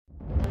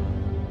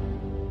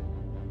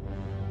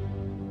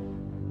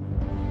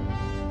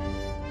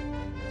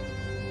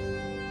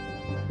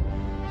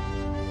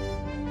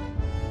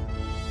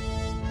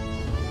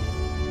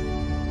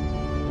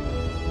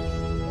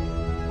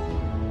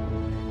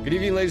Good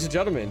evening, ladies and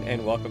gentlemen,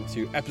 and welcome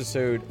to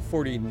episode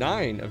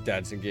 49 of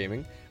Dads in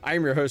Gaming. I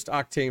am your host,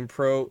 Octane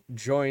Pro,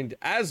 joined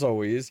as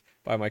always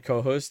by my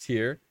co-host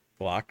here,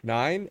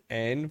 Glock9,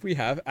 and we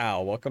have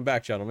Al. Welcome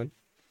back, gentlemen.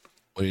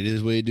 What it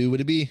is, what it do,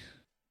 what it be.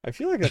 I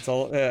feel like that's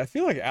all. I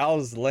feel like Al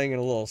is laying in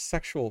a little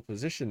sexual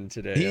position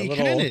today. He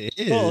a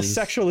little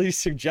sexually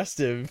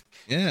suggestive.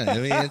 Yeah, I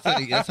mean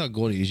that's how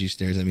Goldie usually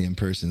stares at me in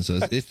person, so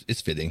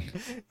it's fitting.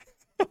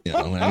 You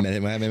know, when I met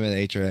him at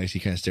HRX, he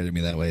kind of stared at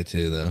me that way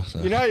too, though.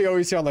 So. You know how you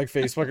always see on like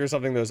Facebook or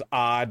something those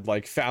odd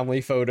like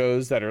family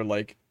photos that are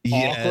like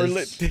awkward.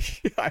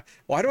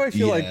 Why do I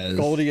feel like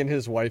Goldie and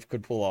his wife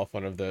could pull off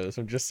one of those?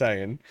 I'm just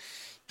saying.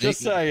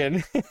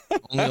 Saying.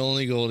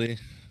 only Goldie.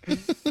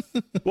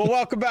 Well,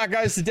 welcome back,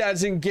 guys, to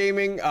Dads in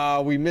Gaming.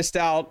 We missed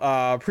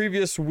out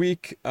previous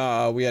week.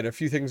 We had a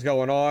few things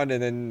going on,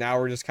 and then now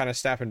we're just kind of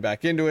snapping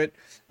back into it.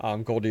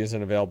 Goldie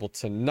isn't available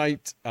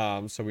tonight,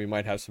 so we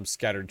might have some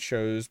scattered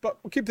shows, but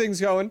we'll keep things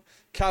going.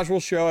 Casual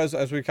show,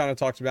 as we kind of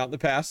talked about in the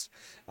past.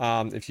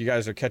 If you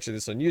guys are catching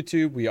this on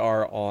YouTube, we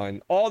are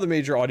on all the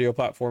major audio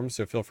platforms,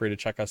 so feel free to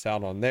check us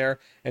out on there,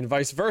 and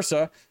vice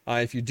versa.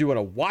 If you do want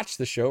to watch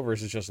the show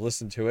versus just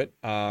listen to it,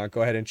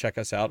 go ahead and check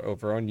us out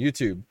over on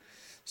YouTube.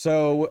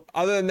 So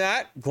other than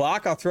that,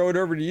 Glock, I'll throw it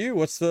over to you.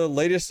 What's the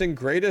latest and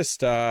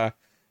greatest? Are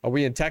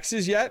we in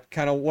Texas yet?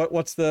 Kind of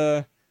what's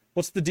the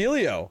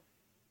dealio?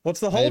 What's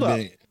the holdup?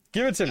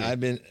 Give it to me. I've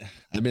been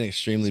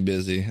extremely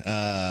busy.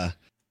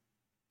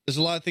 There's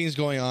a lot of things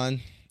going on,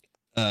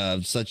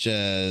 such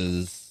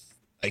as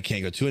I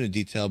can't go too into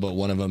detail, but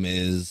one of them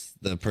is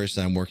the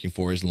person I'm working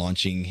for is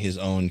launching his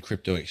own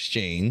crypto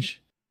exchange.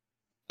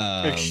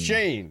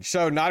 Exchange,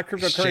 so not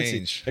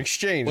cryptocurrency.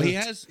 Exchange. Well, he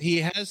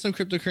has some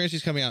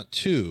cryptocurrencies coming out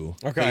too.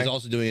 Okay. But he's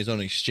also doing his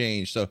own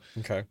exchange. So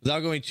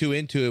without going too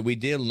into it, we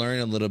did learn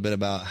a little bit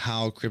about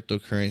how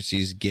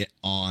cryptocurrencies get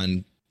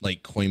on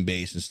like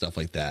Coinbase and stuff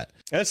like that.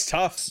 That's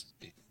tough.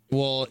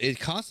 Well, it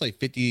costs like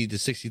 $50,000 to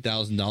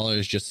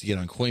 $60,000 just to get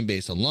on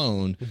Coinbase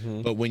alone.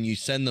 Mm-hmm. But when you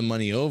send the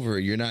money over,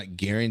 you're not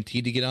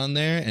guaranteed to get on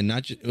there, and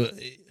not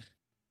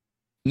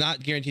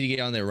guaranteed to get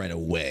on there right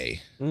away.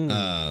 You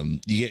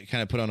get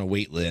kind of put on a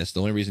wait list.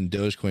 The only reason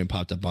Dogecoin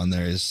popped up on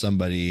there is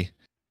somebody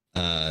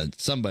paid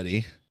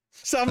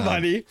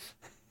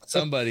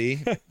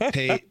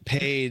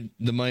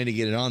the money to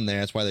get it on there.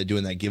 That's why they're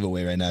doing that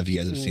giveaway right now, if you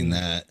guys have seen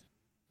that.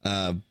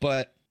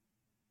 But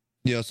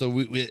you know, so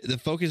we the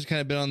focus has kind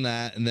of been on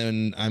that, and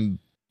then I'm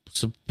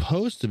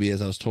supposed to be,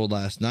 as I was told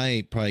last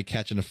night, probably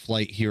catching a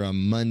flight here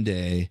on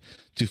Monday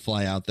to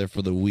fly out there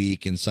for the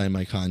week and sign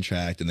my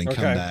contract, and then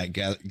come back,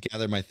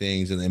 gather my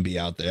things, and then be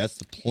out there. That's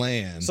the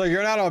plan. So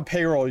you're not on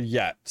payroll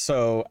yet.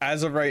 So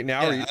as of right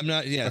now, I'm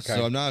not. Yeah. Okay.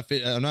 So I'm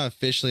not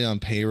officially on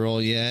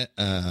payroll yet.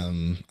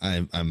 I'm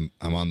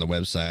on the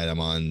website. I'm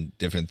on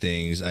different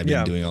things. I've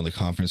been doing all the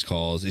conference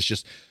calls. It's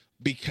just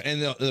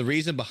and the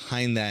reason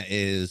behind that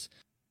is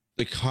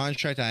the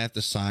contract I have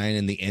to sign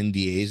and the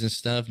NDAs and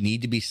stuff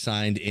need to be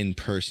signed in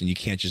person. You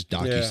can't just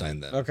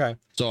DocuSign them. Okay.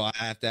 So I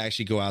have to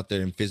actually go out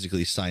there and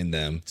physically sign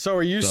them. So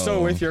are you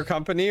still with your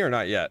company or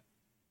not yet?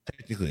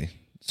 Technically.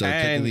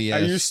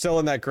 Yes. Are you still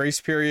in that grace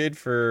period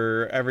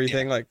for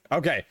everything? Yeah. Like,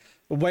 okay.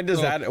 When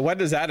does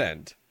that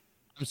end?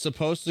 I'm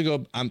supposed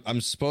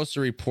to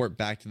report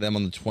back to them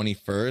on the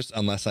 21st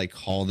unless I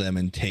call them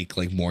and take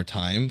like more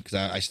time, because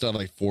I still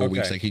have like 4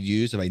 weeks I could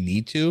use if I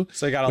need to.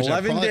 So you got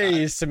 11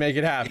 days to make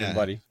it happen,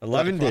 buddy.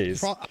 11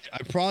 days. I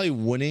probably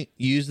wouldn't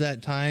use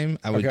that time.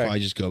 I would probably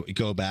just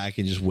go back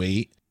and just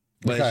wait.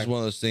 But it's just one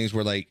of those things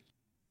where like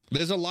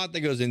there's a lot that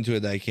goes into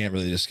it that I can't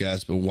really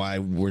discuss, but why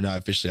we're not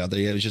officially out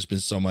there yet. It's just been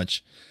so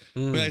much.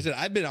 Like I said,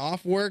 I've been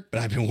off work,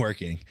 but I've been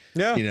working.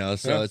 Yeah. You know,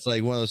 so it's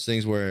like one of those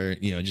things where,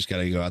 you know, just got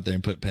to go out there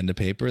and put pen to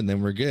paper, and then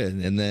we're good.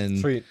 And then,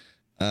 sweet.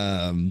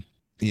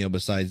 You know,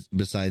 besides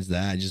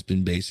that, just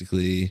been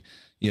basically,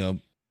 you know,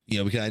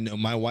 because I know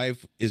my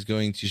wife is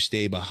going to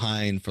stay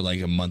behind for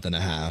like a month and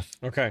a half.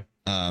 Okay.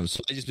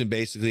 So I just been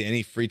basically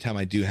any free time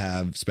I do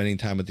have, spending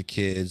time with the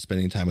kids,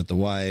 spending time with the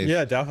wife.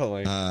 Yeah,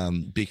 definitely.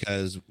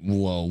 Because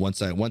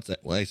once I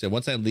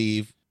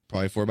leave,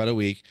 probably for about a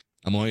week,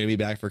 I'm only gonna be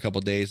back for a couple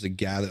of days to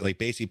gather, like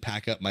basically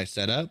pack up my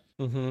setup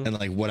and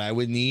like what I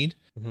would need,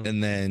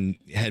 and then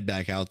head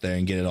back out there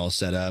and get it all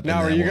set up.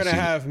 Now, are you gonna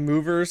have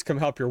movers come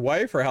help your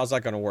wife, or how's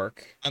that gonna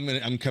work?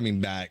 I'm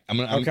coming back.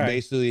 I'm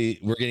basically,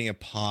 we're getting a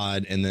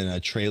pod and then a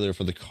trailer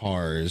for the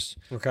cars.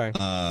 Okay.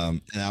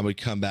 And I would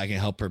come back and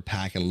help her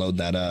pack and load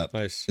that up.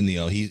 Nice. And you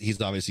know, he's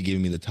obviously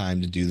giving me the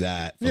time to do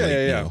that.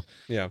 Yeah.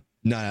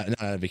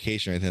 Not on a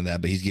vacation or anything like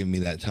that, but he's giving me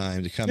that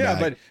time to come back.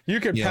 Yeah, but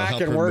you can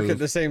pack and work at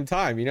the same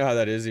time. You know how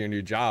that is in your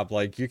new job.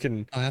 Like you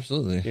can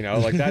absolutely. You know,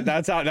 like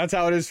that's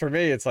how it is for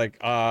me. It's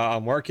like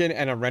I'm working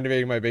and I'm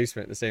renovating my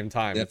basement at the same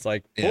time. Yep. It's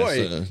like,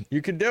 boy,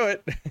 you can do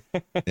it.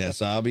 Yeah,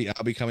 so I'll be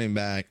coming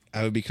back.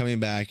 I would be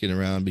coming back in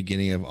around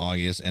beginning of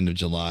August, end of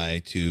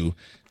July to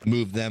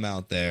move them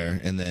out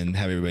there and then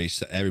have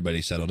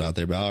everybody settled out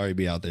there. But I'll already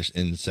be out there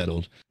and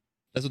settled.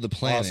 That's what the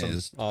plan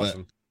is.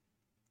 Awesome.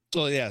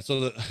 So in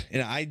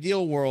an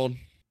ideal world,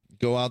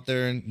 go out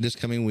there this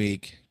coming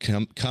week,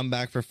 come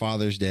back for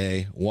Father's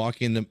Day,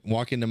 walk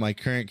into my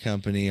current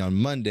company on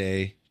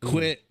Monday,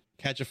 quit,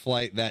 catch a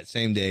flight that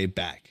same day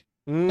back.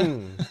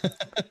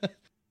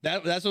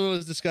 That's what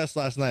was discussed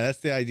last night. That's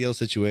the ideal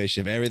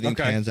situation if everything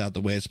pans out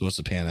the way it's supposed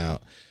to pan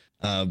out.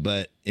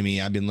 But I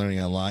mean, I've been learning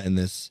a lot in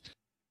this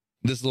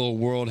little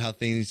world, how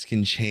things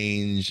can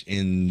change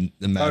in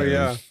the matter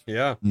of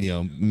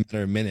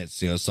matter of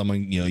minutes.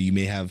 Someone, you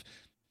may have,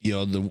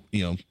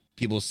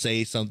 people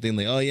say something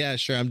like, oh yeah,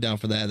 sure, I'm down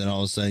for that. And then all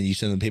of a sudden you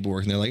send them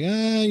paperwork and they're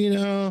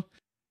like,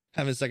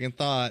 having second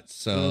thoughts.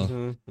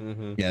 So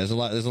yeah, there's a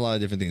lot of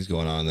different things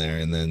going on there.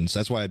 And then, so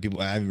that's why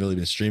I haven't really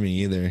been streaming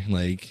either.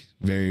 Like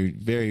very,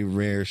 very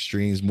rare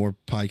streams, more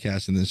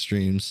podcasting than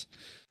streams.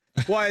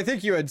 Well, I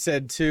think you had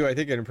said too, I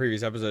think in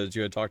previous episodes,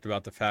 you had talked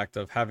about the fact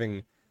of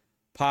having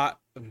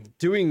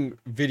doing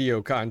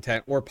video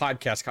content or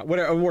podcast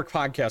whatever more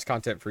podcast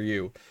content for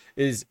you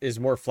is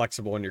more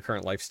flexible in your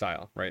current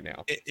lifestyle right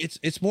now.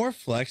 It's more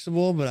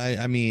flexible, but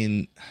I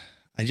mean,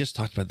 I just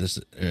talked about this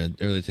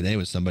earlier today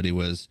with somebody.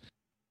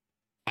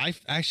 I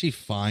actually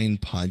find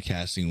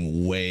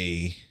podcasting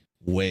way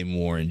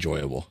more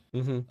enjoyable.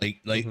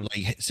 Like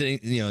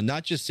sitting,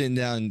 not just sitting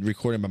down and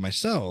recording by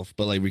myself,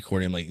 but like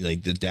recording like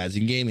the Dads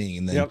in Gaming,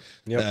 and then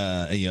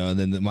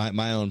and then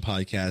my own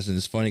podcast. And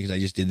it's funny because I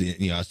just did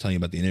I was telling you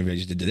about the interview I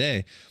just did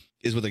today,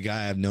 is with a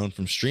guy I've known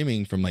from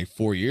streaming from like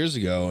 4 years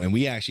ago, and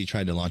we actually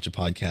tried to launch a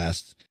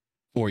podcast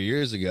 4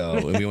 years ago,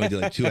 and we only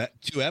did like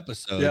two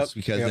episodes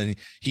because then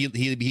he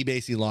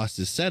basically lost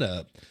his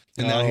setup.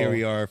 And now here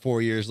we are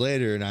 4 years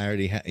later, and I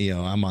already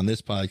I'm on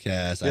this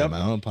podcast. I have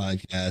my own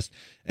podcast,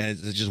 and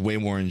it's just way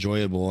more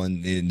enjoyable,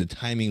 and the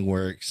timing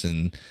works,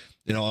 and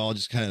all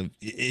just kind of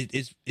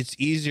it's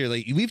easier.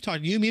 Like we've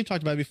talked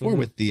about it before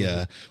with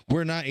the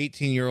we're not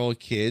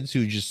 18-year-old kids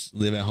who just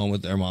live at home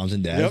with their moms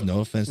and dads. No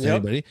offense to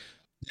anybody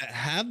that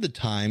have the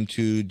time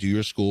to do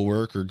your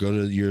schoolwork or go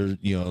to your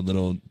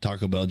little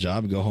Taco Bell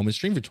job and go home and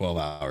stream for 12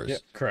 hours. Yeah,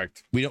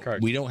 correct. We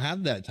don't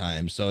have that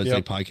time, so it's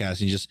like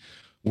podcasting just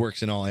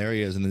works in all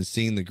areas. And then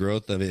seeing the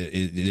growth of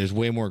it, there's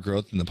way more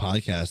growth in the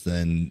podcast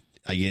than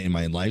I get in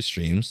my live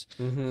streams,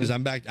 because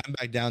I'm back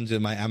down to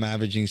I'm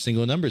averaging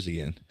single numbers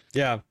again.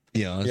 So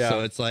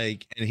it's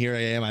like, and here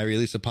I am, I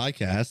release a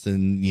podcast,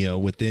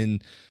 and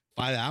within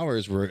 5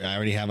 hours I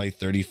already have like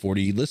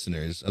 30-40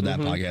 listeners of that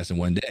podcast in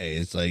one day.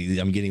 It's like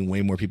I'm getting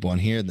way more people on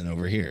here than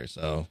over here.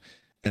 So,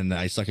 and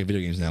I suck at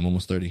video games now. I'm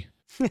almost 30.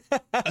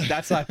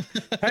 That's not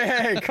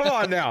hey, come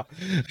on now.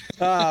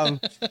 I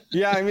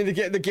mean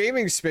the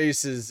gaming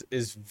space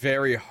is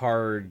very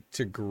hard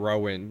to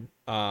grow in,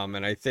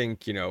 and I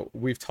think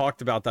we've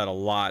talked about that a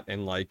lot,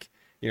 and like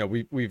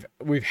we've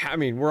I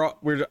mean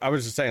we're I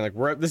was just saying,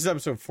 like this is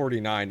episode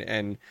 49,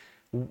 and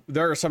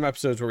there are some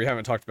episodes where we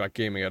haven't talked about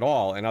gaming at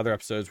all, and other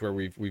episodes where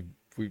we've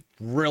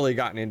really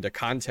gotten into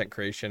content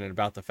creation and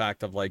about the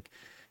fact of like,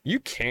 you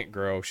can't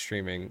grow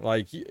streaming.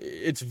 Like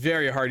it's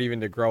very hard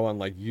even to grow on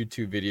like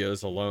YouTube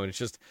videos alone. It's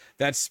just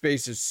that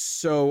space is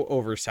so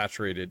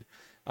oversaturated.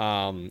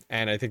 And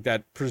I think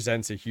that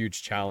presents a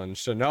huge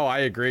challenge. So no, I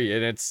agree.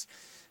 And it's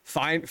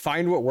find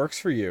what works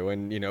for you.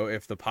 And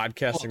if the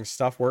podcasting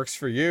stuff works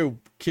for you,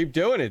 keep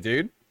doing it,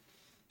 dude.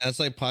 That's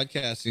like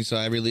podcasting. So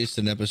I released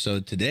an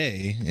episode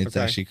today. It's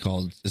actually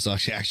called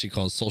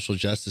Social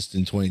Justice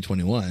in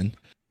 2021.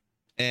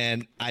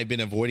 And I've been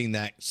avoiding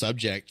that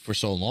subject for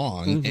so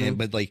long.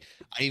 But like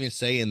I even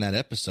say in that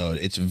episode,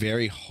 it's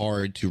very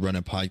hard to run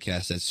a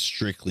podcast that's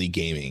strictly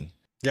gaming.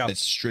 That's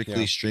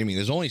strictly streaming.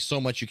 There's only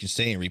so much you can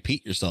say and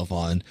repeat yourself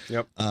on.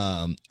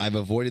 I've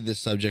avoided this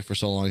subject for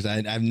so long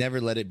because I've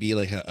never let it be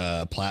like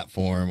a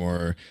platform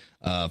or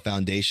a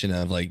foundation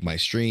of like my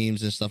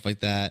streams and stuff like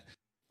that.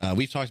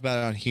 We've talked about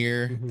it on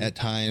here at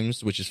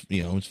times, which is,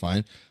 it's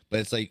fine. But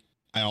it's like,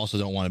 I also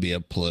don't want to be a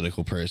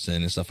political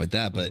person and stuff like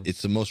that, but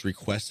it's the most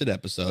requested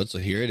episode, so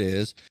here it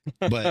is.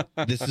 But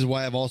this is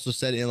why I've also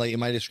said in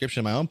my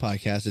description of my own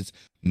podcast, it's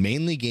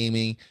mainly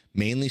gaming,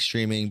 mainly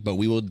streaming, but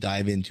we will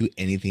dive into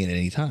anything at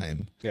any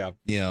time.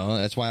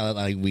 That's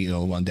why we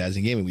on Dads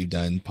in Gaming, we've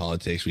done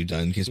politics, we've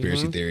done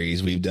conspiracy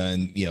theories, we've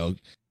done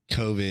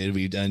COVID,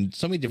 we've done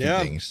so many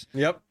different things.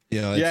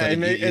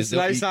 It's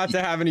nice not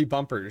to have any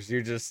bumpers.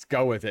 You just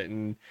go with it,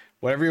 and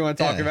whatever you want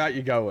to talk about,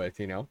 you go with.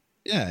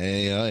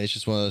 It's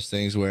just one of those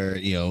things where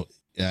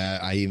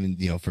I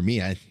even for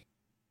me,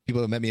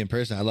 people have met me in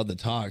person. I love to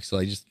talk,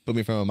 so just put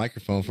me in front of a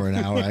microphone for an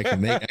hour. I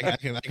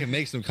can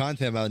make some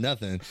content about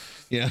nothing.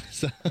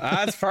 So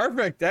that's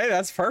perfect. Hey,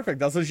 that's perfect.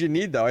 That's what you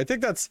need, though. I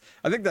think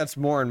that's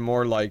more and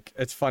more like,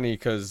 it's funny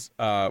because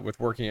with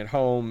working at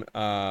home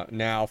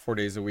now 4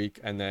 days a week,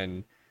 and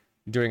then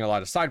doing a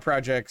lot of side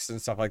projects and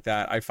stuff like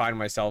that, I find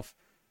myself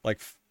like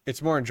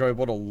it's more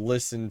enjoyable to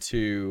listen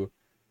to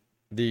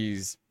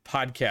these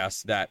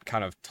podcasts that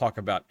kind of talk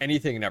about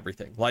anything and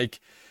everything. Like,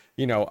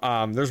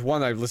 there's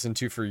one I've listened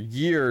to for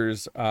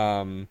years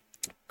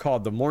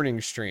called The Morning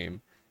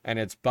Stream, and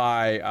it's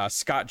by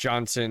Scott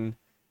Johnson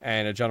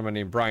and a gentleman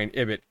named Brian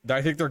Ibbett.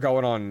 I think they're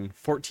going on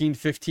 14,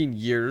 15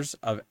 years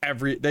of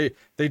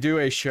they do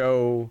a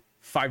show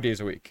 5 days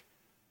a week.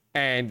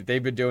 and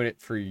they've been doing it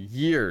for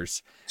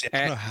years. I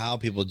don't know how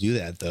people do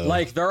that though.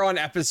 Like they're on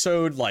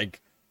episode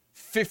like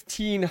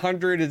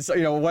 1500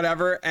 and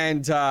whatever,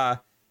 and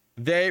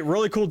they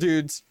really cool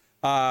dudes.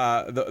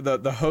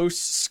 The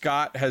host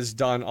Scott has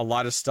done a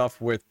lot of stuff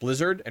with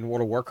Blizzard and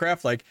World of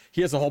Warcraft. Like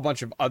he has a whole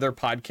bunch of other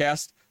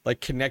podcasts like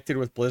connected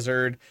with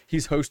Blizzard.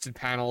 He's hosted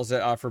panels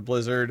for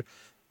Blizzard,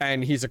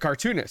 and he's a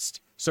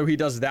cartoonist. So he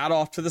does that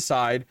off to the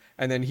side,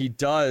 and then he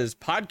does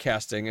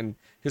podcasting, and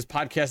his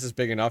podcast is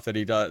big enough that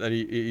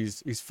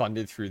he's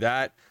funded through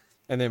that.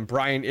 And then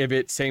Brian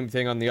Ibbett, same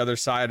thing on the other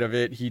side of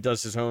it. He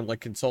does his own like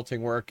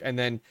consulting work, and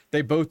then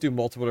they both do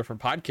multiple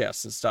different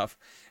podcasts and stuff.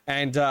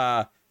 And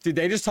dude,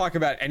 they just talk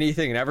about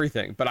anything and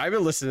everything. But I've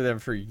been listening to them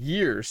for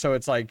years, so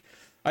it's like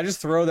I just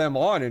throw them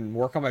on and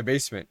work on my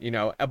basement,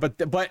 But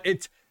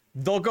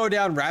they'll go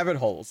down rabbit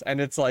holes, and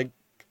it's like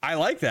I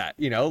like that,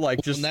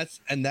 like just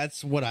and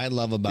that's what I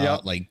love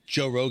about like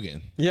Joe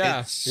Rogan.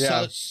 Yeah,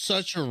 it's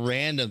such a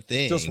random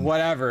thing. Just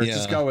whatever,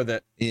 just go with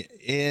it.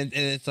 And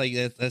it's like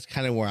that's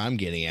kind of where I'm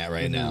getting at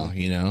right now.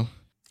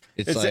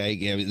 It's like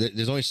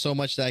there's only so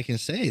much that I can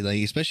say,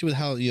 like especially with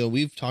how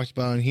we've talked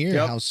about on here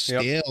how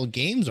stale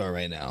games are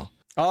right now.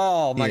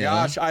 Oh my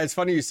gosh, it's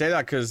funny you say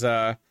that because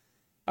I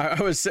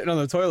was sitting on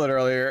the toilet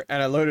earlier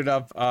and I loaded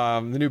up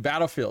the new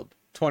Battlefield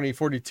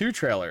 2042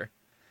 trailer.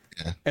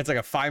 Yeah. It's like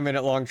a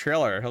 5-minute long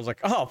trailer. I was like,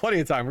 oh, plenty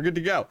of time. We're good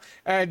to go.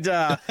 And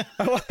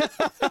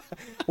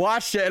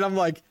watched it, and I'm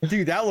like,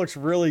 dude, that looks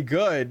really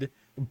good.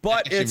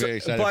 But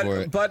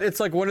but it's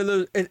like one of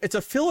those. It's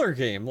a filler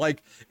game.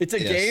 Like it's a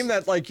game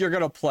that like you're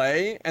gonna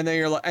play, and then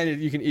you're like,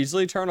 and you can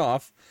easily turn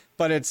off.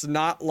 But it's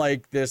not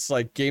like this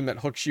like game that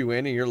hooks you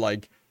in, and you're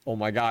like, oh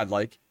my god,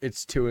 like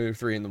it's 2 or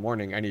 3 in the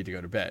morning. I need to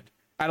go to bed.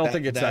 I don't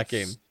think it's that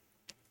game.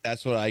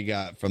 That's what I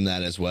got from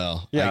that as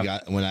well.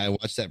 Yeah. When I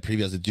watched that preview,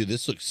 I was like, dude,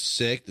 this looks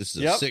sick. This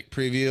is a sick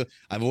preview.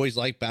 I've always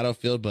liked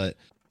Battlefield, but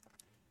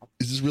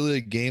this is really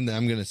a game that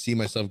I'm going to see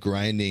myself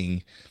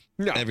grinding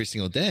every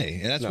single day.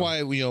 And that's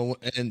why, one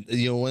of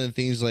the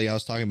things like I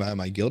was talking about in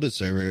my Guilded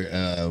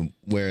server,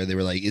 where they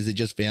were like, is it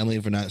just family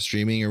if we're not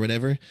streaming or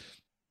whatever?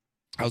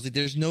 I was like,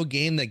 there's no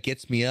game that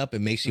gets me up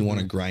and makes me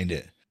want to grind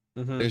it.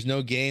 There's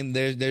no game.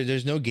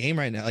 There's no game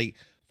right now. Like,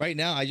 right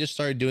now, I just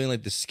started doing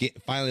like the skin.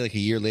 Finally, like a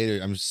year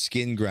later, I'm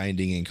skin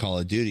grinding in Call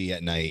of Duty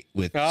at night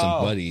with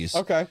some buddies.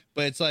 Okay,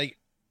 but it's like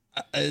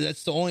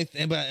that's the only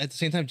thing. But at the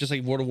same time, just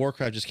like World of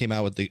Warcraft just came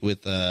out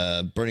with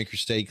Burning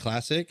Crusade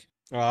Classic.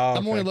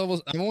 I'm only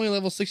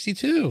level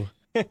 62.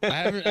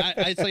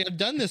 It's like I've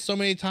done this so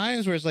many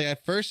times where it's like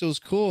at first it was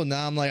cool, and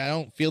now I'm like I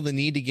don't feel the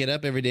need to get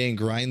up every day and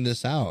grind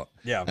this out.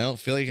 Yeah, I don't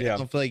feel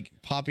like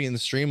popping in the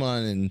stream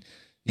on and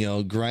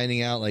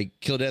grinding out like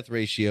kill death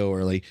ratio,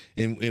 or like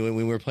when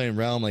we were playing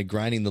Realm, like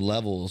grinding the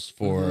levels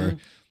for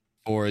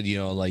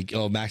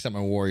max out my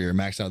warrior,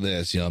 max out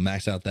this,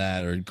 max out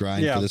that, or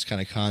grind for this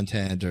kind of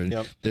content,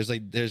 or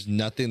there's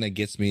nothing that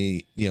gets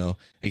me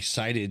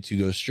excited to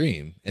go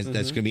stream.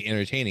 That's gonna be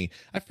entertaining.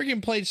 I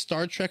freaking played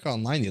Star Trek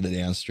Online the other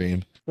day on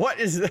stream. What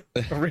is it?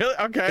 Really?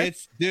 Okay,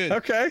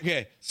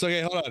 Okay,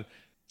 so hold on.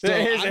 So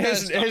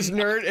his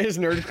nerd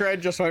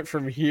cred just went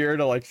from here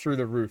to like through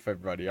the roof,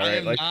 everybody. All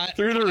right,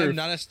 through the roof. I'm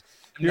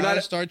not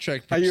a Star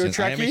Trek person. Are you a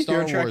Trekkie? I am a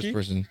Star Wars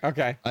person.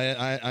 Okay.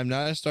 I'm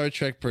not a Star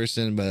Trek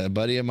person, but a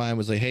buddy of mine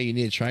was like, "Hey, you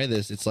need to try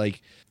this. It's like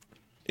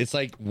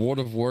World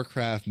of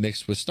Warcraft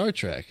mixed with Star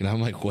Trek." And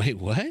I'm like, "Wait,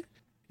 what?" And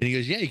he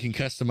goes, "Yeah, you can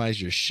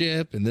customize your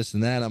ship and this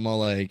and that." I'm all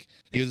like,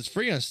 "He goes, it's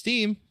free on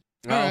Steam."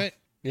 All right.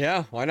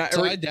 Yeah, why not?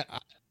 So I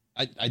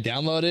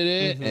downloaded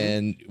it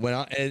and went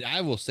on. And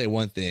I will say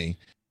one thing.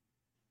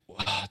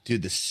 Oh,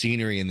 dude, the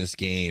scenery in this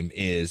game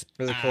is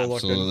really cool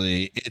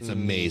absolutely looking. It's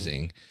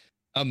amazing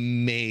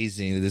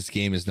that this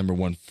game is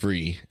 #1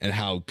 free and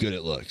how good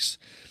it looks.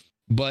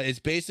 But it's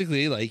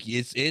basically like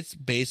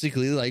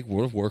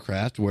World of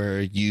Warcraft,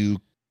 where you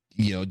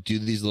do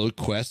these little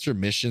quests or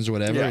missions or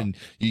whatever, and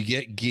you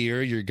get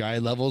gear, your guy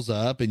levels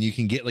up, and you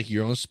can get like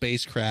your own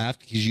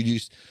spacecraft, because you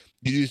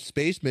do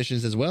space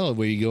missions as well,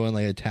 where you go and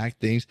like attack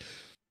things.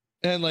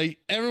 And like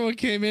everyone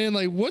came in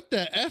like, what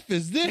the F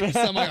is this?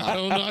 I'm like, I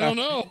don't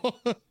know.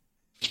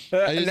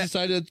 I just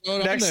decided to throw it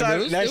on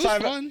there.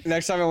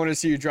 Next time I want to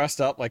see you dressed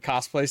up like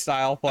cosplay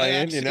style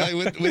playing,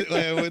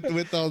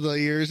 with all the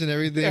ears and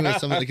everything. With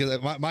some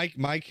because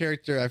my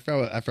character, I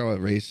forgot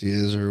what race he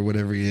is or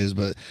whatever he is,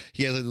 but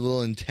he has like the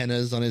little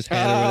antennas on his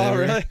head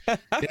or whatever. Really?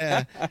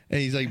 Yeah,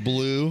 and he's like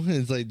blue. And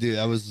it's like, dude,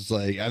 I was just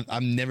like,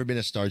 I've never been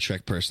a Star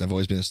Trek person. I've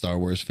always been a Star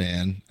Wars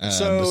fan.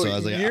 So I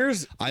was like,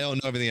 I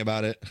don't know everything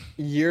about it.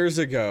 Years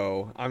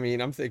ago, I mean,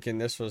 I'm thinking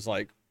this was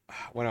like.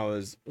 When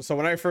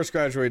I first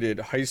graduated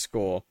high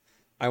school,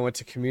 I went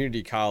to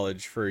community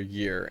college for a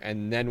year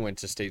and then went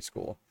to state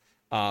school,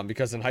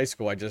 because in high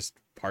school I just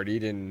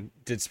partied and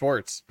did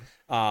sports.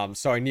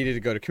 So I needed to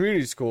go to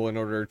community school in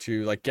order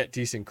to like get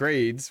decent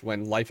grades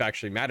when life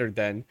actually mattered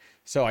then,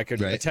 so I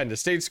could attend a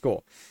state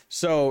school.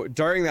 So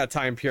during that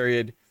time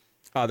period,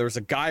 there was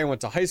a guy I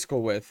went to high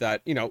school with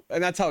that, and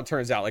that's how it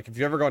turns out. Like if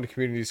you've ever gone to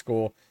community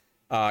school,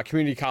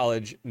 community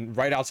college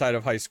right outside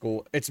of high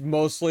school, it's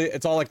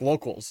all like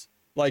locals.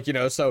 Like,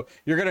 so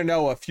you're going to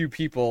know a few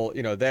people,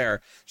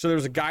 there. So there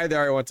was a guy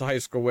there I went to high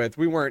school with.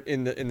 We weren't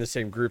in the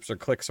same groups or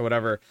cliques or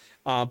whatever.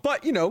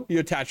 But, you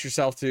attach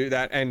yourself to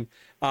that. And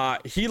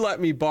he let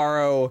me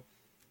borrow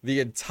the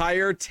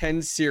entire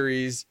 10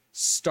 series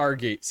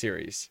Stargate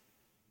series.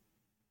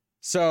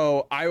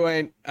 So I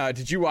went,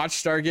 did you watch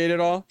Stargate at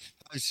all?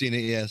 I've seen it,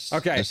 yes.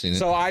 Okay, I've seen it.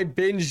 so I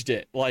binged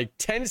it, like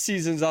 10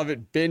 seasons of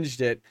it,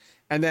 binged it.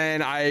 And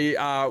then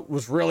I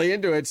was really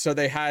into it. So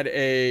they had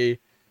a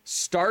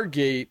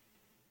Stargate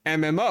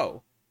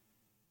MMO.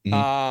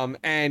 And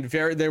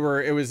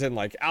it was in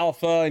like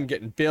alpha and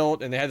getting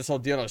built, and they had this whole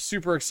deal. And I was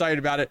super excited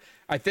about it.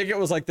 I think it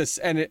was like this,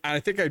 and I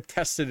think I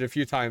tested it a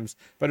few times,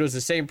 but it was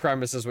the same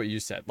premise as what you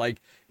said.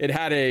 Like it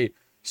had a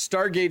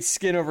Stargate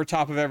skin over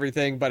top of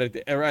everything, but at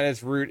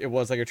its root, it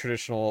was like a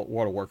traditional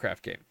World of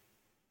Warcraft game.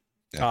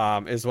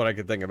 Yeah. Is what I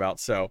could think about.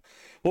 So,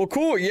 well,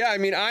 cool. Yeah, I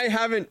mean, I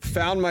haven't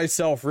found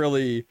myself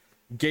really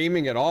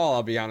gaming at all,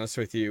 I'll be honest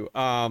with you.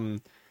 I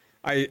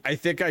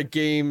think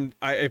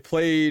I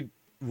played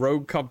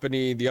Rogue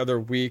Company the other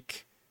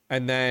week,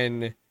 and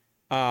then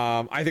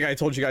I think I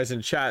told you guys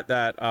in chat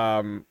that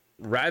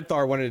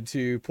Radthar wanted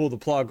to pull the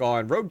plug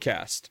on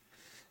Roguecast.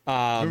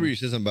 I remember you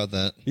said something about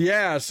that.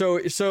 Yeah, so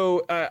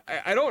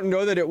I don't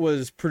know that it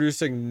was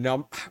producing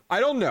I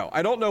don't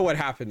know what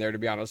happened there, to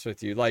be honest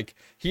with you. Like,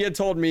 he had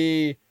told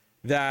me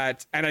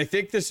that, and I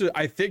think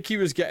he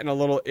was getting a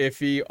little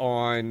iffy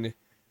on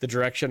the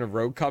direction of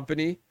Rogue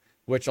Company,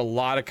 which a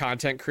lot of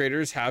content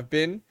creators have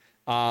been.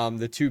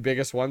 The two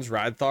biggest ones,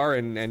 Radthar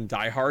and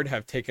Diehard,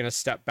 have taken a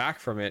step back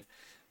from it.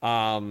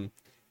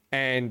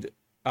 And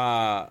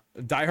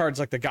Diehard's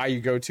like the guy you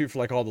go to for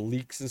like all the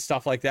leaks and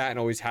stuff like that, and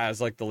always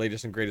has like the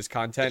latest and greatest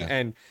content.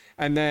 Yeah.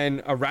 And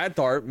then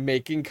Radthar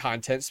making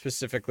content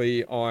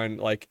specifically on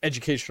like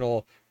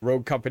educational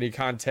Rogue Company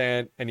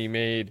content, and he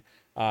made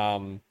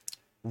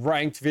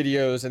ranked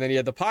videos, and then he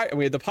had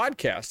we had the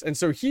podcast. And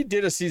so he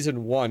did a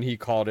season 1, he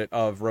called it,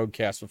 of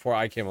Roguecast before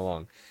I came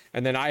along.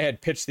 And then I had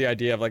pitched the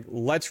idea of like,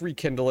 let's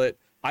rekindle it.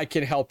 I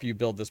can help you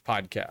build this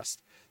podcast.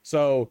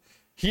 So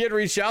he had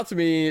reached out to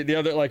me the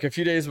other, like a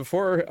few days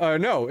before.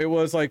 No, it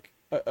was like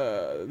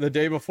the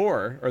day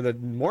before or the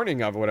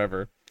morning of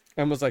whatever,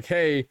 and was like,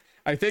 hey,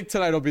 I think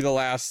tonight will be the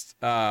last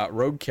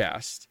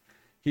Roguecast.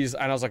 And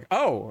I was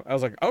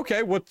like,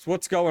 okay,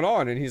 what's going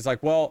on? And he's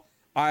like, well,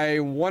 I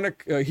want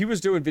to, he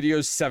was doing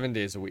videos 7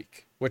 days a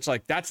week, which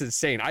like, that's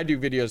insane. I do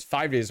videos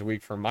 5 days a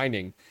week for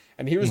mining,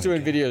 and he was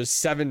doing videos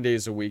 7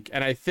 days a week.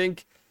 And I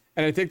think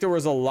there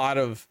was a lot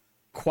of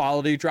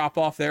quality drop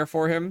off there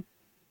for him.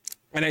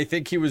 And I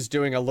think he was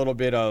doing a little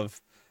bit of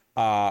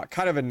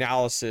kind of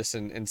analysis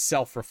and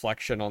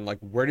self-reflection on like,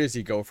 where does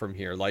he go from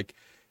here? Like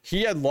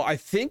he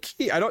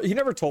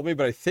never told me,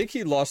 but I think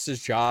he lost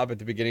his job at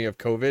the beginning of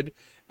COVID,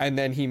 and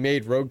then he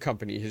made Rogue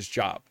Company his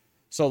job.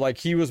 So like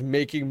he was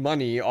making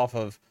money off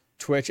of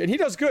Twitch, and he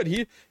does good.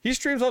 He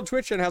streams on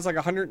Twitch and has like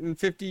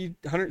 150,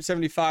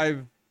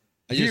 175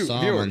 I just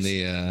saw him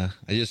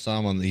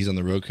on he's on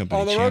the Rogue Company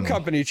channel. On the Rogue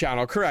Company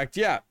channel, correct.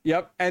 Yeah.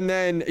 Yep. And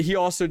then he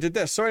also did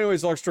this. So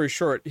anyways, long story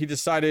short, he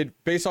decided,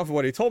 based off of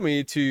what he told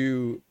me,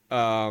 to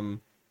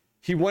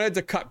he wanted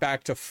to cut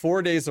back to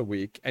 4 days a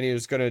week, and he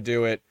was going to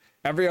do it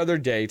every other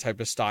day type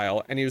of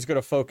style, and he was going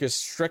to focus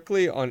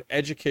strictly on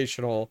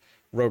educational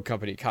Rogue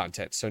Company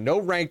content. So no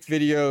ranked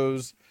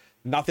videos,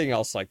 nothing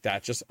else like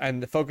that,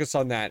 and focus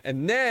on that.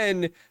 And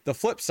then the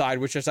flip side,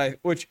 which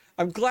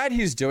I'm glad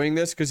he's doing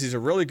this, because he's a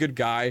really good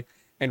guy,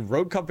 and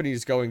Rogue Company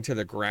is going to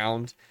the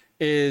ground,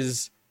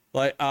 is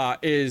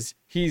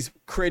he's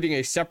creating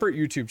a separate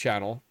YouTube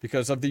channel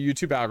because of the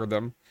YouTube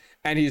algorithm,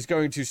 and he's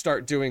going to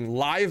start doing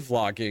live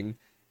vlogging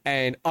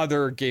and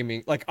other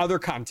gaming, like other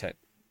content.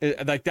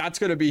 Like that's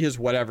going to be his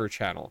whatever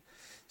channel.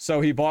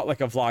 So he bought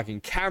like a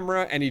vlogging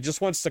camera, and he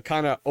just wants to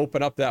kind of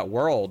open up that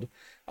world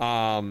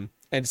and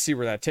see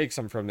where that takes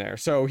him from there.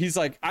 So he's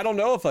like, I don't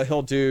know if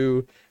he'll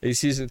do a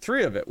season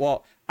 3 of it.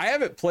 Well, I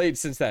haven't played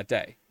since that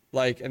day.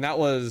 And that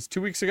was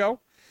 2 weeks ago.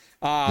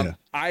 I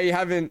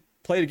haven't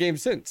played a game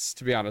since,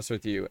 to be honest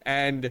with you.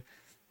 And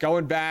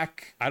going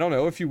back, I don't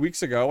know, a few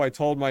weeks ago, I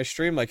told my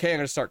stream, like, hey, I'm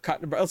going to start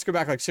cutting. Let's go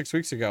back like 6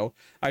 weeks ago.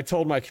 I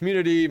told my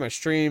community, my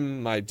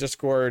stream, my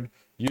Discord,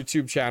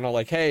 YouTube channel,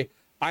 like, hey,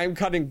 I'm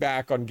cutting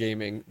back on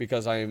gaming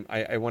because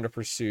I want to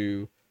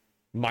pursue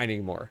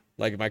mining more,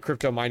 like my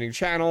crypto mining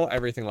channel,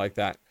 everything like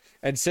that.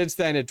 And since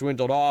then it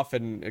dwindled off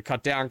and it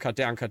cut down.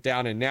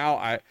 And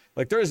now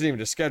there isn't even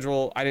a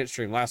schedule. I didn't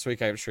stream last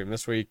week. I haven't streamed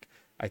this week.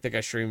 I think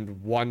I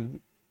streamed one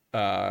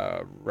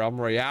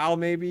Realm Royale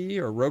maybe,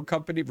 or Rogue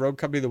Company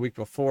the week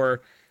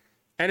before.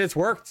 And it's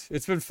worked.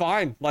 It's been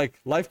fine. Like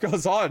life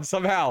goes on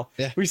somehow.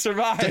 Yeah. We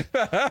survive.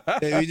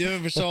 If you do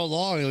it for so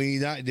long, when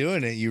you're not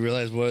doing it, you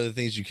realize what are the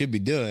things you could be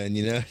doing,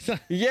 you know?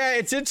 Yeah,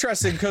 it's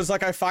interesting because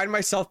like I find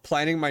myself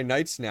planning my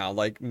nights now.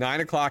 Like 9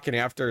 o'clock and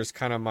after is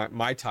kind of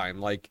my time.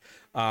 Like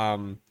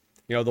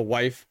the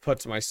wife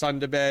puts my son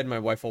to bed, my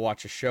wife will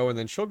watch a show, and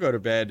then she'll go to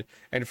bed.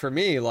 And for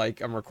me,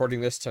 like, I'm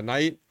recording this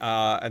tonight,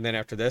 and then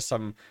after this,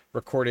 I'm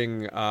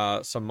recording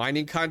some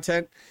mining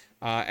content.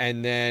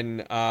 And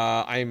then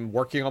I'm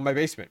working on my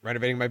basement,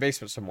 renovating my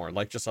basement some more,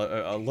 like just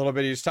a little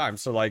bit each time.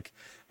 So like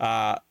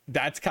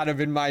that's kind of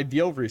been my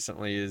deal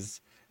recently is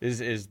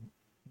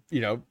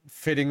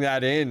fitting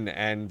that in.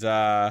 And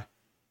yeah,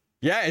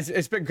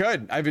 it's been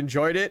good. I've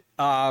enjoyed it.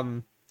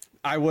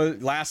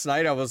 Last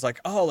night I was like,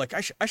 oh, like I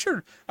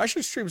should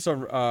stream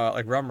some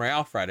like Realm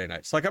Royale Friday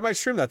night. So like I might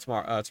stream that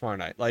tomorrow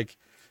night. Like,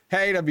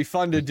 hey, that'd be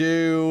fun to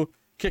do,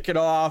 kick it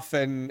off,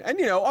 and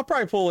I'll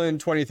probably pull in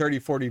 20, 30,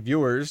 40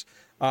 viewers.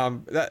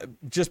 That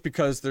just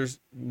because there's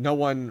no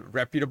one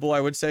reputable, I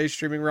would say,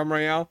 streaming Realm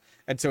Royale,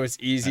 and so it's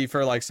easy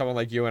for like someone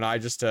like you and I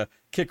just to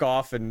kick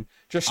off and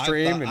just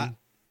stream.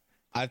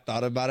 I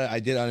thought about it. I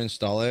did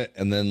uninstall it,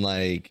 and then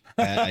like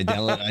I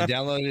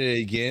downloaded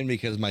it again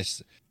because my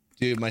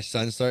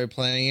son started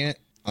playing it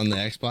on the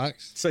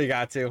Xbox. So you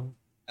got to.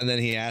 And then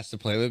he asked to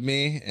play with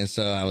me, and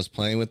so I was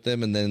playing with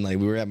them. And then like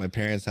we were at my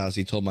parents' house.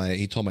 He told my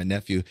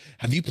nephew,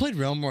 "Have you played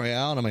Realm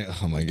Royale?" And I'm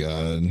like, "Oh my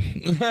god."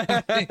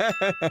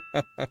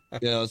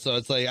 So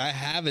it's like I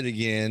have it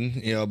again,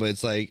 but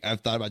it's like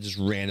I've thought about just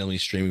randomly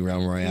streaming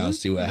Realm Royale,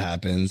 see what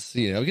happens,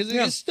 because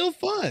it's still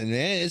fun,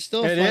 man. It's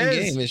still a fun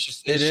game. It's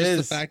just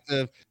the fact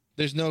of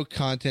there's no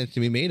content to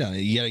be made on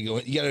it.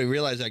 You gotta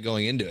realize that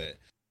going into it.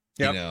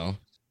 Yep.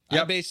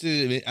 Yep. I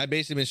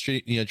basically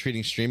been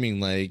treating streaming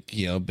like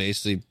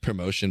basically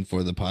promotion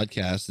for the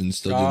podcast and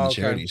still doing the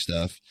charity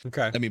stuff.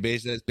 Okay. I mean,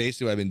 that's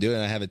basically what I've been doing.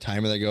 I have a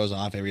timer that goes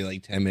off every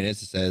like 10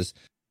 minutes. It says,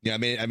 I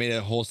made a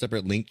whole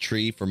separate link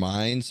tree for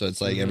mine, so it's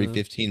like every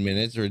 15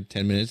 minutes or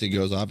 10 minutes it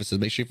goes off. It says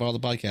make sure you follow the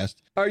podcast.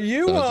 Are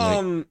you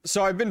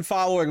so I've been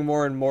following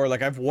more and more.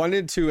 Like I've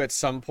wanted to at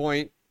some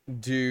point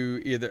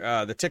do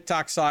either the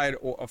TikTok side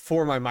or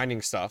for my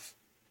mining stuff,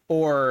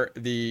 or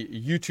the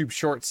YouTube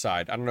Shorts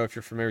side. I don't know if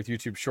you're familiar with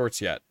YouTube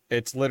Shorts yet.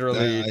 It's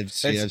literally I've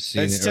seen it's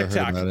it or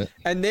TikTok, heard about it.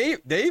 and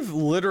they've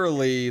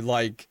literally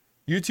like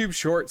YouTube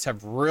Shorts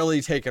have really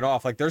taken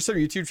off. Like there's some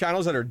YouTube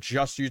channels that are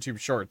just YouTube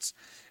Shorts,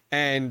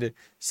 and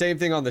same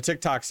thing on the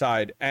TikTok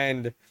side.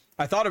 And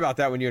I thought about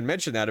that when you had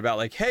mentioned that about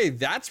like, hey,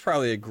 that's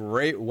probably a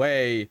great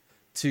way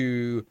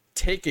to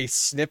take a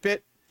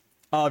snippet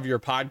of your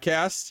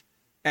podcast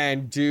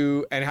and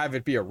have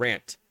it be a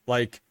rant.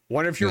 Like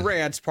one of your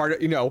rants, part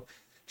of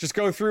just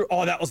go through,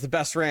 oh, that was the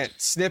best rant,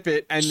 snip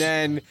it, and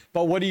then,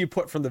 but what do you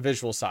put from the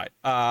visual side?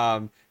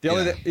 But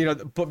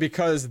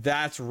because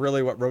that's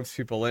really what ropes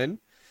people in.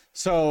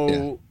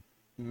 So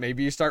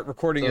maybe you start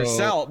recording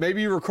yourself.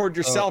 Maybe you record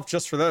yourself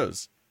just for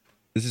those.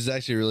 This is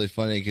actually really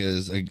funny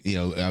because,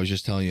 I was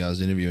just telling you, I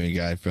was interviewing a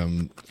guy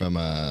from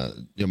my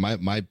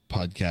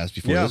podcast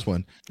before this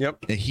one.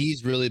 Yep. And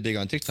he's really big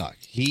on TikTok.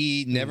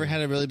 He never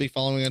had a really big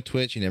following on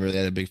Twitch. He never really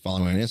had a big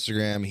following on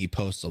Instagram. He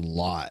posts a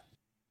lot.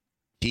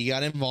 He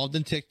got involved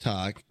in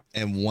TikTok,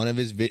 and one of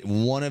his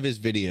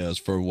videos,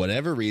 for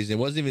whatever reason, it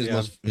wasn't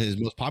even his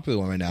most popular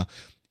one right now.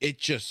 It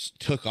just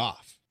took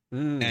off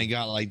and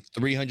got like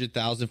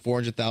 300,000,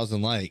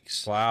 400,000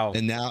 likes. Wow!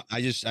 And now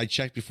I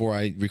checked before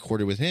I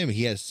recorded with him.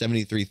 He has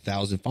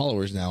 73,000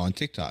 followers now on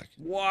TikTok.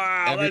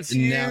 Wow, that's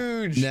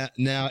huge.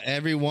 Now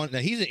everyone. Now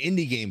he's an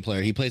indie game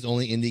player. He plays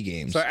only indie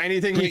games. So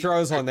anything he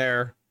throws on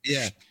there.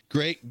 Yeah,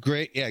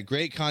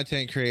 great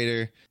content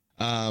creator.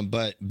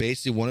 But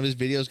basically one of his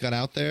videos got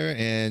out there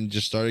and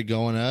just started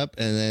going up.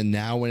 And then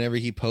now whenever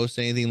he posts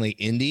anything like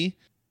indie,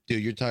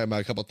 dude, you're talking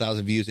about a couple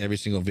thousand views every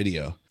single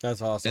video.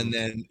 That's awesome. And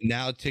then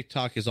now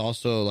TikTok is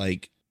also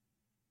like,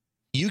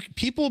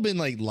 people have been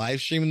like live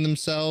streaming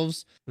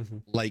themselves.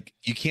 Like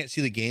you can't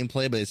see the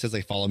gameplay, but it says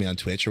like follow me on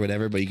Twitch or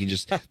whatever, but you can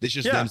just, it's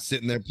just them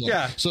sitting there playing.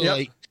 Yeah. So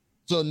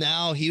so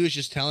now he was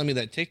just telling me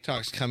that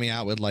TikTok's coming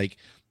out with like,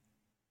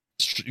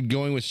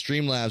 going with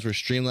Streamlabs, where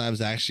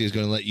Streamlabs actually is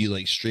going to let you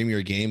like stream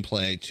your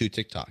gameplay to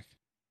TikTok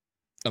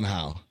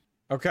somehow.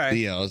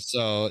 Okay.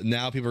 So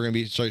now people are going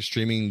to start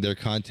streaming their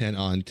content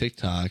on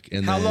TikTok.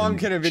 And how long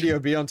can a video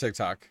be on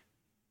TikTok?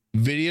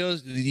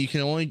 Videos you can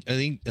only, I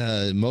think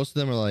most of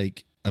them are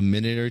like a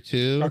minute or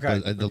two. Okay.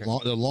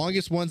 The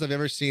longest ones I've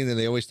ever seen that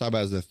they always talk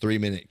about is the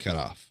 3-minute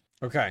cutoff.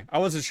 Okay. I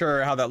wasn't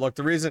sure how that looked.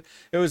 The reason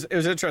it was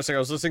interesting. I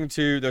was listening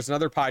to, there's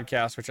another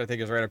podcast, which I think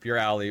is right up your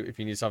alley if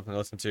you need something to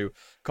listen to,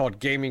 called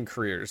Gaming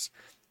Careers.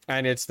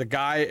 And it's the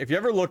guy, if you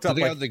ever looked up,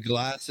 they have the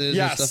glasses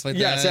and stuff like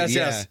that.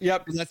 Yes.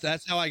 Yep.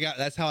 That's how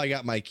I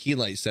got my key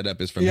light set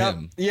up is from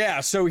him. Yeah.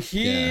 So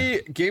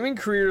Gaming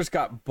Careers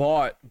got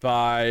bought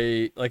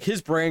by, like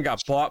his brand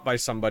got bought by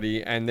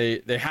somebody, and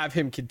they have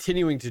him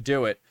continuing to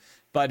do it.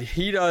 But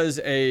he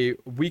does a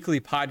weekly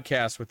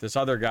podcast with this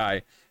other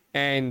guy.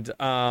 And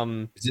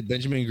Is it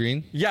Benjamin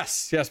Green?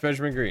 yes,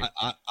 Benjamin Green.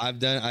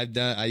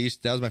 That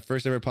was my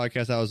first ever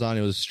podcast I was on.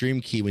 It was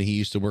Stream Key when he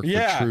used to work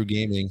for True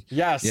Gaming.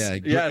 Yes. Yeah.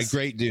 Yes.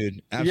 Great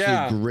dude.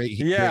 Absolutely great.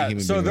 Yeah. Great human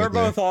So being they're right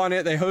there. both on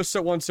it. They host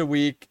it once a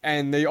week,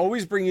 and they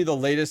always bring you the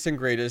latest and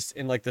greatest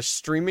in like the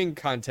streaming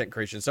content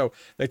creation. So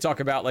they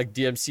talk about like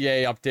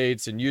DMCA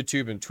updates and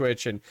YouTube and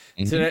Twitch. And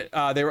today,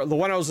 the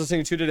one I was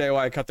listening to today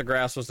while I cut the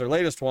grass was their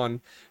latest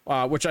one,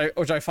 which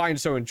I find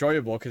so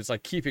enjoyable because it's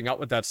like keeping up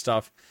with that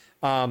stuff.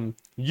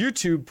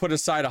 YouTube put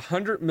aside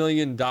 $100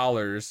 million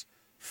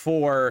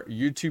for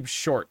YouTube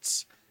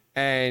Shorts,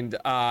 and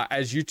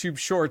as YouTube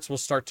Shorts will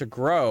start to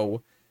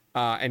grow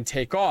and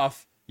take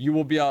off,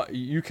 you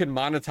can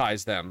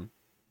monetize them,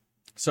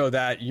 so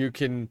that you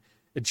can,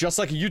 it's just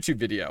like a YouTube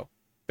video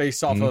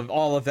based off of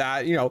all of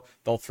that. You know,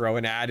 they'll throw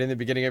an ad in the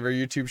beginning of your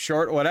YouTube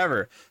short or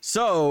whatever.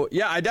 So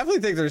yeah, I definitely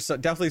think there's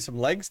definitely some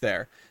legs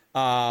there.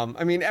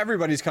 I mean,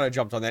 everybody's kind of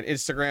jumped on that.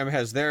 Instagram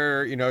has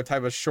their,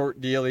 type of short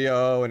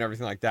dealio and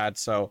everything like that.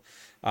 So,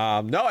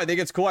 no, I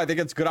think it's cool. I think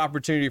it's a good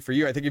opportunity for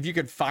you. I think if you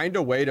could find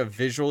a way to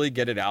visually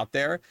get it out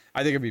there, I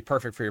think it'd be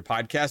perfect for your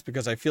podcast,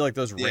 because I feel like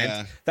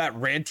that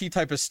ranty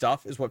type of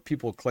stuff is what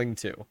people cling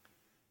to.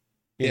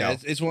 You know?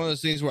 It's one of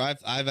those things where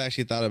I've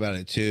actually thought about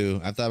it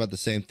too. I've thought about the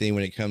same thing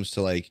when it comes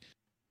to like,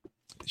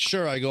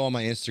 sure, I go on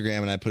my Instagram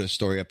and I put a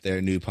story up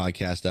there, new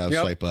podcast up,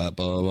 swipe up,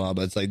 blah, blah, blah.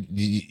 But it's like,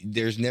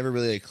 there's never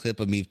really a clip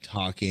of me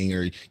talking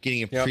or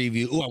getting a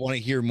preview. Oh, I want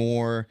to hear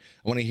more.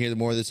 I want to hear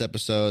more of this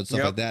episode,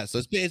 stuff like that. So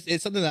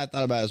it's something that I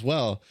thought about as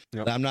well.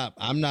 I'm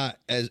not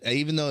as,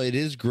 even though it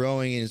is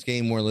growing and it's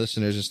getting more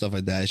listeners and stuff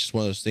like that, it's just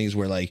one of those things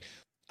where like,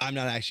 I'm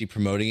not actually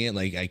promoting it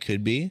like I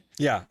could be.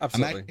 Yeah,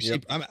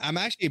 absolutely. I'm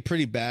actually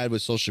pretty bad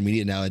with social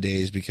media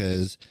nowadays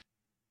because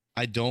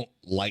I don't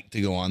like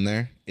to go on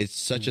there. It's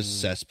such a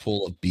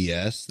cesspool of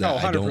BS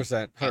that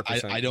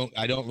 100%.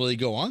 I don't really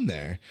go on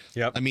there.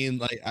 Yep. I mean,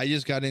 like I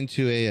just got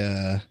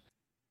into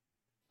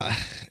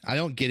I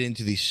don't get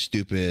into these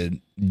stupid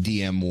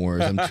DM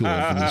wars. I'm too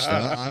old for this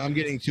stuff. I'm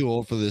getting too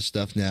old for this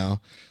stuff now.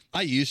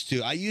 I used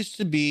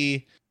to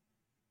be,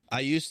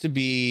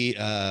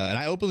 and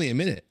I openly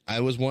admit it, I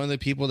was one of the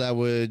people that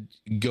would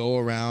go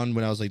around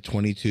when I was like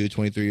 22,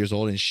 23 years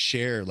old and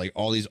share like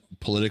all these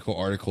political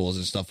articles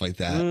and stuff like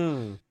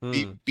that.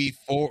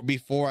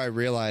 Before I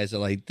realized that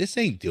like, this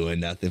ain't doing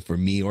nothing for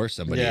me or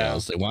somebody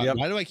else. Like,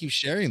 why do I keep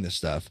sharing this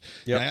stuff?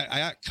 I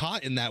got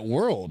caught in that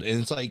world,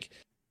 and it's like,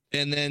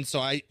 and then so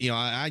I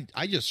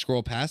just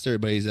scroll past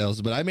everybody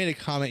else. But I made a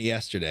comment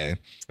yesterday.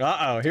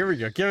 Here we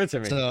go. Give it to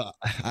me. So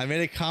I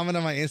made a comment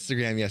on my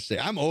Instagram yesterday.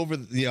 I'm over,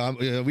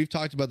 we've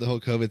talked about the whole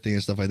COVID thing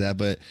and stuff like that,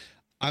 but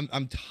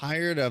I'm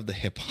tired of the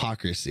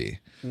hypocrisy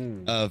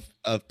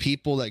of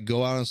people that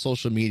go out on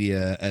social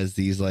media as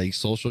these like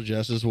social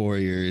justice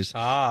warriors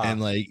and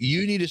like,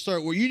 you need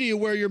to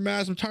wear your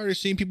mask. I'm tired of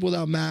seeing people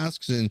without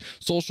masks and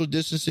social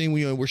distancing.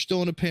 We're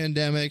still in a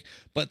pandemic,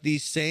 but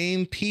these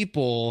same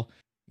people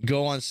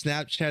go on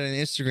Snapchat and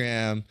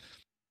Instagram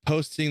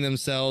posting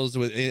themselves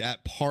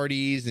at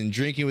parties and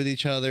drinking with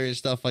each other and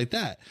stuff like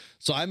that.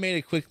 So I made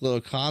a quick little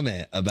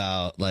comment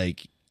about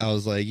like, I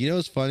was like,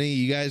 it's funny,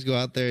 you guys go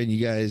out there and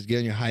you guys get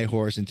on your high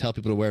horse and tell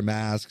people to wear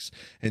masks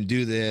and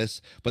do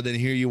this, but then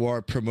here you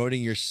are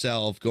promoting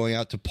yourself, going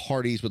out to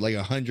parties with like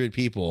 100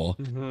 people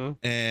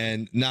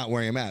and not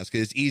wearing a mask.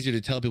 It's easier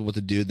to tell people what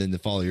to do than to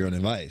follow your own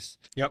advice.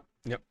 Yep.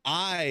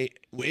 I,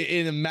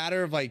 in a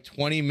matter of like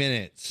 20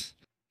 minutes,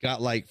 got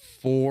like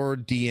 4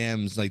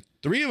 DMs, like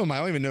 3 of them I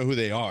don't even know who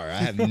they are. I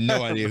have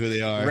no idea who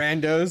they are.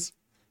 Randos.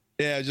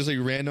 Yeah, just like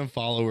random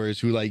followers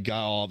who like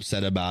got all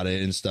upset about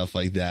it and stuff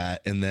like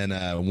that. And then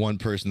one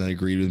person that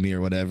agreed with me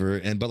or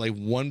whatever. But like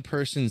one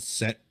person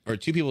or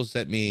 2 people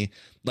sent me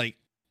like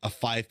a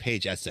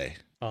 5-page essay.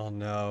 Oh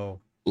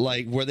no.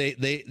 Like where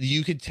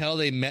you could tell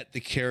they met the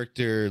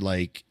character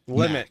like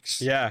limit.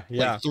 max,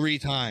 like 3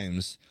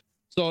 times.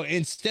 So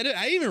instead of,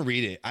 I even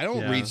read it. I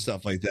don't read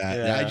stuff like that.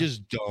 Yeah. I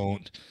just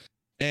don't.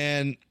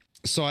 And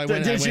so I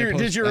went.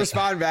 Did you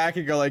respond back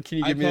and go like, "Can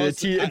you give me the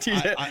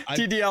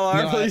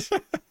TDLR, please?"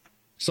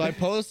 So I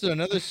posted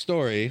another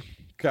story.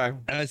 Okay.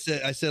 And I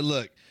said,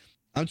 look,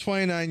 I'm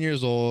 29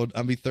 years old.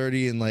 I'll be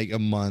 30 in like a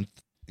month.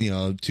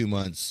 2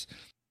 months.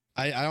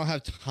 I don't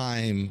have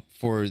time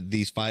for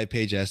these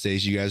 5-page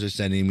essays you guys are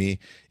sending me.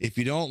 If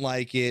you don't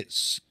like it,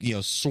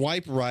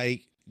 swipe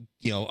right.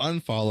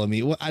 Unfollow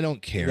me. Well, I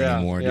don't care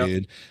anymore,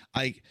 dude.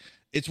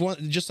 It's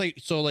one just like,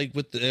 so like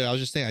with I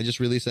was just saying, I just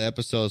released an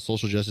episode of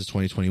Social Justice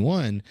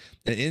 2021.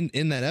 And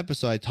in that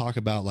episode, I talk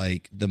about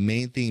like the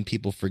main thing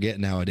people forget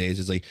nowadays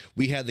is like,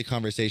 we had the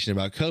conversation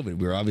about COVID.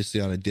 We were obviously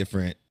on a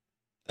different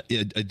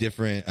your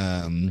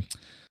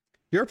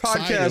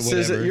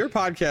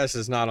podcast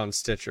is not on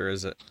Stitcher,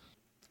 is it?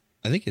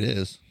 I think it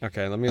is.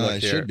 Okay, let me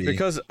look here. Should be.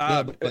 Because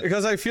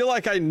I feel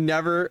like I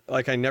never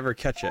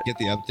catch it. Get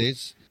the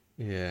updates.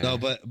 Yeah. No,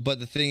 but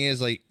the thing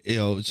is, like,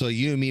 so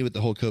you and me with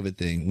the whole COVID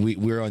thing,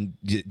 we're on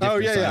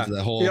different sides of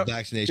the whole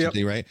vaccination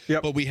thing, right?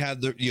 Yep. But we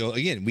have the,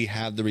 again, we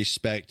have the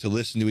respect to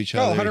listen to each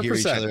Oh, other, hear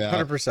each 100%, other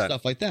out, 100%.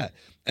 stuff like that.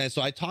 And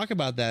so I talk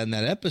about that in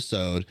that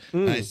episode.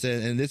 And I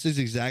said, and this is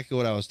exactly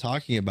what I was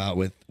talking about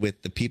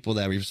with the people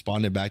that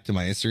responded back to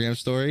my Instagram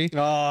story.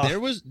 There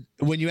was,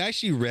 when you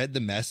actually read the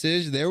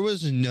message, there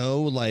was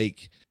no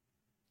like,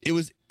 it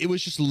was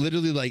just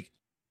literally like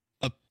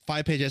a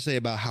 5-page essay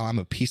about how I'm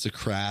a piece of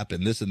crap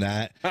and this and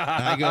that. And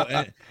I go,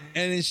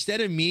 and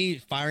instead of me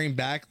firing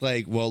back,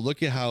 like, well,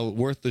 look at how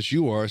worthless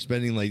you are,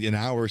 spending like an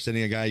hour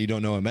sending a guy you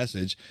don't know a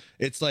message.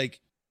 It's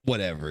like,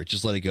 whatever,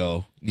 just let it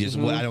go.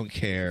 I don't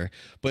care.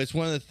 But it's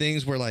one of the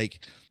things where, like,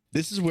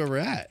 this is where we're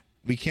at.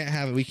 We can't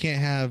have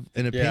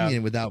an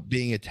opinion without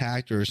being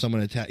attacked or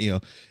someone attack.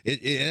 And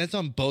it's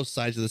on both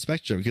sides of the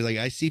spectrum, because like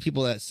I see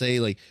people that say,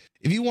 like,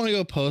 if you want to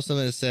go post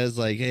something that says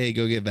like, hey,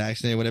 go get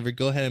vaccinated, whatever,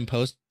 go ahead and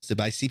post it.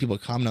 But I see people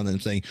comment on them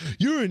saying,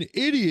 you're an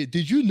idiot.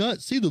 Did you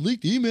not see the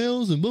leaked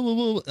emails and blah, blah,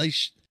 blah. Like,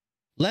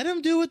 let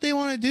them do what they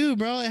want to do,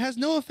 bro. It has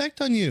no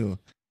effect on you.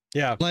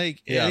 Yeah.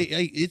 Like,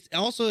 it's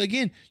also,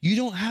 again, you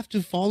don't have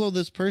to follow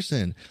this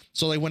person.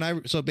 So like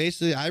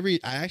basically I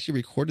actually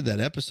recorded that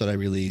episode I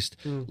released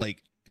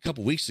like a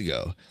couple weeks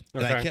ago,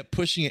 and I kept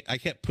pushing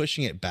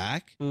it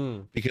back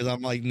because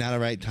I'm like, not a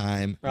right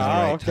time.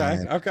 Not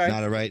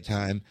a right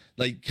time.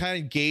 Like,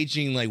 kind of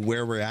gauging like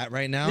where we're at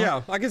right now.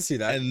 Yeah, I can see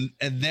that. And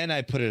then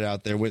I put it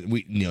out there with,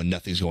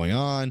 nothing's going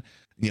on.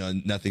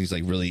 Nothing's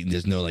like really,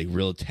 there's no like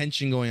real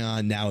tension going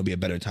on. Now would be a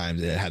better time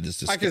to have this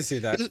discussion. I can see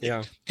that.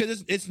 Yeah.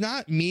 Because it's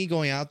not me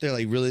going out there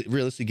like really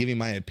realistically giving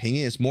my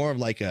opinion. It's more of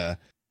like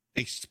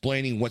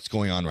explaining what's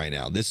going on right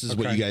now. This is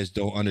what you guys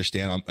don't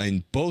understand.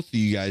 And both of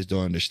you guys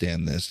don't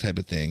understand this type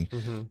of thing.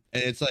 And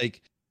it's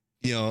like,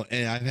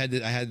 and I had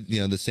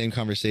the same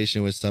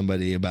conversation with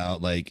somebody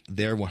about like,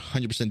 they're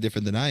 100%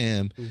 different than I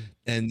am.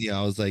 And,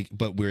 I was like,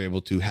 but we're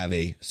able to have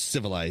a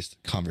civilized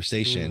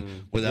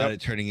conversation without it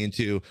turning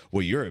into,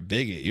 well, you're a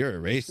bigot, you're a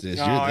racist.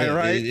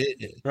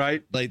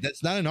 Right. Like,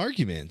 that's not an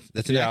argument.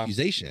 That's an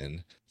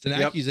accusation. It's an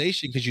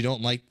accusation because you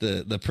don't like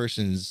the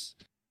person's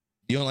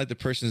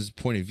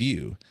point of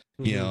view,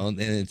 and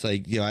it's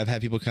like, I've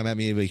had people come at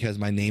me because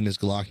my name is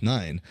Glock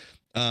 9.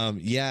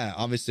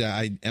 Obviously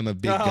I am a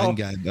big gun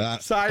guy.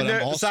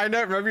 Side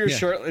note, remember your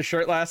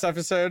shirt last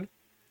episode?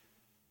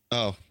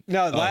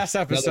 Last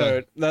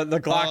episode, the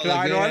Glock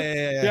 9 one.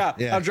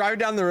 Yeah. I'm driving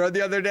down the road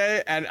the other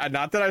day, and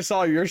not that I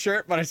saw your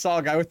shirt, but I saw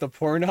a guy with the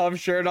Pornhub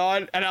shirt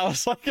on, and I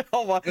was like,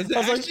 oh my. Was it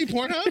actually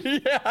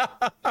Pornhub? Yeah.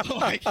 Oh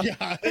my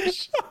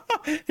gosh.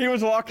 He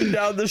was walking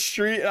down the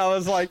street, and I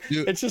was like,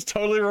 dude, it just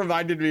totally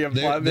reminded me of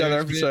the other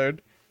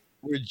episode.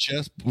 We're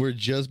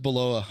just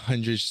below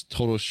 100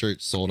 total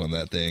shirts sold on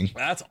that thing.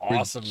 That's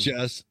awesome.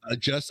 We're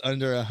just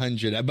under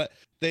 100. But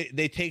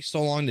they take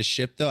so long to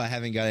ship, though. I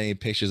haven't got any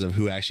pictures of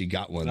who actually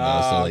got one,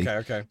 though. So like,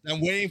 okay.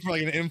 I'm waiting for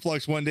like an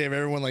influx one day of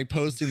everyone like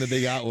posting that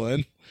they got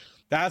one.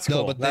 That's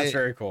cool. But that's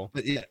very cool.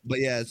 But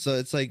yeah. So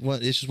it's like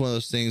it's just one of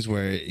those things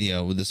where,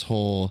 with this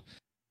whole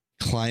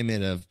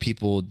climate of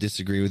people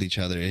disagree with each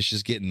other, it's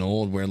just getting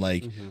old. Where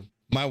like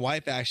my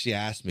wife actually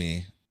asked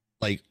me,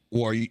 like,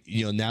 or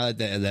now that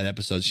that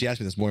episode, she asked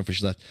me this morning before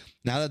she left.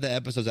 Now that the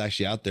episode's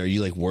actually out there, are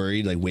you like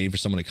worried, like waiting for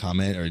someone to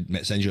comment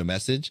or send you a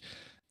message?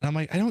 And I'm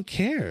like, I don't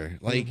care.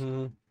 Like,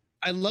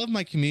 I love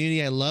my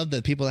community. I love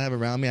the people I have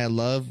around me. I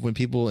love when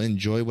people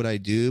enjoy what I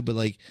do. But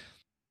like,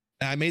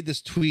 I made this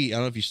tweet. I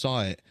don't know if you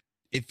saw it.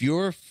 If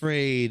you're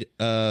afraid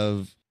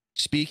of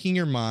speaking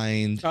your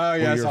mind,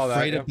 I saw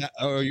that.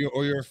 Or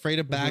you're afraid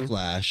of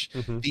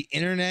backlash, the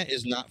internet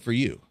is not for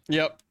you.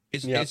 Yep.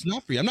 It's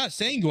not for you. I'm not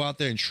saying go out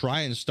there and try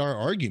and start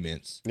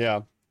arguments.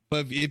 Yeah.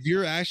 But if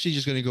you're actually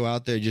just going to go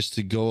out there just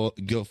to go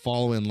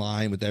follow in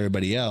line with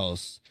everybody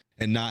else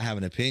and not have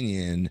an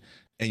opinion,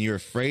 and you're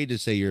afraid to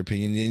say your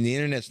opinion, then the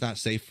internet's not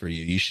safe for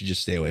you. You should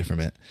just stay away from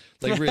it.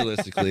 Like,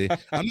 realistically,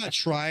 I'm not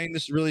trying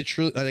this really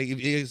truly. Like,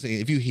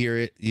 if you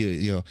hear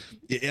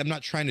it, I'm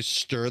not trying to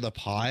stir the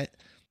pot.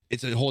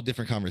 It's a whole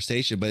different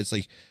conversation, but it's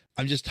like,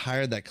 I'm just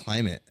tired of that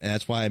climate. And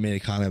that's why I made a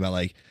comment about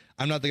like,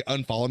 I'm not the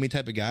unfollow me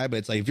type of guy, but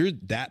it's like, if you're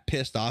that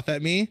pissed off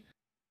at me,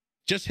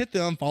 just hit the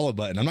unfollow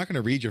button. I'm not going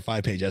to read your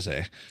 5-page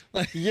essay.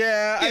 Like,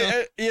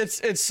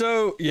 it's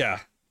so,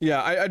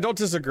 I don't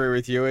disagree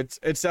with you. It's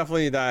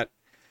definitely that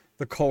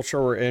the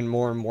culture we're in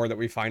more and more that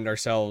we find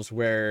ourselves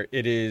where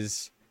it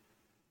is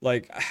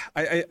like,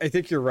 I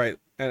think you're right.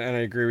 And I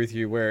agree with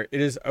you where it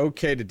is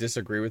okay to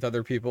disagree with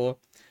other people.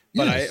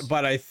 But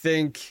I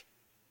think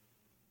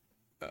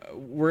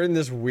we're in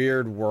this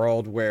weird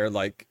world where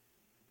like,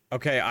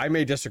 okay, I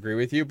may disagree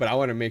with you, but I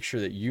want to make sure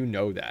that you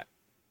know that.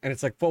 And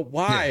it's like, but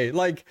why? Yeah.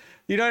 Like,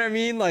 you know what I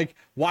mean? Like,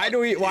 why do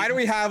we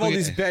have all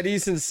these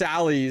Bettys and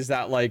Sallys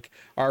that like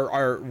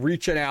are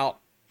reaching out,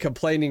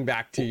 complaining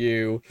back to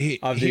you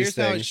of these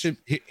things?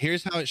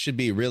 Here's how it should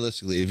be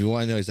realistically. If you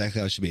want to know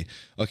exactly how it should be,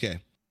 okay.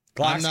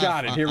 Glock's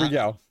got it. Here we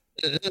go.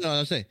 No,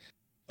 I'm saying,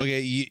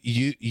 Okay,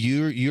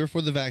 you're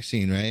for the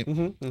vaccine, right?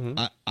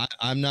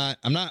 I'm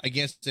not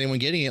against anyone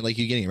getting it, like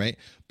you getting it, right?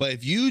 But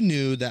if you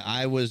knew that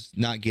I was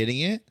not getting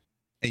it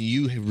and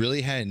you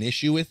really had an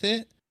issue with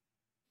it,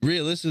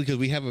 realistically,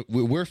 because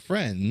we're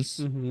friends,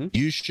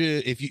 you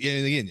should, if you,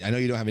 and again, I know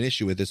you don't have an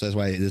issue with this, so that's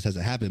why this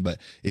hasn't happened, but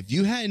if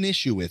you had an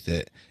issue with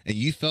it and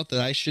you felt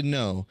that I should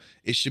know,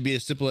 it should be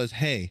as simple as,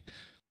 hey,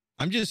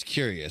 I'm just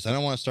curious. I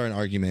don't want to start an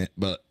argument,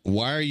 but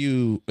why are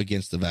you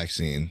against the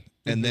vaccine?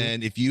 And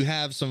then if you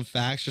have some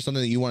facts or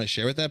something that you want to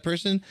share with that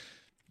person,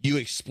 you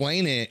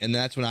explain it. And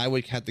that's when I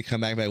would have to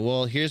come back and be like,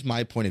 well, here's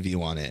my point of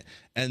view on it.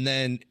 And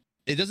then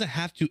it doesn't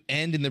have to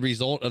end in the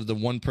result of the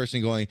one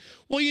person going,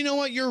 well, you know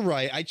what? You're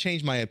right. I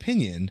changed my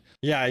opinion.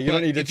 Yeah. You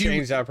don't need to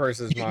change that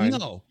person's mind.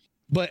 No.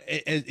 But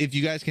if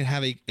you guys can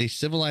have a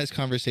civilized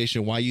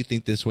conversation, why you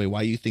think this way,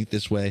 why you think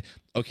this way.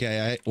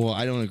 Okay,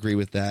 I don't agree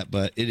with that,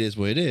 but it is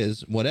what it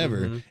is,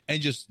 whatever.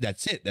 And just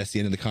that's it. That's the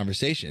end of the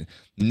conversation.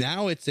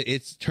 Now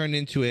it's turned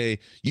into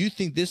you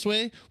think this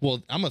way?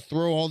 Well, I'm gonna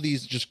throw all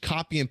these just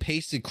copy and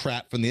pasted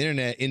crap from the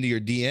internet into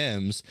your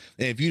DMs,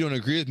 and if you don't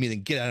agree with me,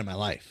 then get out of my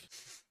life.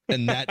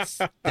 And that's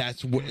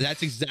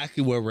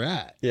exactly where we're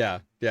at. Yeah.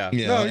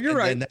 You know? No, you're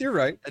right. You're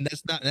right. And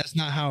that's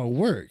not how it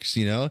works,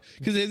 you know,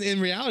 because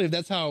in reality, if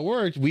that's how it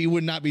worked, we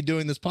would not be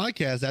doing this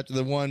podcast after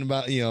the one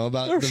about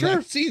the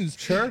vaccines,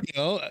 sure, you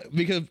know,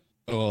 because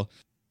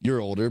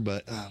you're older,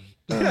 but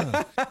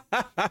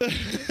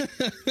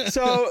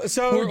so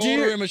we're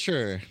older and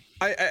mature.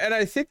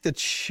 I think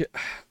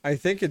I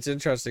think it's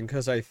interesting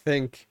because I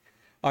think,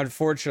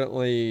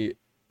 unfortunately,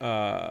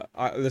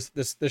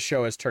 this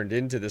show has turned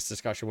into this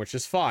discussion, which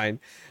is fine.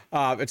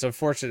 It's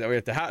unfortunate that we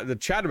have to have the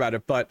chat about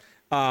it, but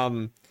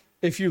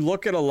if you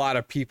look at a lot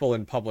of people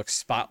in public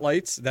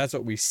spotlights, that's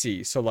what we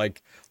see. So,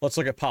 like, let's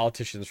look at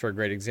politicians for a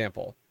great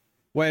example.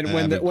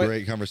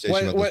 Great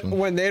conversation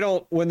when they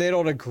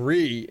don't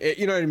agree,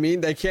 you know what I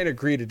mean? They can't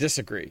agree to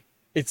disagree.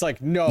 It's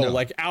like no,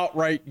 like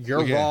outright,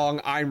 you're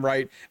wrong, I'm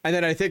right. And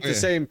then I think the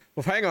same.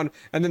 Well, hang on.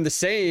 And then the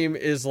same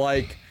is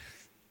like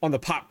on the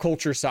pop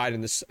culture side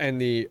and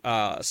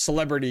the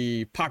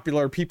celebrity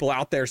popular people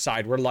out there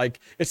side, where like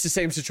it's the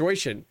same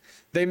situation.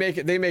 They make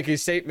a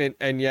statement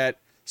and yet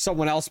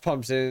someone else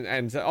pumps in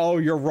and oh,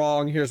 you're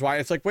wrong, here's why.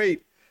 It's like,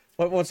 wait,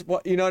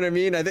 what you know what I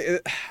mean? I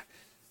think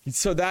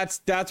so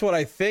that's what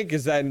I think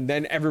is that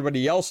then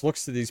everybody else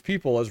looks to these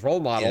people as role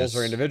models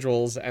or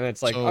individuals, and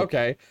it's like,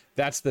 okay,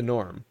 that's the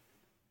norm.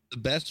 The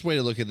best way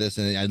to look at this,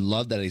 and I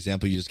love that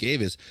example you just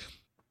gave, is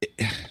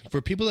for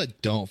people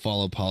that don't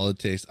follow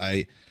politics,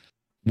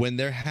 when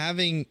they're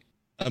having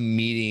a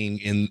meeting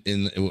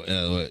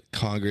in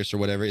Congress or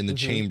whatever, in the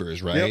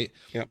chambers, right?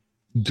 Yep.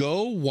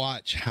 Go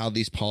watch how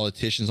these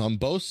politicians on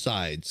both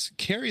sides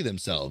carry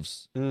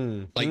themselves.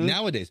 Like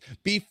nowadays,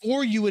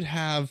 before you would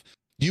have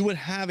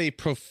a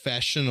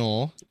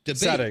professional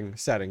debate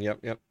setting. Yep.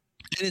 And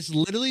it's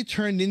literally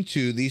turned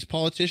into these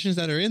politicians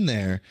that are in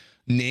there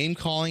name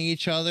calling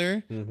each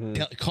other.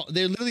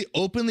 They're literally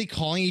openly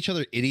calling each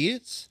other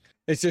idiots.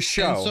 It's a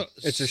show.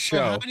 It's a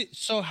show.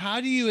 So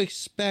how do you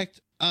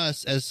expect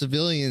us as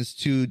civilians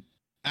to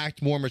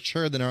act more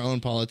mature than our own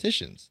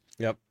politicians?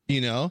 Yep.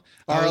 You know,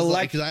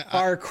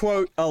 our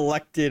quote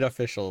elected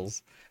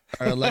officials.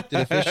 Our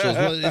elected officials.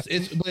 Well,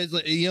 it's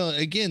like, you know,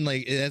 again,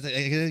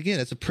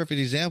 that's a perfect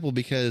example,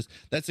 because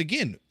that's,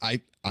 again,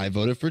 I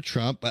voted for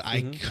Trump, but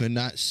I could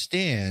not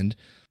stand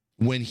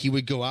when he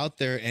would go out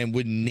there and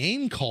would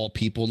name call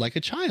people like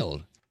a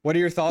child. What are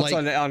your thoughts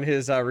on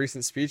his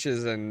recent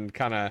speeches and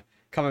kind of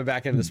coming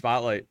back into the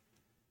spotlight?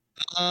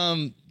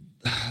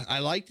 I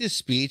liked his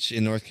speech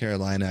in North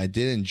Carolina. I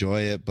did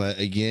enjoy it, but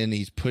again,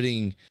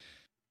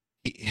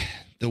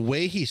 the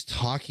way he's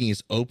talking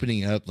is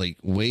opening up like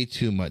way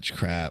too much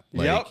crap.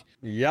 Like,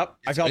 yep.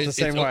 I felt the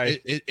same way.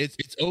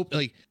 It's open.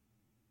 Like,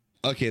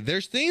 okay,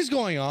 there's things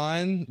going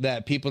on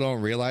that people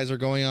don't realize are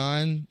going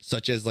on,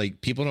 such as like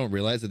people don't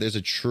realize that there's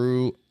a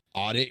true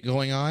audit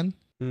going on.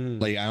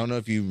 Like, I don't know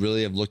if you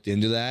really have looked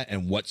into that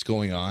and what's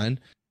going on.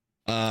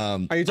 Are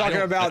you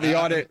talking about the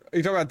audit? Are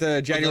you talking about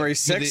the January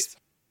 6th?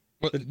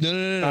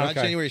 No, not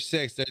January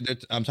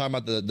 6th. I'm talking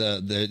about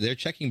they're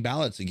checking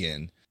ballots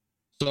again.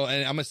 So,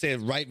 and I'm gonna say it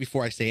right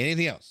before I say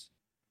anything else.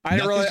 I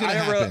didn't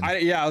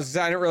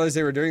realize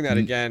they were doing that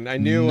again. I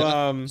knew.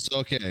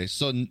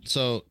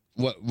 So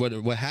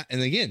what happened?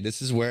 And again, this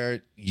is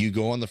where you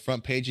go on the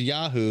front page of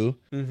Yahoo,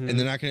 and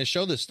they're not going to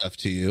show this stuff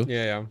to you.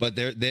 Yeah. But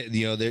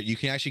you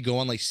can actually go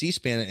on like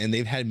C-SPAN, and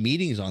they've had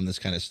meetings on this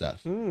kind of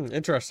stuff.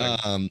 Interesting.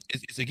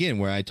 It's again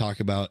where I talk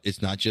about it's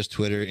not just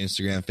Twitter,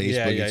 Instagram,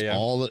 Facebook. It's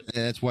all, and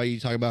that's why you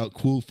talk about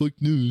cool fake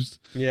news.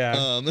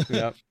 Yeah.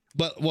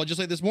 But, well, just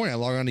like this morning, I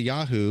log on to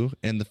Yahoo,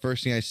 and the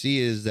first thing I see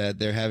is that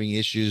they're having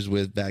issues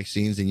with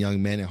vaccines in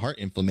young men and heart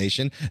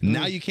inflammation.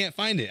 Now you can't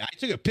find it. I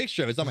took a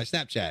picture of it. It's on my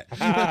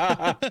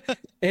Snapchat.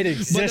 It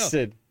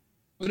existed.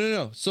 But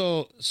no.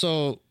 So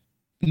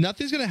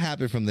nothing's going to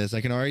happen from this.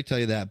 I can already tell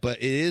you that. But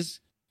it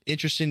is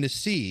interesting to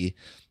see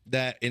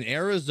that in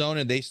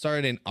Arizona, they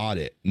started an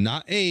audit,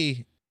 not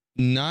a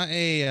Not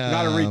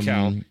a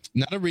recount.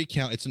 Not a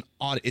recount. It's an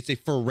audit. It's a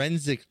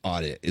forensic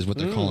audit, is what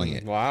they're calling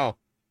it. Wow.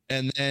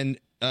 And then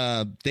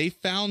they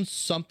found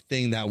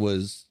something that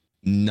was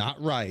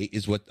not right,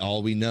 is what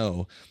all we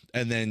know.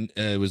 And then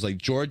it was like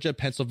Georgia,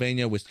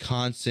 Pennsylvania,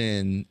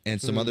 Wisconsin,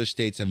 and some other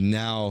states have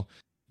now,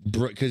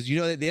 because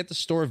they have to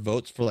store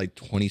votes for like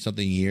 20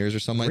 something years or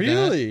something like that.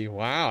 Really?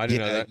 Wow, I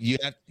didn't know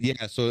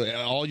that. So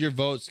all your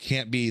votes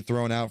can't be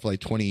thrown out for like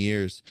 20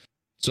 years.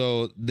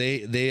 So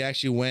they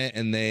actually went,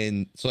 and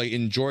then so like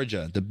in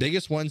Georgia, the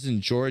biggest ones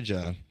in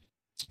Georgia,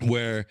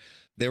 where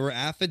there were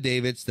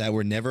affidavits that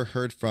were never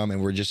heard from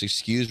and were just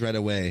excused right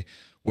away,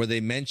 where they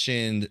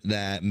mentioned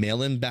that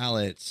mail-in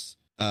ballots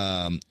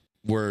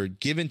were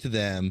given to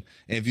them.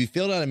 And if you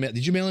filled out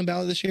did you mail-in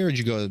ballot this year, or did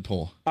you go to the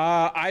poll?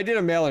 I did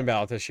a mail-in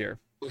ballot this year.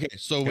 Okay,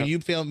 so when you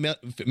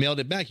mailed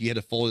it back, you had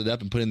to fold it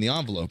up and put it in the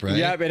envelope, right?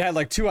 Yep, it had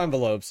like 2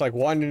 envelopes, like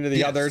one into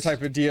the other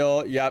type of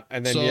deal. Yep,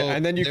 and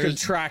then you could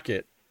track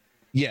it.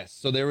 Yes,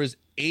 so there was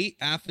 8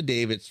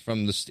 affidavits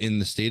in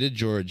the state of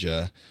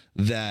Georgia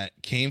that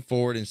came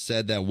forward and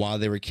said that while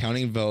they were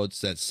counting votes,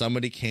 that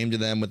somebody came to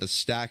them with a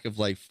stack of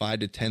like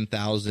 5,000 to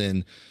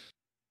 10,000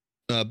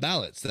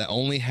 ballots that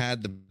only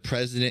had the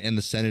president and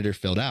the senator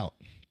filled out.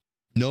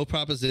 No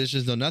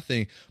propositions, no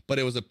nothing, but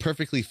it was a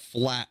perfectly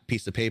flat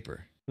piece of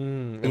paper.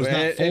 It was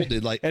not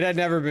folded. Like it had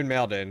never been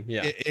mailed in.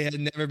 Yeah, it had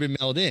never been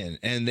mailed in,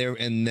 and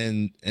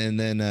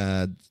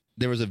then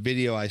there was a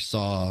video I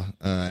saw.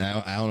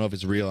 I don't know if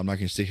it's real. I'm not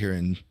going to sit here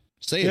and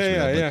say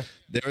it's real.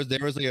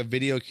 There was like a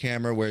video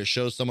camera where it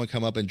shows someone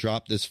come up and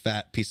drop this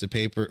fat piece of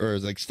paper, or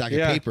like stack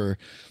of paper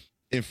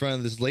in front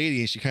of this lady,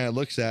 and she kind of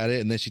looks at it,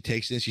 and then she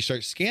takes it and she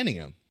starts scanning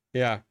them.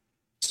 Yeah.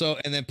 So,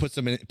 and then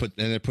and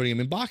they're putting them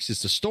in boxes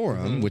to store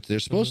them, which they're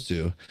supposed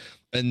to.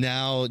 And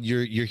now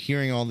you're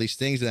hearing all these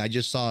things. And I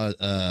just saw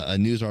a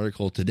news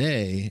article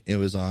today. It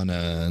was on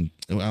I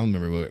don't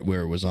remember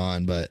where it was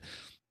on, but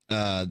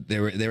they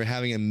were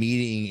having a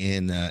meeting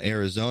in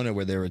Arizona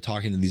where they were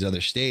talking to these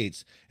other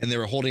states, and they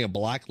were holding a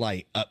black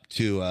light up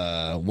to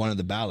one of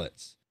the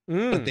ballots,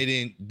 but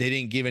they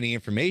didn't give any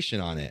information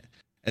on it.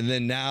 And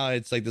then now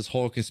it's like this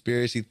whole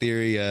conspiracy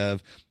theory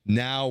of,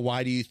 now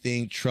why do you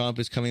think Trump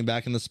is coming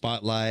back in the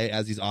spotlight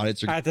as these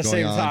audits are at the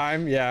same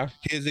time? Yeah,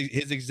 his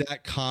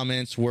exact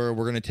comments were,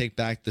 "We're going to take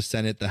back the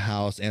Senate, the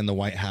House, and the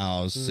White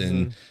House."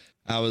 And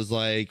I was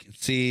like,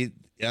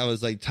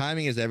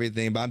 timing is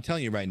everything. But I'm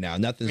telling you right now,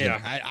 nothing's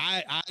gonna,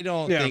 I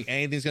don't think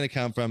anything's going to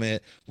come from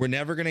it. We're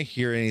never going to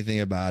hear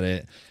anything about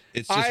it.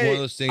 It's just one of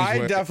those things.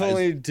 I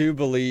definitely do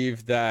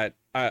believe that.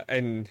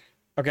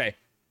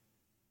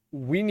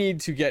 We need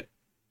to get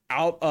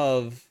out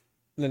of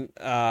the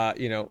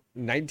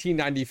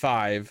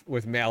 1995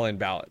 with mail-in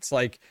ballots.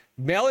 Like,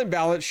 mail-in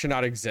ballots should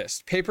not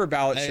exist. Paper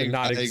ballots should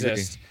not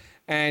exist.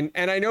 And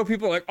I know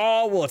people are like,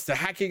 oh, well, it's the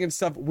hacking and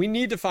stuff. We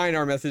need to find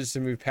our methods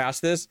to move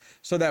past this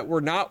so that we're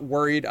not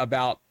worried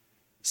about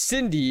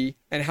Cindy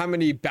and how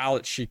many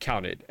ballots she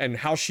counted and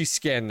how she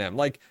scanned them.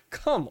 Like,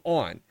 come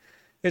on.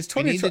 It's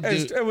 2020.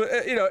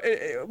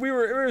 It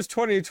was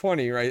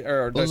 2020, right?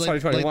 Or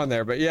 2021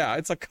 there. But yeah,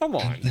 it's like, come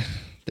on.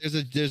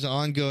 There's an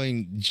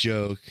ongoing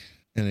joke,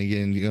 and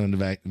again, going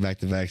back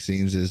to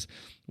vaccines, is,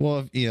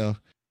 well, why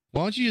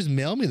don't you just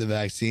mail me the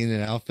vaccine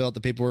and I'll fill out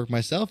the paperwork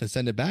myself and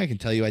send it back and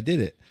tell you I did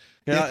it.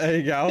 Yeah, there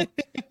you go.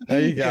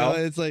 There you go.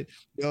 It's like,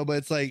 but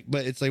it's like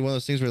one of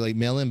those things where like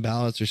mail-in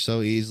ballots are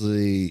so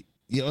easily.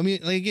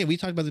 Again, we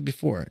talked about it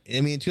before.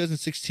 I mean, in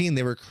 2016,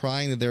 they were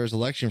crying that there was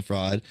election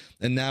fraud,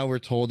 and now we're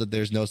told that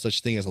there's no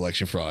such thing as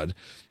election fraud.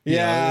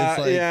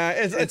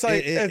 It's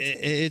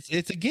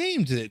a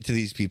game to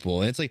these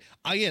people. And it's like,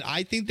 again,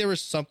 I think there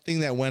was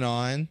something that went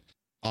on,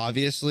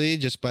 obviously,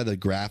 just by the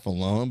graph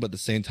alone. But at the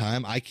same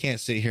time, I can't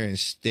sit here and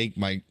stake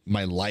my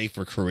life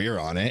or career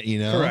on it.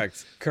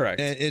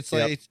 Correct. And it's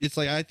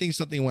like I think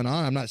something went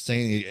on. I'm not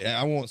saying,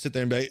 I won't sit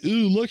there and be like,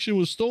 ooh, election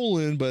was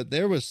stolen, but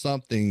there was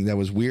something that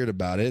was weird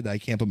about it that I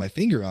can't put my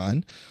finger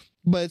on.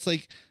 But it's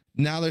like,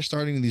 now they're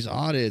starting these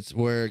audits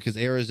because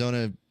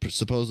Arizona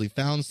supposedly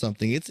found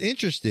something. It's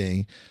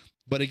interesting.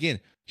 But again,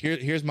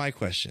 here's my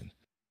question.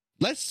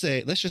 Let's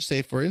just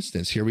say, for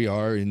instance, here we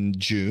are in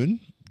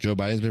June. Joe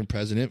Biden's been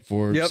president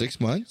for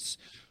 6 months.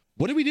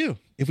 What do we do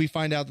if we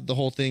find out that the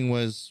whole thing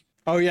was?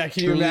 Oh yeah,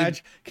 can you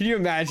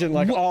imagine?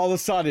 Like, all of a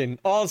sudden,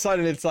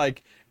 it's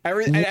like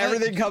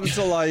everything comes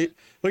to light.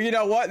 Well, you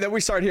know what? Then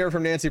we start hearing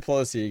from Nancy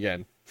Pelosi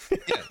again.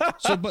 Yeah.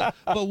 So, but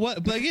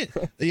again,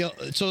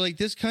 so like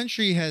this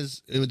country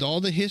has, with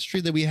all the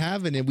history that we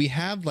have in it, we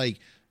have like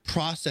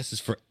processes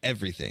for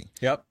everything.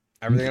 Yep.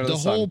 Everything under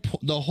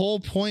the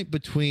whole point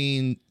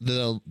between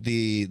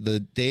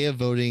the day of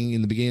voting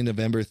in the beginning of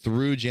November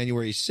through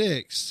January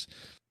 6th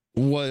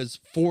was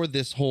for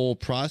this whole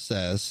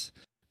process.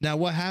 Now,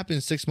 what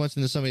happens 6 months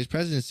into somebody's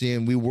presidency,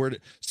 and we were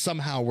to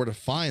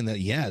find that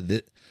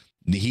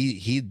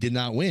he did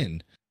not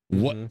win?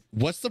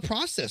 What's the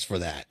process for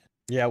that?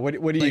 Yeah, what do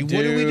you do?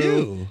 What do we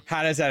do?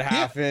 How does that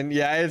happen?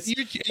 Yeah,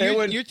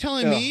 you're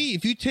telling me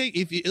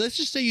if let's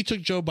just say you took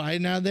Joe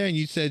Biden out of there and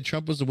you said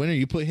Trump was the winner,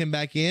 you put him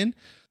back in.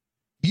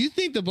 You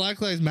think the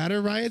Black Lives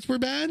Matter riots were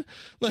bad?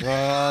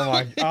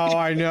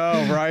 I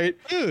know, right?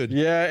 Dude.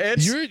 Yeah,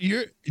 it's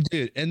you're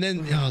dude, and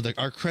then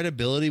our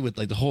credibility with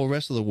like the whole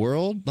rest of the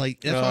world,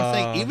 like that's what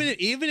I'm saying.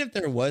 Even if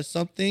there was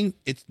something,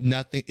 it's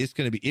nothing.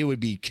 It would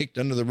be kicked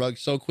under the rug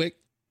so quick.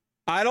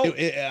 I don't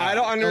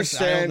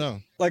understand. I don't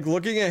know. Like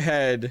looking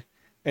ahead,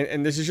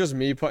 and this is just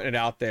me putting it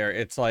out there.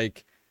 It's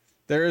like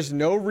there is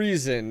no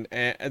reason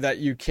that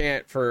you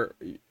can't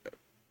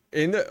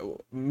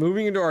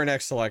moving into our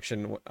next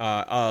election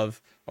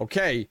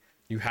okay,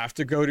 you have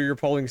to go to your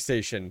polling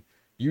station.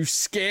 You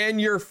scan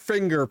your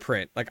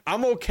fingerprint. Like,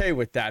 I'm okay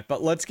with that,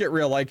 but let's get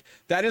real. Like,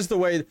 that is the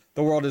way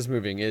the world is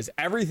moving. Is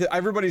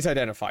everybody's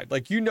identified.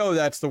 Like,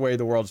 that's the way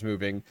the world's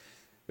moving.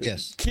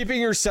 Yes. Keeping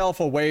yourself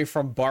away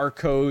from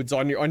barcodes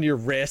on your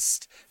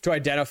wrist to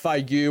identify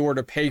you or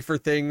to pay for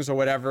things or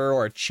whatever,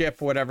 or a chip,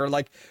 whatever.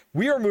 Like,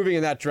 we are moving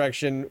in that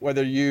direction,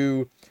 whether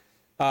you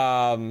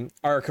are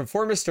a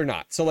conformist or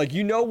not. So like,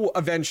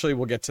 eventually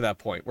we'll get to that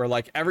point where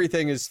like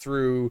everything is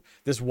through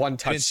this one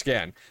touch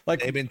scan. Like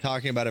they've been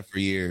talking about it for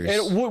years,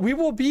 and we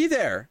will be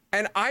there,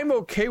 and I'm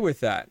okay with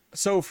that.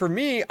 So for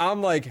me,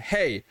 I'm like,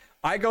 hey,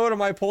 I go to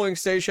my polling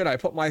station, I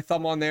put my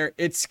thumb on there,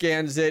 it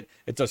scans it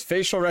does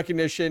facial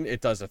recognition,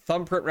 it does a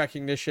thumbprint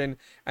recognition,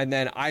 and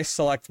then I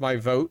select my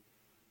vote.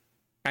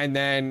 And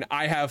then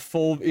I have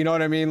full, you know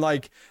what I mean?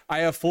 Like I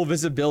have full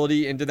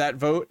visibility into that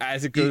vote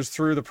as it goes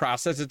through the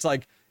process. It's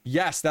like,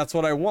 yes, that's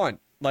what I want.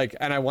 Like,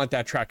 and I want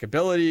that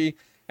trackability.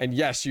 And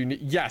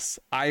yes,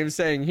 I am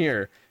saying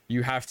here,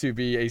 you have to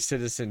be a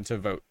citizen to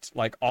vote.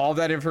 Like all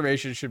that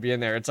information should be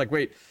in there. It's like,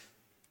 wait,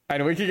 I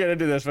know we can get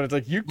into this, but it's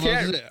like, you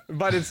can't,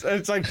 but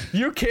it's like,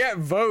 you can't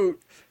vote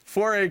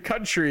for a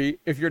country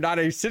if you're not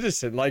a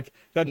citizen. Like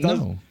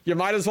you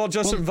might as well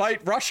just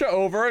invite Russia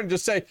over and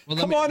just say,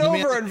 come on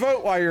over and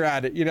vote while you're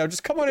at it.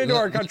 Just come on into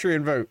our country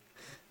and vote.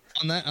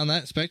 On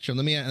that spectrum,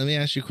 let me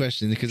ask you a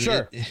question, because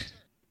sure.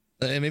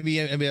 Maybe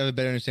I have a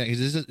better understanding,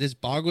 because this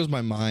boggles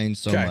my mind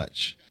so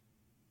much.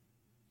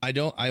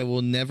 I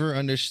will never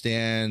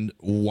understand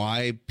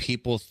why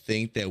people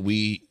think that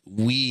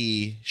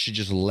we should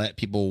just let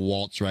people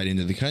waltz right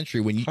into the country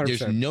when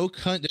there's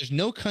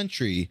no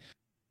country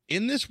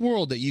in this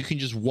world that you can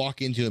just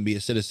walk into and be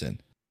a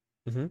citizen.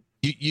 Mm-hmm.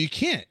 You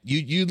can't.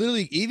 You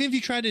literally, even if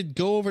you try to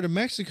go over to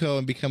Mexico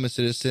and become a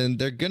citizen,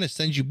 they're gonna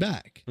send you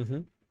back.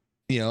 Mm-hmm.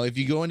 If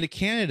you go into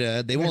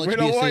Canada, they won't let you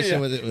be a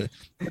citizen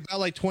without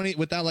like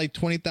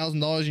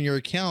 $20,000 in your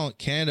account.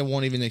 Canada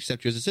won't even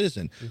accept you as a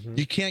citizen. Mm-hmm.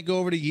 You can't go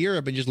over to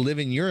Europe and just live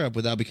in Europe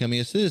without becoming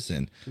a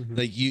citizen. Mm-hmm.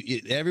 Like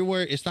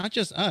everywhere, it's not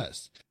just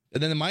us.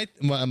 And then my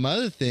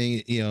other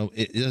thing,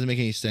 it doesn't make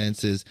any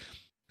sense, is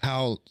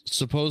how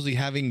supposedly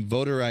having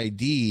voter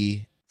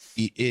ID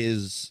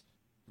is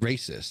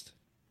racist.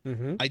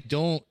 Mm-hmm. I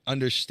don't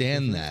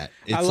understand that.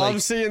 I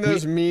love seeing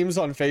those memes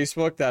on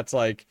Facebook. That's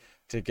like,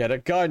 to get a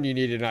gun, you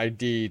need an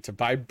ID. To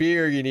buy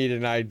beer, you need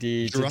an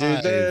ID. To do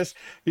this,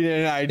 you need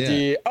an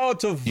ID. Yeah. Oh,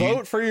 to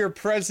vote for your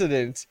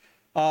president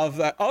of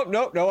that. Oh,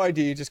 no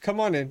ID. Just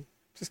come on in.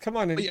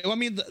 I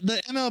mean,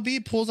 the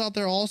MLB pulls out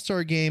their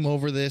All-Star game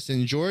over this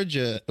in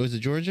Georgia. Was it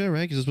Georgia,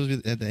 right? Because it's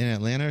supposed to be in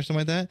Atlanta or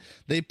something like that.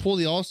 They pull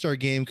the All-Star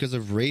game because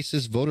of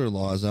racist voter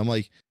laws. I'm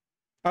like,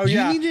 oh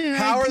yeah,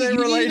 how are they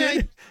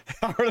related?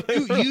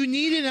 You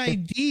need an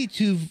ID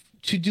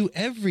to do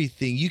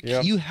everything.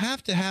 You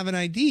have to have an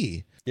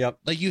ID. Yep.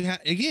 Like you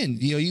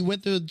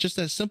went through just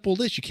that simple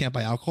list. You can't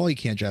buy alcohol. You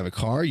can't drive a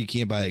car. You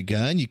can't buy a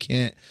gun. You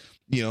can't,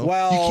 you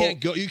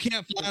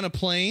can't fly on a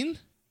plane.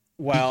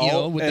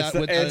 Well, without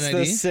it's an the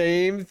ID.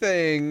 same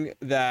thing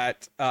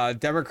that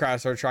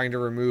Democrats are trying to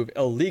remove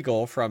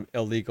illegal from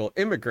illegal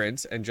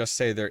immigrants and just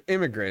say they're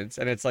immigrants.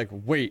 And it's like,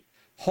 wait,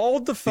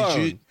 hold the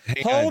phone.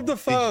 Hold the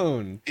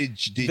phone.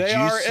 They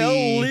are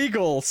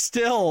illegal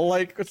still.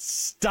 Like,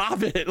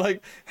 stop it.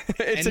 Like,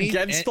 it's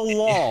against the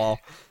law.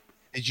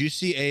 Did you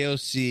see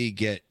AOC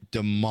get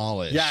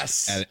demolished?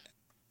 Yes.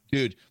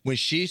 Dude, when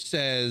she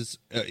says,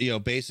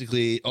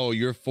 basically, oh,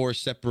 you're for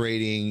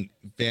separating,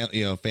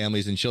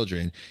 families and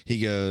children. He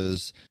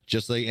goes,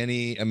 just like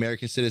any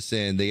American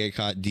citizen, they get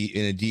caught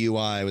in a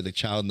DUI with a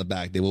child in the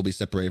back, they will be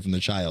separated from the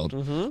child.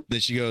 Mm-hmm. Then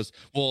she goes,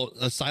 well,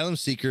 asylum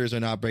seekers are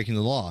not breaking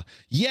the law.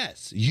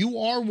 Yes, you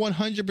are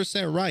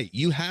 100% right.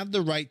 You have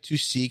the right to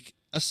seek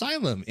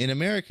asylum in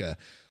America.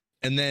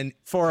 And then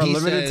for a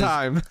limited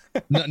time.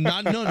 But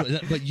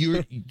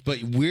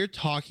we're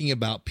talking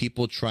about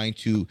people trying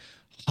to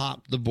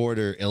hop the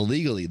border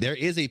illegally. There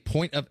is a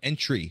point of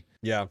entry.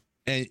 Yeah.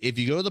 And if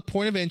you go to the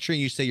point of entry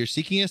and you say you're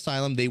seeking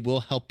asylum, they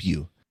will help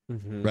you.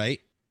 Mm-hmm.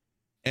 Right.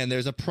 And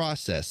there's a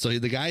process. So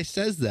the guy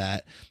says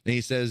that, and he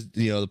says,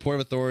 the Port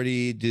of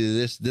Authority, do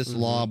this mm-hmm.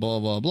 law, blah,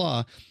 blah,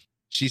 blah.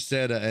 She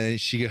said,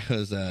 and she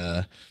goes,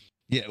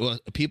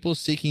 people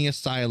seeking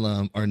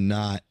asylum are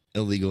not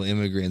illegal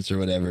immigrants or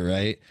whatever.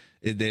 Right.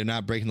 They're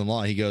not breaking the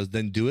law. He goes,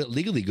 then do it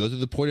legally. Go through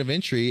the port of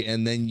entry,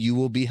 and then you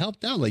will be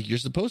helped out like you're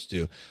supposed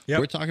to. Yep.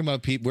 We're talking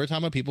about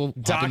people.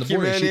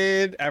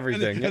 Documented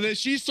everything. And then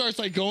she starts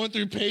like going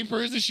through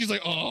papers, and she's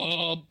like,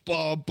 "Oh,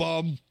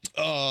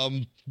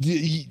 I'm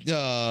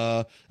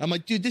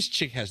like, dude, this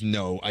chick has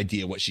no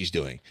idea what she's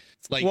doing.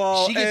 Like,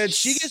 Well,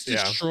 she gets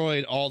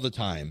destroyed all the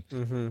time,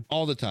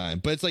 all the time.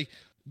 But it's like,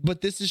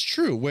 but this is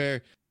true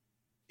where,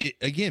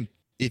 again,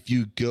 if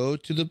you go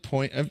to the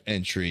point of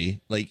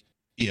entry, like,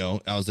 you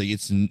know, I was like,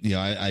 it's, you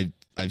know,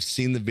 I've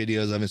seen the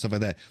videos of it and stuff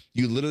like that.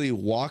 You literally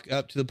walk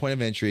up to the point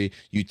of entry,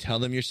 you tell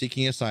them you're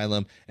seeking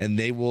asylum, and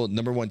they will,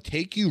 number one,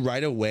 take you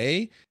right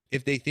away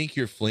if they think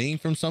you're fleeing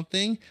from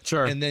something,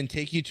 sure, and then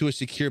take you to a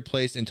secure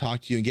place and talk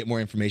to you and get more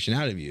information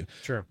out of you.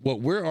 Sure. What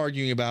we're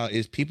arguing about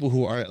is people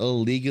who are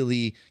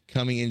illegally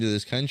coming into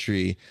this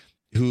country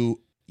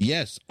who,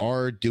 yes,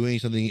 are doing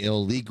something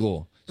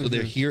illegal. So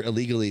they're here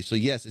illegally. So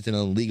yes, it's an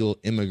illegal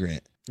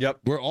immigrant. Yep.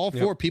 We're all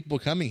for people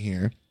coming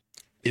here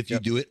if you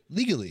do it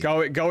legally.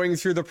 Going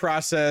through the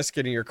process,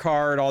 getting your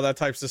card, all that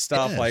types of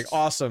stuff. Yes. Like,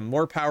 awesome.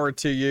 More power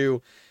to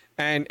you.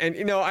 And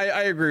you know,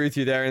 I agree with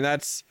you there. And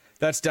that's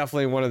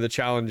definitely one of the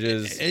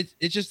challenges.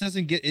 It just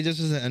doesn't get, it just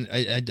doesn't,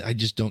 I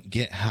just don't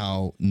get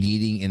how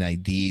needing an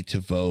ID to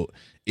vote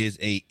is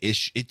a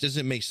issue. It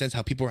doesn't make sense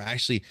how people are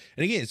actually,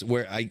 and again, it's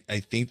where I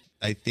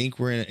think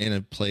we're in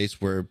a place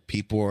where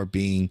people are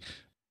being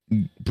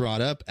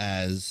brought up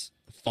as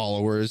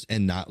followers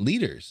and not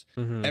leaders.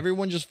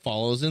 Everyone just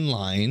follows in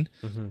line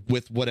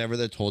with whatever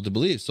they're told to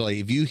believe. So like,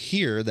 if you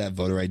hear that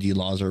voter ID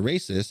laws are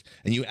racist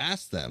and you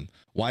ask them,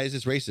 why is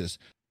this racist?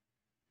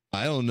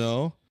 I don't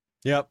know.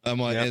 Yep. I'm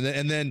like, Yep.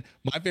 and then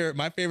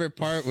my favorite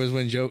part was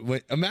when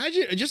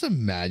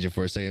imagine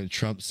for a second,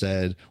 Trump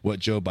said what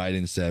Joe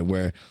Biden said,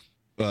 where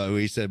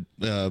he said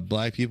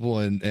black people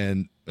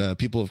and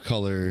people of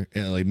color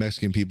and like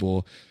Mexican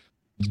people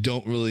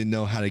don't really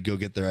know how to go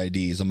get their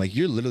IDs. I'm like,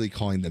 you're literally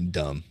calling them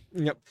dumb.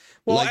 Yep.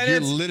 Well, like, you're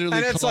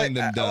literally calling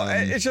them dumb.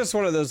 It's just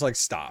one of those, like,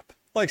 stop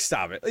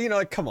it. You know,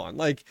 like, come on.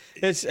 Like,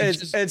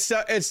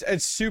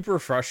 it's super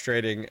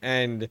frustrating,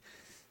 and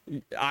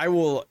I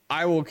will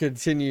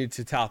continue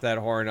to tout that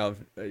horn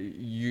of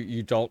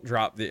you don't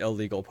drop the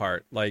illegal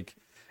part. Like,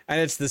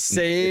 and it's the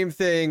same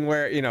thing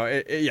where, you know,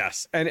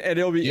 yes, and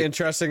it'll be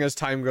interesting as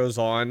time goes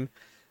on.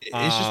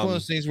 It's just one of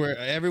those things where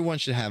everyone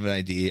should have an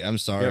ID. I'm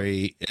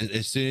sorry.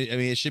 As soon, I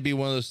mean, it should be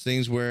one of those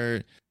things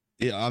where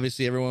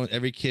obviously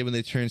every kid, when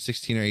they turn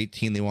 16 or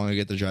 18, they want to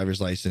get their driver's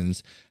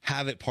license,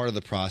 have it part of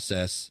the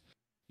process,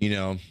 you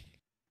know.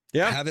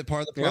 Yeah. Have it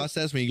part of the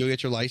process when you go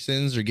get your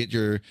license or get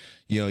your,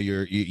 you know,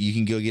 you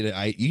can go get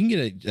it. You can get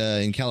it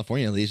in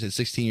California, at least at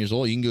 16 years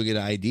old, you can go get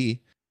an ID.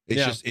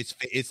 It's just,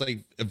 it's like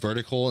a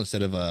vertical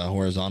instead of a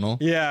horizontal.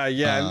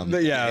 Yeah.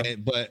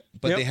 But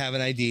they have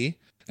an ID.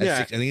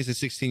 I think it's at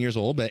 16 years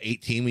old, but at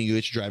 18, when you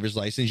get your driver's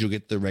license, you'll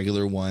get the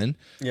regular one.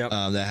 Yeah.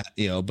 That,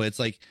 you know, but it's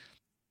like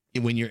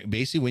when you're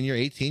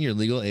 18, you're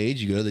legal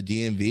age, you go to the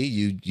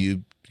DMV,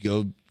 you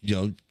go, you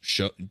know,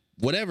 show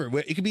whatever.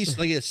 It could be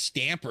like a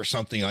stamp or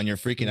something on your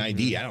freaking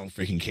ID. I don't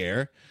freaking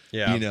care.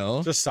 Yeah. You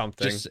know, just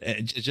something.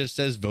 It just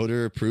says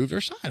voter approved or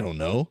something. I don't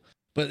know.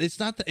 But it's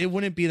not that, it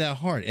wouldn't be that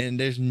hard. And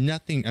there's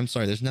nothing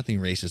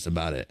racist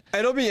about it.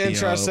 It'll be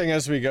interesting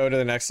as we go to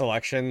the next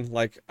election,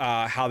 like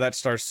how that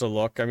starts to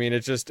look. I mean,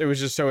 it was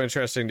just so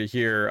interesting to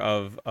hear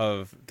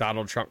of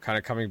Donald Trump kind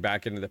of coming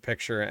back into the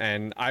picture.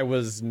 And I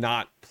was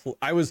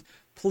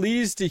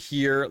pleased to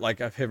hear, like,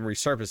 of him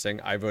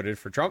resurfacing. I voted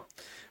for Trump,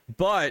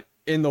 but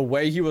in the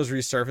way he was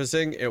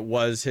resurfacing, it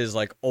was his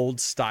like old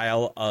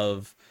style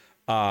of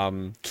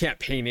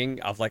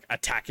campaigning, of like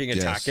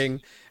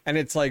attacking. And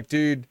it's like,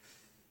 dude,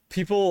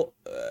 people,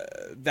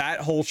 that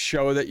whole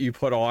show that you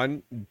put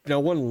on, no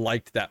one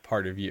liked that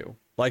part of you.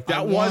 Like,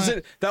 that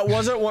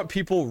wasn't what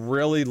people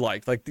really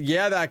liked. Like,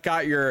 yeah, that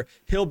got your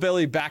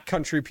hillbilly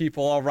backcountry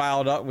people all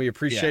riled up, and we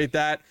appreciate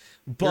that.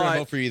 But we're gonna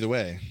vote for you either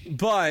way.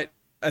 But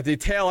at the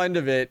tail end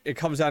of it, it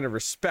comes down to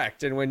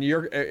respect. And when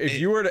if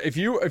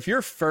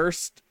your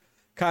first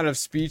kind of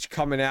speech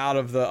coming out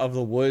of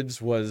the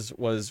woods was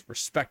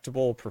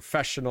respectable,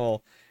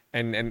 professional,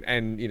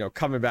 and you know,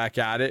 coming back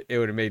at it, it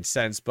would have made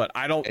sense. But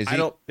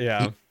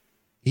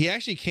he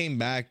actually came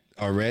back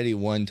already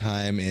one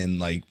time in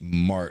like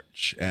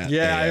March. I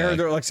heard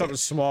there was like something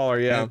smaller.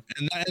 And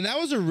that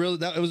was a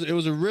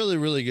really,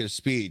 really good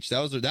speech. That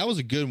was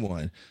a good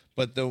one.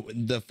 But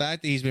the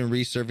fact that he's been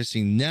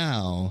resurfacing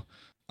now,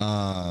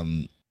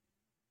 I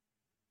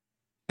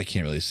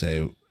can't really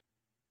say.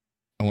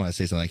 I want to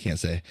say something I can't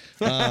say.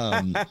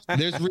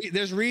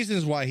 There's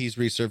reasons why he's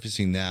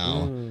resurfacing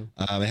now.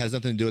 It has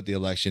nothing to do with the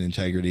election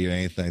integrity or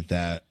anything like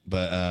that.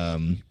 But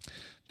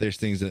there's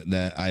things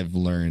that I've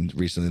learned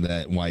recently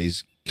that why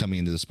he's coming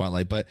into the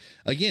spotlight. But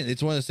again,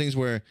 it's one of those things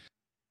where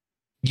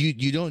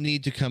you don't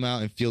need to come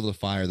out and feel the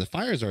fire. The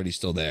fire is already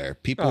still there.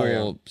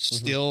 People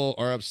still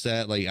are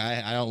upset. Like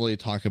I don't really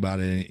talk about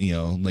it, you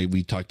know, like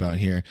we talked about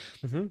here.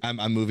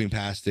 I'm moving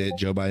past it.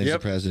 Joe Biden's the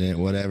president,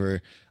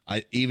 whatever.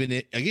 Even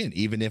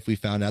if we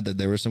found out that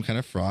there was some kind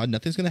of fraud,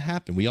 nothing's going to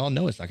happen. We all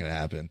know it's not going to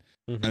happen.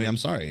 I mean, I'm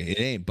sorry, it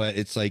ain't. But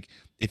it's like,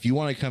 if you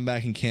want to come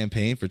back and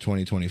campaign for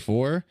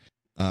 2024,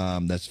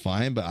 that's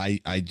fine. But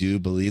I do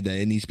believe that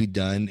it needs to be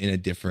done in a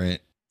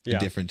different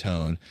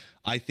tone.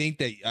 I think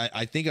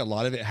a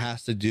lot of it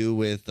has to do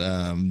with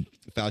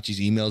Fauci's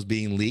emails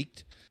being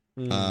leaked.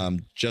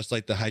 Just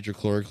like the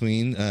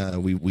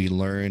hydrochloroquine, we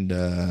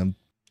learned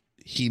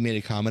he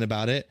made a comment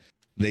about it.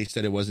 They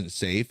said it wasn't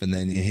safe, and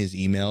then in his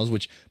emails,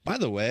 which by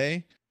the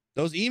way,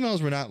 those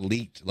emails were not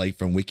leaked like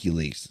from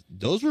WikiLeaks.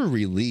 Those were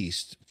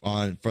released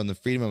from the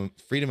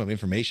Freedom of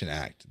Information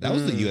Act. That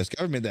was the U.S.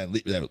 government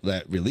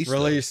that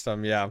released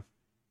them. Yeah,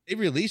 they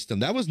released them.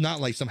 That was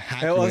not like some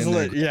hacker his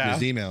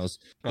emails.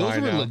 Those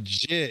were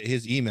legit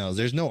his emails.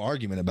 There's no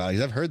argument about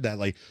it. I've heard that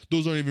like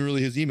those aren't even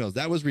really his emails.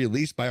 That was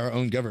released by our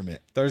own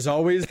government. There's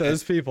always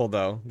those people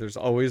though. There's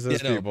always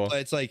those people. But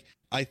it's like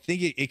I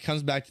think it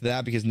comes back to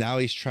that because now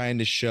he's trying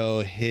to show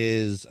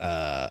his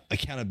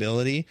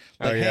accountability.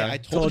 Like, hey, I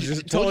told you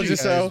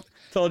so.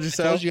 Told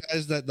you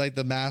guys that like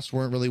the masks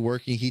weren't really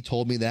working. He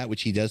told me that,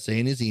 which he does say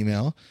in his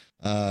email.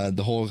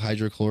 The whole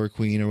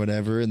hydrochloroquine or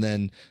whatever, and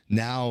then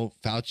now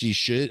Fauci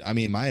should, I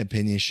mean, in my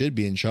opinion, should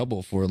be in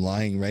trouble for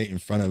lying right in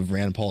front of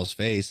Rand Paul's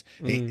face.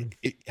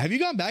 Have you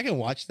gone back and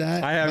watched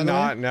that? I have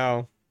not.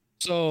 No.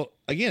 So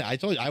again, I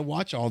told you I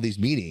watch all these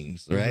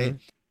meetings, right?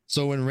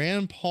 So when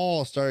Rand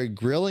Paul started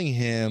grilling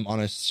him on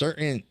a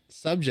certain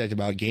subject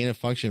about gain of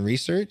function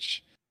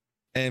research,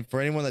 and for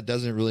anyone that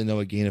doesn't really know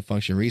what gain of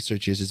function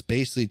research is, it's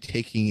basically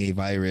taking a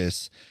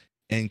virus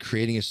and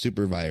creating a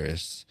super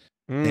virus.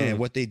 And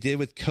what they did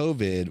with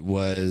COVID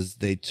was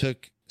they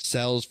took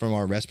cells from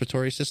our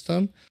respiratory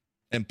system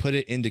and put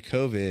it into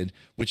COVID,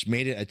 which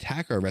made it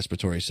attack our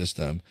respiratory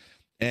system.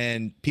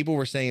 And people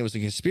were saying it was a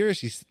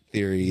conspiracy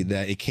theory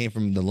that it came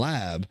from the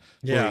lab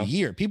for a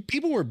year.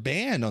 People were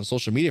banned on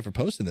social media for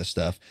posting this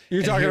stuff.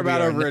 You're talking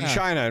about over in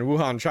China, in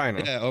Wuhan,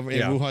 China. Yeah, over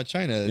in Wuhan,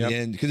 China.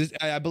 And because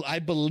I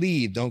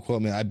believe, don't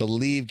quote me, I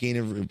believe gain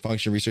of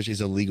function research is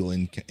illegal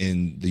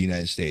in the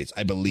United States.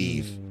 I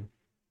believe.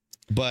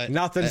 But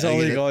nothing's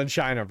illegal in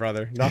China,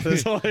 brother.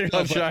 Nothing's illegal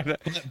in China.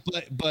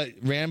 But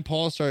Rand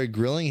Paul started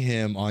grilling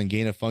him on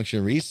gain of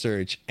function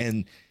research,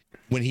 and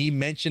when he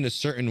mentioned a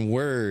certain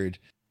word,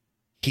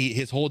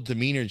 his whole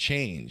demeanor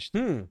changed.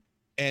 And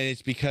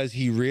it's because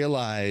he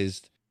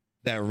realized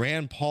that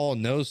Rand Paul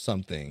knows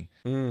something.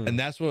 And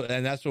that's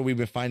what we've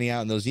been finding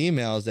out in those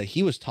emails, that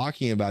he was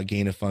talking about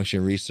gain of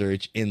function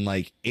research in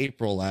like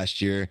April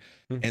last year.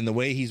 And the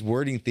way he's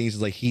wording things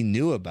is like he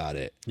knew about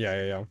it.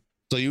 Yeah.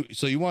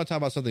 So you want to talk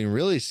about something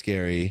really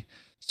scary?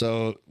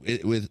 So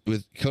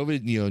with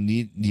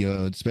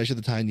COVID, especially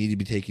at the time, need to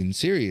be taken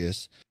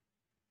serious.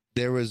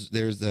 There's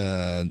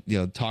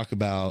talk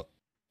about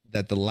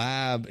that the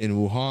lab in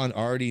Wuhan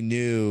already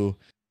knew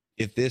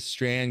if this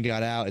strand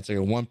got out, it's like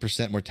a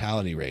 1%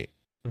 mortality rate,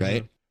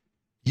 right?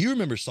 You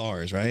remember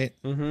SARS, right?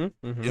 You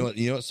know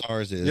what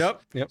SARS is?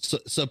 Yep. So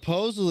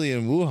supposedly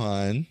in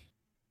Wuhan,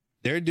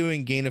 they're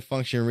doing gain of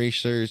function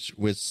research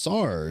with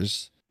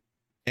SARS.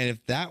 And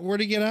if that were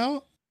to get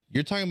out,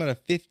 you're talking about a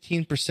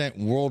 15%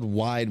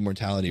 worldwide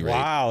mortality rate.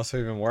 Wow, so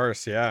even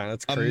worse. Yeah,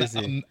 that's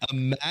crazy.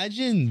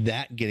 Imagine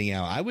that getting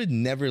out. I would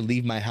never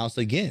leave my house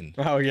again.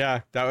 Oh yeah,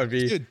 that would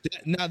be. Dude,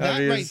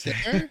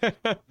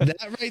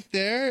 that right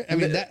there. I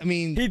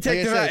mean, he'd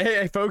take the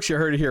hey folks, you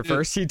heard it here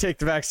first. He'd take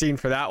the vaccine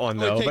for that one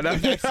though. But the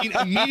vaccine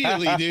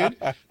immediately, dude.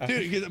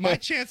 My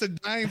chance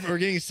of dying or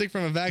getting sick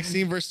from a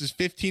vaccine versus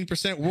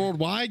 15%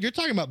 worldwide. You're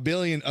talking about a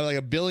billion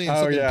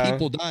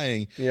people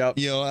dying. Yep.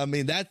 I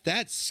mean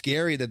that's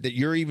scary that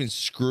you're even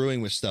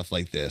screwing with stuff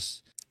like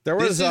this. There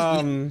was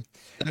like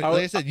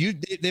I said,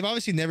 they've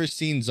obviously never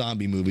seen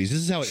zombie movies.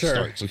 This is how it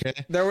starts. Okay.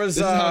 There was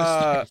when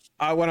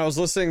I was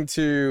listening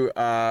to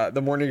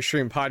the Morning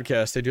Stream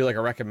podcast, they do like a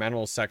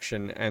recommendal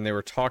section, and they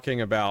were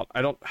talking about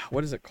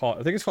what is it called?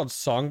 I think it's called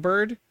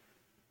Songbird.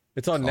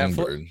 It's on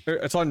Netflix.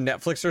 It's on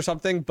Netflix or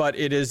something, but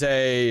it is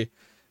it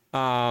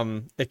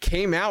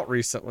came out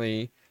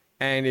recently,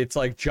 and it's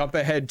like jump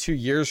ahead 2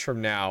 years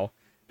from now.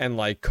 And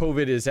like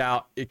COVID is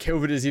out.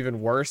 COVID is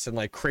even worse and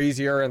like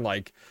crazier and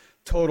like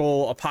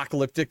total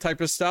apocalyptic type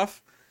of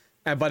stuff.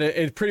 But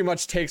it pretty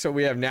much takes what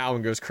we have now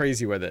and goes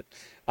crazy with it.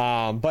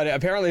 But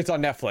apparently it's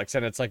on Netflix,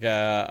 and it's like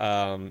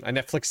a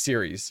Netflix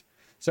series.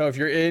 So if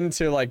you're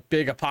into like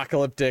big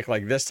apocalyptic,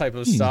 like this type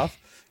of stuff.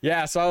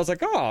 Yeah. So I was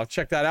like, oh, I'll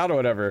check that out or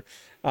whatever.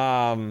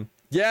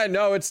 Yeah,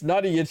 no, it's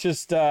nutty. It's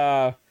just,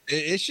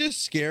 it's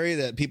just scary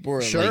that people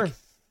are like,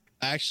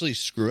 actually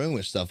screwing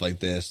with stuff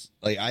like this.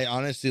 Like I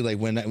honestly, like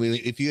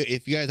if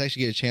you guys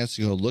actually get a chance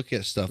to go look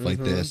at stuff like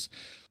this,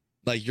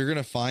 like you're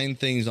gonna find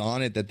things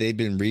on it that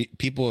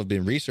people have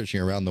been researching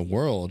around the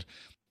world.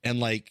 And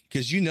like,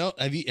 because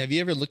have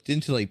you ever looked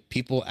into like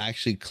people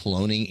actually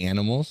cloning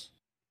animals?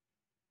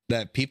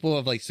 That people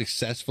have like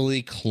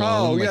successfely cloned.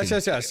 Oh, yes,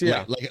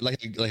 yeah.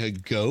 Like a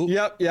goat.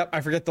 Yep.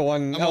 I forget the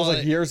one. That was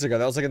like years ago.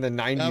 That was like in the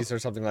 90s or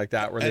something like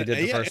that, where they did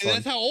the first one.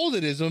 That's how old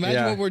it is. So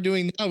imagine what we're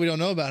doing now. We don't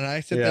know about it. And I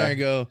sit there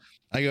and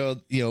I go,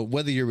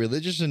 whether you're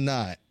religious or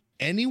not,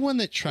 anyone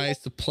that tries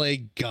to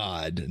play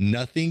God,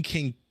 nothing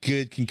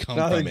good can come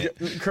from it.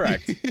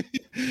 Correct.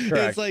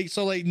 It's like,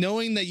 so like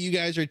knowing that you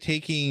guys are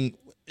taking.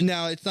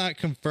 Now, it's not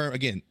confirmed,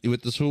 again,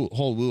 with this whole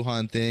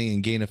Wuhan thing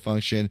and gain of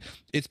function.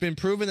 It's been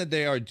proven that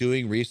they are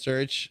doing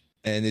research,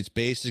 and it's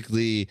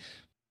basically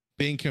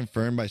been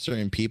confirmed by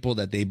certain people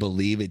that they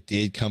believe it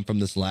did come from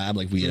this lab,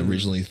 like we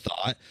originally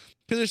thought.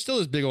 Because there's still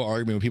this big old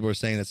argument when people are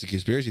saying that's a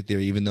conspiracy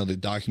theory, even though the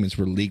documents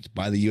were leaked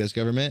by the U.S.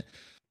 government.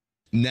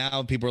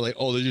 Now people are like,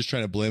 oh, they're just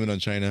trying to blame it on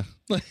China.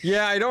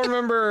 Yeah, I don't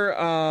remember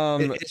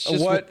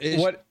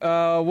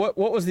what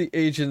was the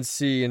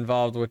agency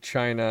involved with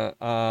China?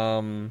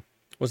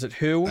 Was it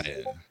WHO?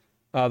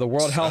 The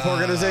World Health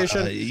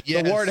Organization.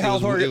 Yes, the World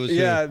Health Organization.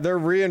 Yeah, they're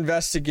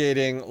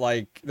reinvestigating.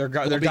 Like they're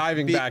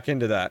diving back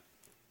into that.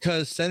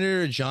 Because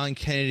Senator John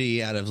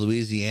Kennedy out of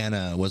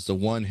Louisiana was the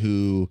one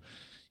who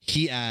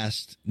he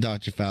asked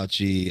Dr.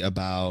 Fauci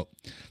about,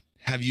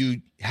 have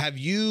you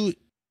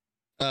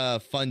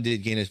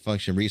funded gain of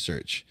function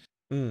research?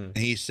 And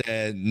he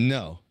said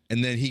no.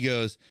 And then he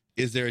goes,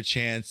 is there a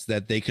chance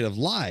that they could have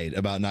lied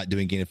about not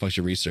doing gain of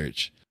function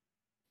research?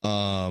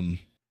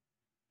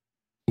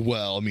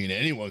 Well, I mean,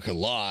 anyone could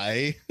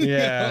lie.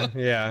 Yeah,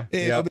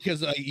 yeah.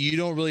 Because you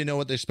don't really know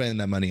what they're spending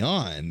that money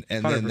on,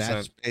 and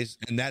 100%.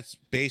 then that's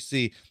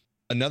basically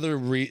another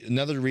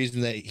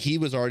reason that he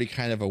was already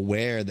kind of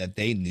aware that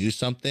they knew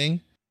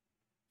something.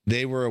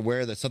 They were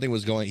aware that something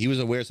was going. He was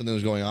aware something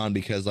was going on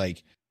because,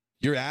 like,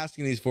 you're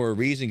asking these for a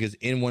reason. Because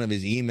in one of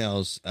his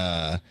emails,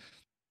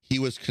 he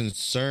was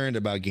concerned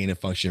about gain of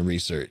function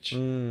research,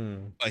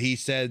 but he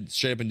said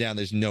straight up and down,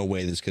 "There's no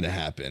way this could have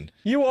happened."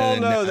 You all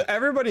know that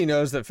everybody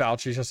knows that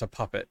Fauci's just a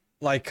puppet.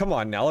 Like, come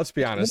on now, let's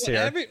be honest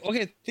here.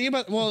 Think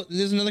about. Well,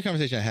 there's another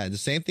conversation I had. The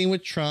same thing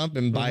with Trump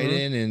and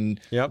Biden,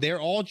 and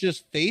they're all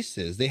just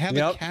faces. They have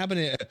a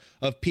cabinet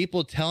of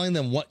people telling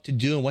them what to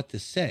do and what to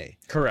say.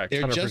 Correct.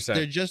 They're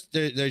 100%.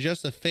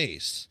 just a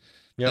face.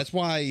 That's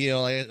why, you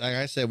know, like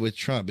I said with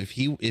Trump, if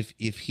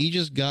he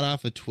just got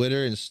off of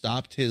Twitter and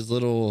stopped his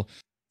little,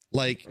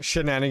 like,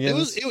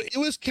 shenanigans, it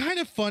was kind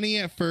of funny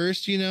at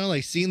first, you know,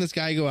 like seeing this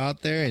guy go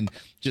out there and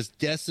just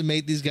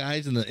decimate these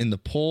guys in the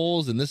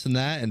polls and this and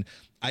that. And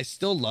I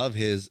still love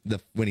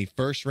when he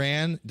first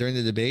ran during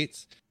the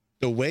debates,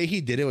 the way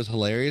he did it was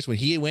hilarious. When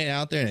he went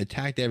out there and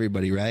attacked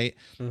everybody, right?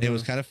 It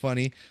was kind of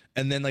funny.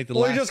 And then, like, he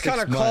just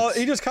kind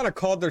of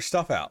called their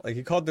stuff out. Like,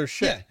 he called their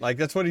shit. Yeah. Like,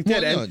 that's what he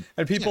did.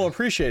 And people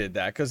appreciated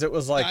that because it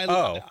was like,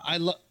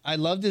 I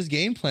loved his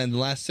game plan the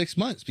last 6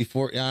 months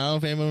before. I don't know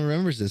if anyone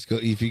remembers this.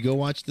 If you go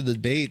watch the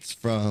debates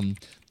from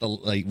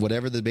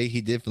whatever debate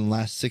he did for the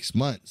last 6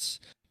 months,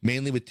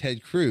 mainly with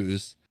Ted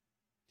Cruz.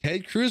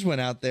 Ted Cruz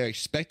went out there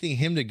expecting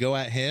him to go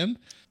at him.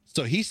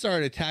 So he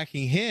started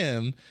attacking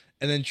him.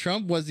 And then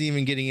Trump wasn't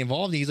even getting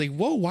involved. He's like,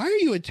 whoa, why are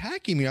you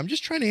attacking me? I'm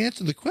just trying to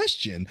answer the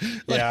question.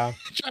 Like,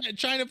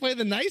 trying to play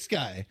the nice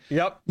guy.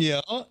 Yep.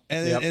 You know?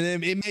 And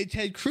then it made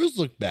Ted Cruz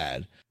look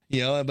bad.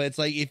 You know, but it's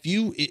like,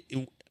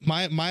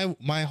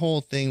 my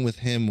whole thing with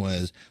him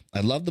was,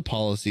 I love the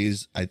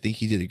policies. I think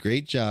he did a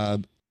great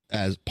job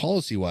as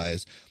policy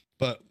wise.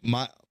 But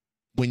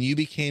when you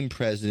became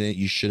president,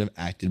 you should have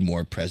acted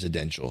more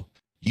presidential.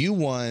 You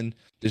won.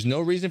 There's no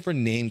reason for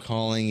name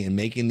calling and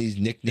making these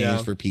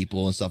nicknames for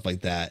people and stuff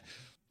like that.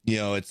 You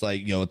know, it's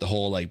like, you know, the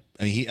whole, like,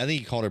 I mean, I think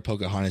he called her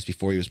Pocahontas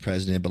before he was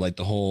president, but like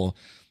the whole,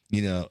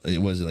 you know,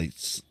 it was like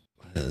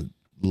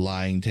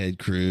lying Ted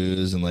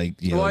Cruz and like,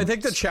 you know. Well, I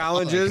think the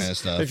challenge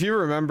is, kind of if you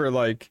remember,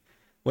 like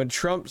when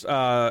Trump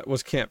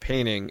was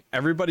campaigning,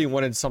 everybody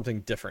wanted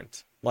something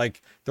different.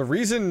 Like the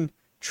reason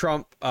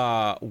Trump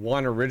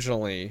won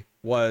originally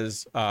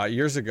was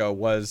years ago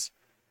was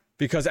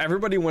because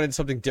everybody wanted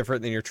something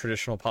different than your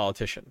traditional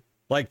politician.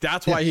 Like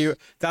that's why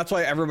that's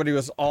why everybody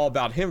was all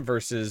about him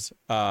versus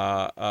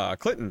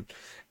Clinton.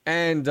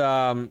 And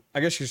I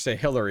guess you should say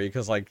Hillary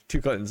because like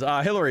two Clintons.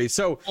 Hillary.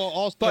 So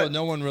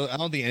no one really. I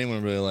don't think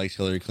anyone really likes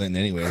Hillary Clinton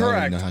anyway.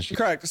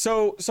 Correct.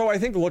 So I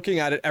think looking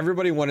at it,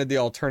 everybody wanted the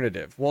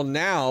alternative. Well,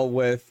 now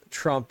with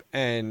Trump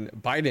and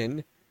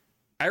Biden,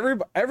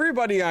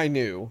 everybody I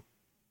knew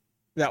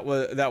that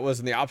was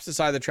on the opposite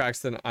side of the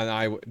tracks than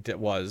I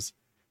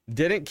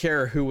didn't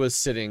care who was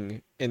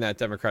sitting in that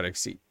Democratic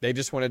seat. They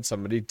just wanted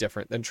somebody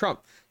different than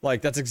Trump.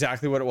 Like, that's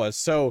exactly what it was.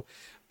 So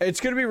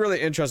it's going to be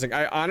really interesting.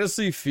 I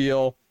honestly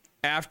feel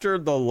after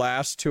the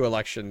last two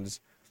elections,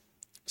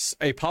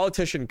 a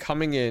politician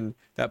coming in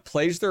that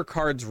plays their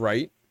cards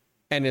right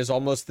and is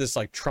almost this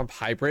like Trump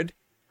hybrid,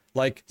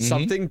 like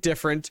something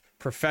different,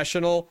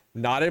 professional,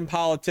 not in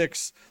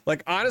politics.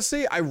 Like,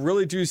 honestly, I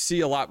really do see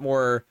a lot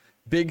more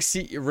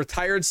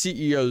retired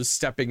CEOs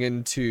stepping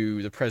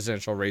into the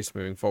presidential race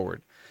moving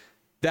forward.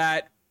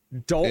 That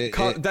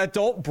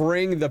don't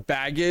bring the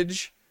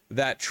baggage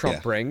that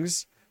Trump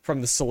brings from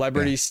the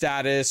celebrity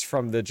status,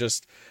 from the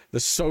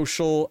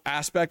social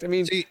aspect. I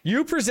mean,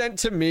 you present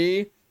to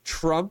me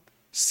Trump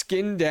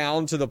skinned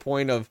down to the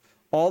point of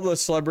all the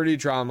celebrity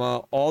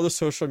drama, all the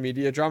social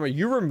media drama.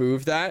 You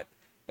remove that,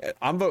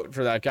 I'm voting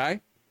for that guy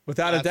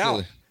without a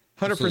doubt.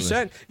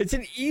 100%. It's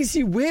an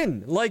easy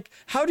win. Like,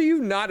 how do you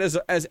not,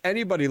 as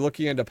anybody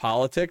looking into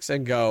politics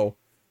and go,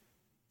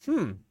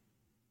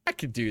 I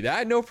could do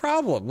that, no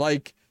problem.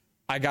 Like,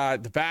 I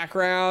got the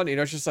background, you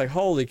know, it's just like,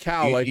 holy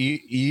cow. Like,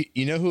 you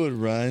know who would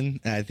run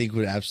and I think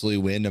would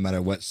absolutely win no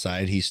matter what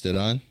side he stood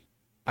on?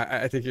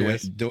 I think it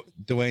is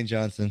Dwayne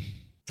Johnson.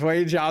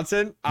 Dwayne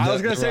Johnson. I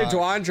was going to say Rock.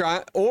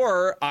 Dwayne,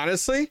 or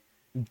honestly,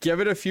 give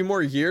it a few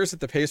more years at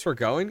the pace we're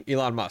going,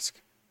 Elon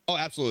Musk. Oh,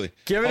 absolutely.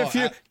 Give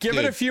it Dude.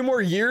 a few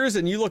more years,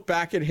 and you look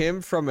back at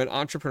him from an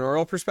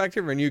entrepreneurial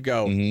perspective, and you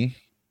go,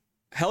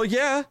 hell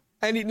yeah.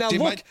 And he, now See,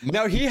 look,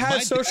 now he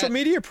has social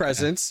media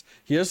presence.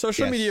 He has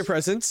social media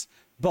presence,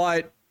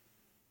 but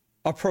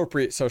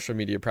appropriate social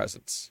media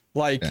presence.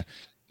 Like,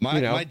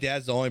 my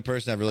dad's the only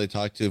person I've really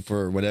talked to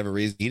for whatever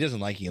reason. He doesn't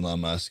like Elon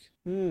Musk.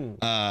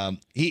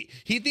 He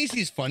thinks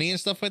he's funny and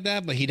stuff like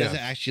that, but he doesn't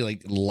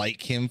actually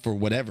like him for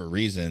whatever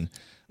reason.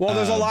 Well,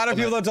 there's a lot of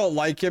people that don't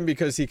like him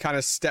because he kind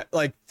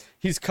of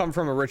he's come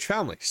from a rich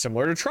family,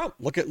 similar to Trump.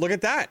 Look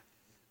at that.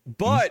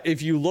 But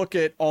if you look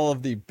at all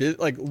of the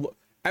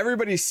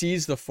everybody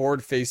sees the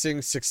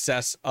forward-facing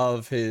success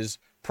of his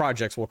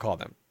projects, we'll call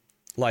them,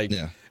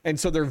 and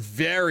so they're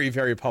very,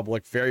 very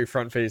public, very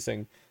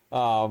front-facing.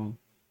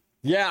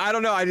 Yeah, I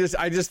don't know.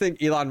 I just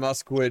think Elon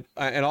Musk would,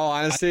 in all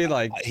honesty,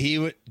 he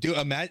would do.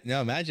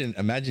 Imagine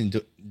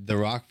The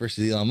Rock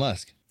versus Elon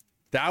Musk.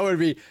 That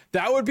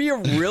would be a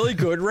really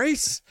good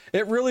race.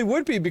 It really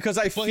would be, because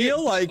I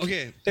feel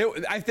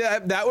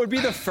that would be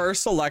the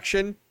first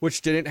election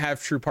which didn't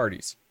have true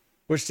parties,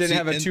 which didn't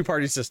have a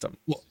two-party system.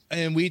 Well,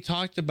 and we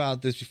talked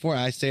about this before.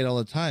 I say it all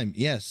the time.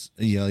 Yes,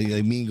 me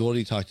and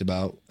Goldie talked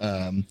about.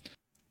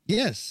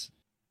 Yes,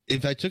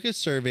 if I took a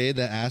survey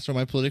that asked what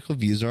my political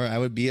views are, I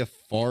would be a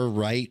far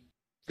right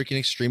freaking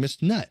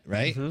extremist nut,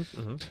 right?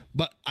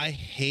 But I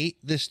hate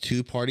this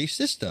two-party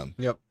system.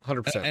 Yep,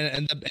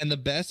 100%. And the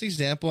best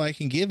example I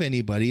can give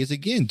anybody is,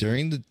 again,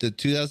 during the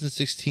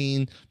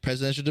 2016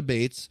 presidential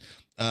debates.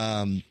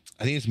 I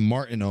think it's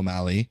Martin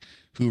O'Malley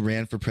who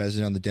ran for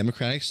president on the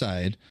Democratic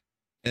side,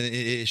 and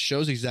it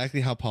shows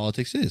exactly how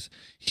politics is.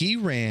 He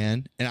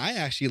ran, and I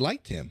actually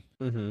liked him.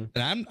 And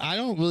I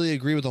don't really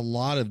agree with a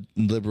lot of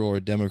liberal or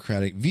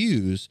Democratic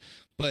views,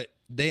 but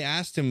they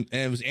asked him,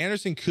 and it was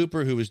Anderson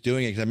Cooper who was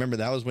doing it, because I remember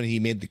that was when he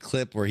made the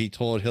clip where he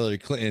told Hillary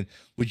Clinton,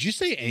 would you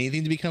say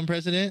anything to become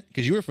president?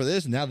 Because you were for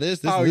this, and now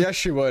this. Oh, yes,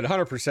 she would,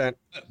 100%.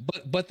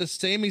 But the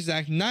same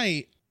exact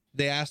night,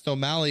 they asked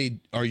O'Malley,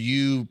 are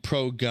you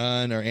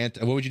pro-gun or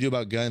anti? What would you do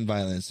about gun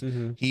violence?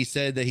 He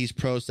said that he's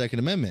pro-Second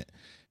Amendment.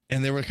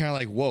 And they were kind of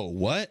like, whoa,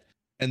 what?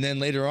 And then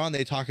later on,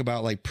 they talk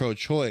about like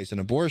pro-choice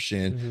and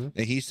abortion,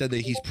 and he said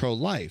that he's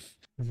pro-life.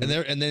 And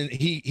then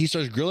he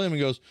starts grilling him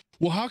and goes,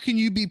 well, how can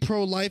you be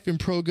pro-life and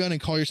pro-gun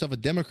and call yourself a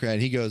Democrat?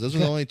 And he goes, those are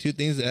the only two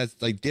things that's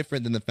like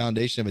different than the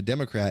foundation of a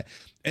Democrat.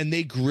 And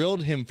they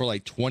grilled him for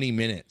like 20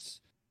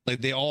 minutes.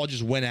 Like they all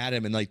just went at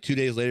him, and like 2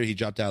 days later, he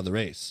dropped out of the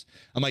race.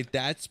 I'm like,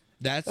 that's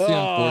the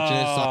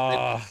unfortunate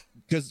side,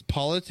 because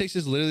politics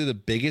is literally the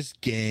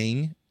biggest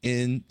gang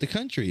in the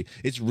country.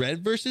 It's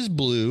red versus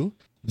blue,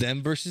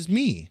 them versus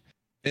me.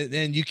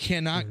 And you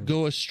cannot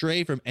go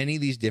astray from any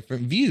of these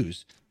different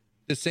views.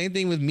 The same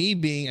thing with me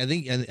being, I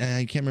think, and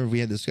I can't remember if we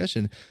had a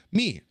discussion.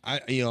 Me,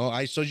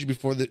 I told you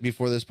before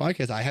this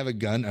podcast, I have a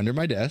gun under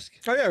my desk.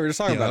 Oh yeah, we were just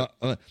talking about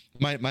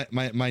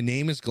it. My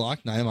name is Glock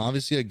 9. I'm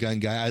obviously a gun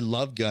guy. I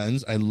love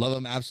guns. I love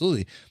them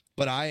absolutely.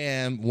 But I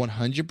am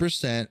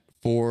 100%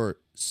 for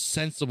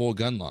sensible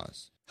gun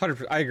laws.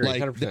 100%. I agree.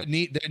 Like,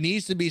 100%. There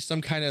needs to be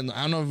some kind of,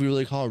 I don't know if we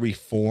really call it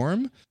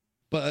reform,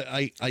 but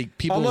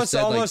people almost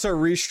said, a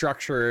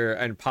restructure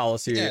and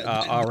policy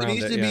around it. There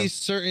needs to be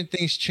certain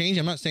things change.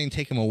 I'm not saying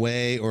take them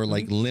away or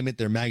like limit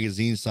their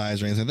magazine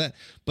size or anything like that.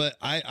 But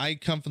I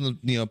come from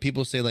the,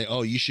 people say like,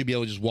 oh, you should be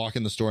able to just walk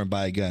in the store and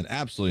buy a gun.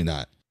 Absolutely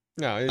not.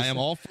 No, I am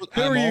all for.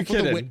 Who are you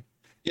kidding?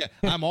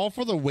 I'm all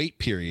for the wait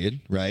period,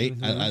 right?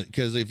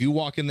 Because if you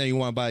walk in there, you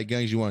want to buy a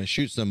gun, you want to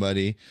shoot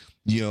somebody,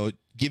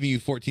 giving you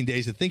 14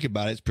 days to think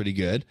about it's pretty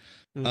good.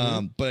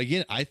 But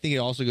again, I think it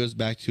also goes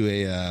back to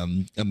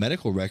a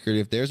medical record.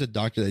 If there's a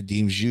doctor that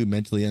deems you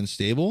mentally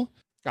unstable,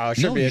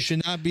 you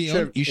should not be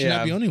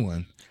owning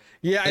one.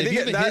 Yeah, I think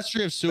if you have a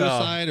history of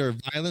suicide or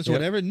violence or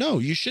whatever, no,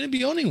 you shouldn't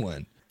be owning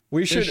one.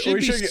 We should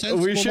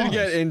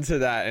get into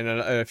that in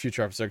a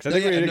future episode, because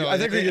I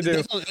think we could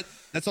do.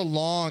 That's a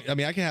long. I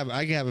mean, I can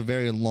have a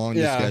very long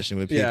discussion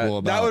with people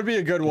about that. Would be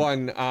a good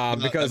one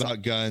because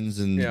about guns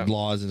and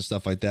laws and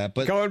stuff like that.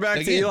 But going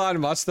back to Elon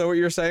Musk, though, what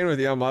you're saying with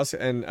Elon Musk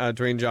and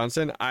Dwayne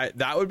Johnson,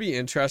 that would be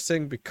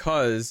interesting,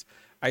 because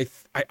I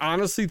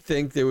honestly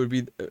think it would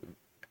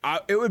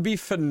be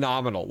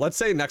phenomenal. Let's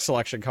say next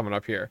election coming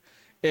up here,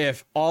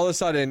 if all of a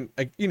sudden,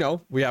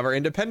 we have our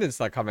independents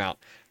that come out,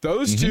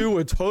 those two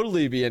would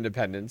totally be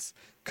independents,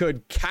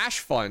 could cash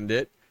fund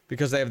it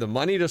because they have the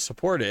money to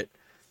support it,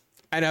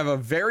 and have a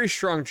very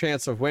strong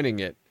chance of winning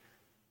it,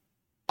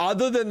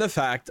 other than the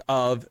fact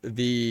of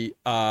the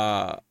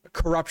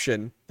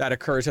corruption that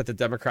occurs at the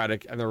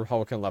Democratic and the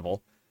Republican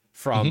level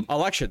from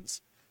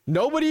elections.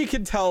 Nobody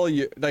can tell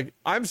you,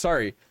 I'm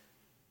sorry,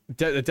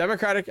 the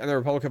Democratic and the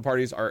Republican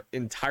parties are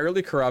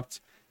entirely corrupt.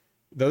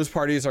 Those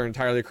parties are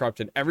entirely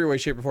corrupt in every way,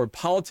 shape, or form.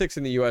 Politics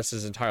in the U.S.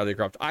 is entirely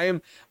corrupt. I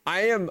am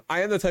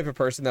the type of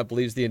person that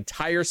believes the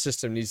entire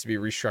system needs to be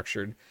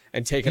restructured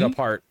and taken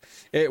apart.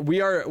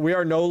 We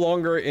are no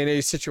longer in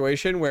a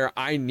situation where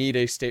I need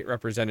a state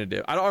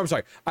representative. I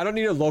don't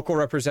need a local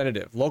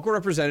representative. Local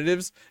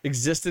representatives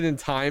existed in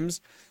times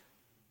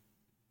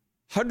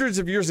hundreds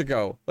of years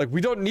ago. Like,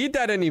 we don't need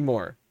that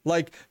anymore.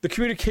 Like, the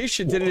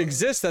communication didn't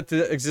exist that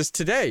exists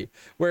today,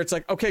 where it's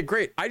like, okay,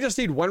 great, I just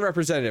need one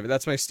representative, and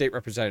that's my state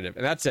representative,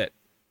 and that's it.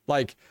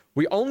 Like,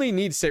 we only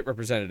need state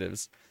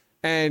representatives,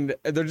 and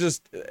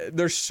there's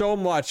so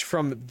much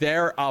from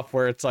there up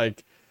where it's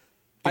like,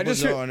 people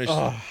don't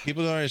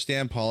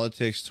understand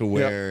politics to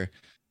where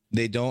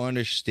they don't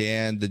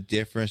understand the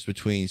difference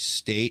between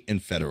state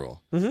and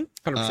federal.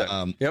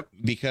 100%.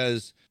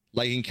 Because,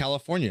 like, in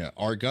California,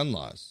 our gun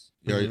laws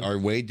are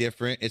way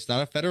different. It's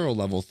not a federal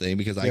level thing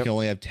because I can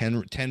only have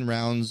 10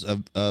 rounds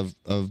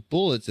of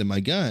bullets in my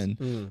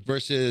gun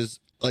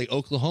versus like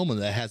Oklahoma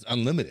that has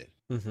unlimited.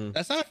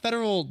 That's not a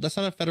federal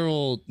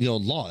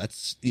law.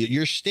 That's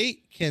your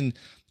state can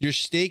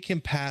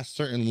pass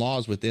certain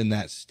laws within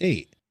that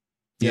state.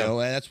 You know,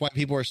 and that's why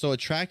people are so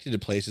attracted to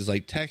places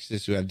like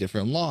Texas who have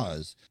different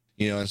laws,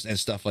 and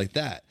stuff like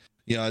that.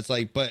 It's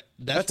like, but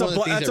that's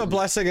a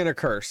blessing and a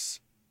curse.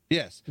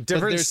 Yes,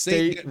 different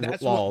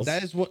state laws.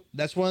 That's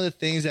one of the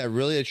things that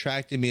really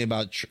attracted me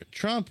about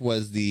Trump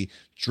was the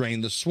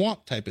drain the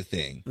swamp type of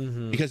thing,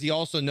 because he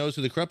also knows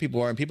who the corrupt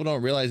people are, and people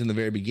don't realize in the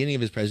very beginning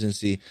of his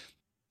presidency,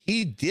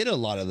 he did a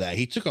lot of that.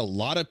 He took a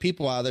lot of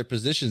people out of their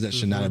positions that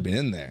should not have been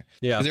in there.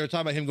 Yeah, because they were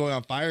talking about him going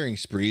on firing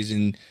sprees,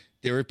 and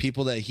there were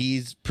people that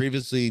he's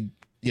previously,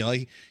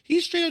 like he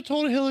straight up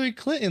told Hillary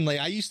Clinton, like,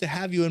 I used to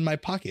have you in my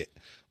pocket.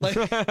 Like,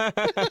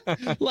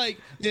 like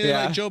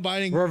Joe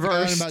Biden got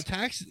on about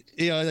taxes.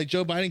 Like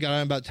Joe Biden got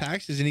on about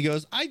taxes, and he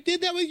goes, "I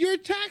did that with your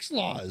tax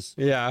laws."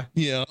 Yeah,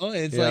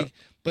 it's like,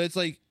 but it's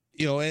like,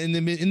 in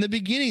the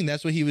beginning,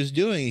 that's what he was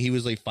doing. He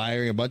was like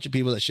firing a bunch of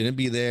people that shouldn't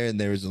be there,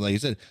 and there was, like I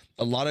said,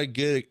 a lot of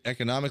good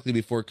economically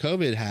before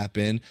COVID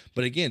happened.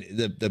 But again,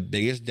 the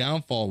biggest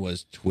downfall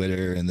was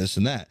Twitter and this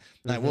and that.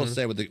 And I will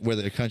say where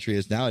the country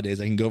is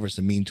nowadays, I can go over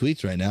some mean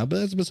tweets right now, but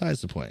that's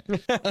besides the point.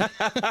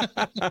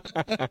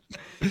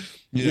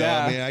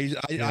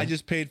 I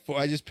just paid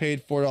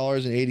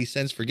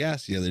 $4.80 for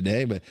gas the other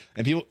day,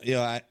 and people,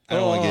 I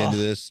don't want to get into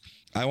this.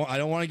 I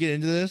don't want to get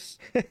into this,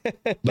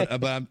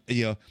 but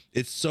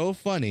it's so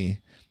funny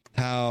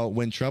how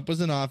when Trump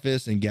was in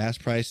office and gas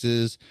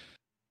prices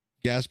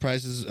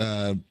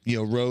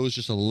rose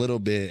just a little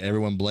bit,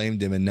 everyone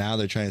blamed him, and now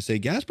they're trying to say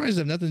gas prices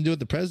have nothing to do with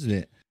the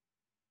president.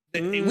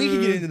 We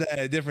can get into that at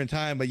a different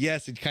time, but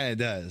yes, it kind of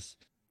does.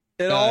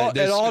 It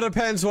all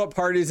depends what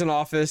party's in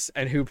office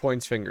and who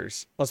points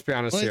fingers. Let's be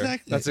honest here.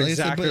 Exactly. That's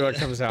exactly what it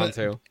comes down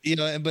to.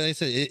 But I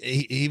said,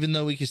 even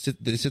though we can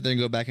sit there and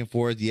go back and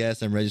forth,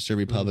 yes, I'm registered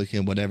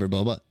Republican, whatever,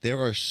 blah, blah. There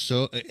are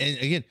and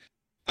again,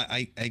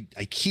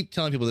 I keep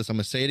telling people this. I'm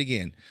going to say it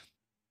again.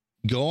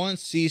 Go on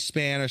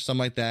C-SPAN or something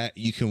like that.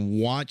 You can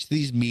watch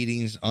these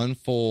meetings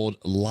unfold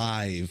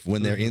live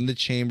when they're in the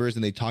chambers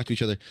and they talk to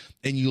each other.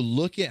 And you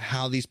look at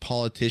how these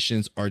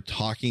politicians are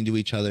talking to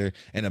each other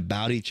and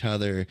about each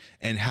other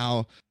and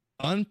how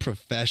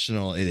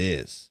unprofessional it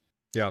is.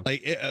 Yeah.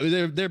 Like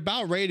they're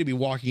about ready to be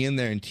walking in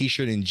there in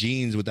T-shirt and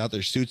jeans without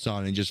their suits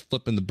on and just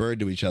flipping the bird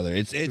to each other.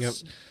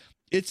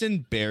 It's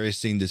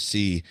embarrassing to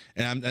see,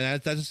 and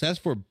that's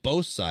for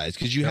both sides,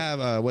 because you have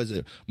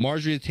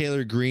Marjorie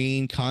Taylor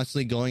Greene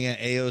constantly going at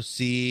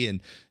AOC,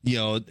 and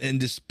and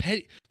this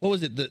petty, what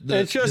was it?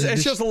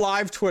 It's just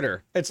live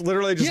Twitter. It's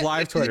literally just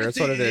live Twitter.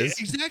 That's what it is.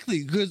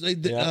 Exactly, because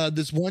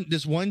this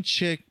one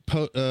chick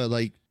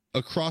like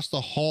across the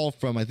hall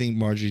from, I think,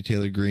 Marjorie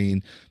Taylor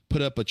Greene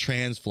put up a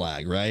trans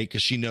flag, right?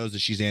 Because she knows that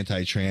she's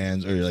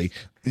anti-trans, or like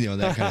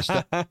that kind of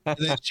stuff. And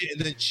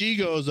then she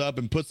goes up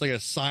and puts like a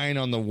sign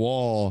on the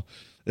wall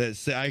that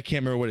said, I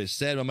can't remember what it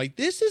said. But I'm like,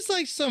 this is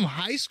like some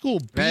high school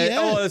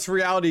BS. It's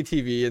reality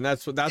TV, and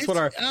that's what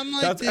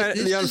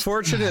the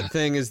unfortunate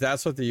thing is.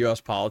 That's what the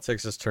U.S.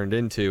 politics has turned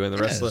into, and the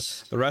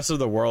rest of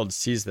the world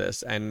sees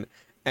this, and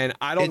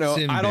I don't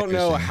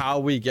know how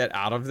we get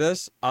out of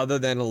this other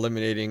than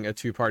eliminating a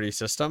two-party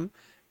system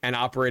and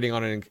operating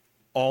on an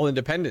all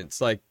independence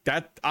like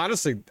that.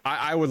 Honestly,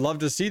 I would love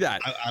to see that.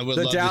 I would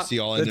love to see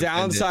all independent. The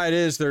downside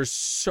is there's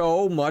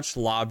so much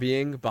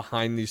lobbying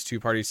behind these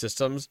two-party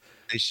systems.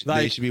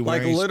 They should be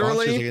wearing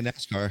literally like a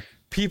NASCAR.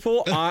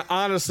 People,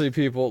 honestly,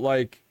 people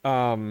like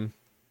House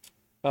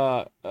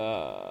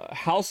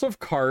of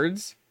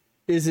Cards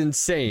is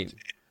insane.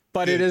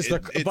 But it is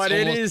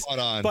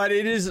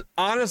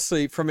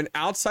honestly, from an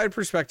outside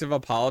perspective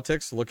of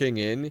politics looking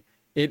in,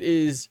 it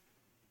is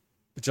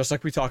just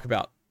like we talk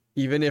about.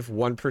 Even if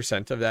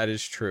 1% of that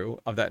is true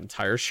of that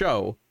entire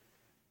show,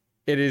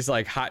 it is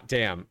like hot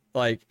damn.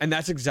 Like, and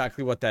that's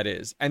exactly what that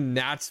is. And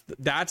that's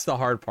the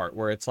hard part,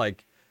 where it's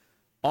like,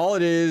 all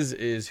it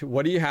is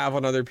what do you have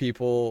on other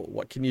people?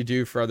 What can you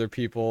do for other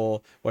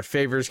people? What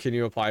favors can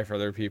you apply for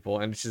other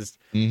people? And it's just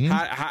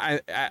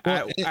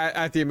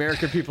at the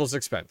American people's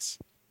expense.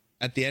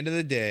 At the end of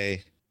the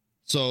day,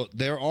 So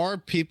there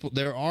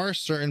are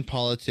certain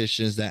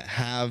politicians that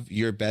have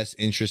your best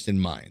interest in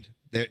mind.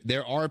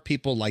 There are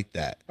people like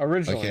that.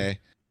 Originally. Okay.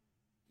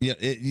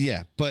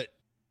 Yeah. But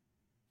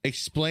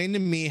explain to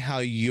me how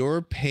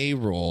your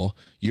payroll,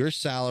 your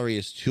salary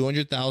is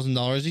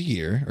 $200,000 a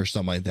year or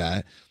something like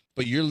that,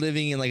 but you're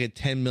living in like a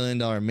 $10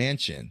 million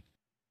mansion.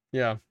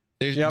 Yeah.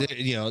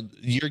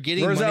 You're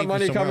getting where's that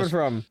money coming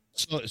from?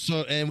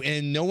 So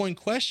and no one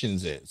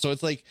questions it. So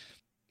it's like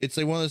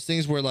one of those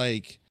things where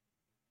like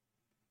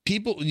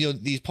people,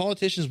 these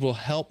politicians will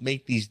help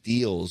make these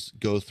deals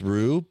go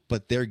through,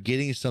 but they're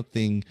getting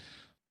something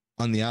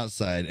on the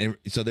outside. And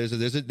so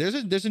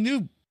there's a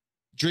new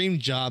dream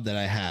job that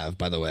I have,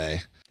 by the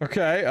way.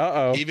 Okay.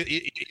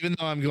 Even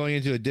though I'm going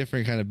into a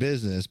different kind of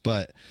business,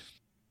 but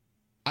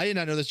I did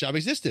not know this job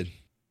existed.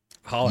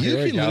 Oh, you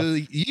can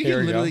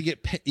literally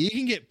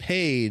get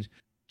paid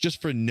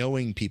just for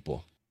knowing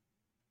people.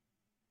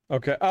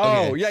 Okay.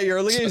 Oh, yeah, you're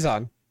a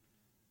liaison.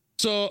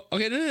 So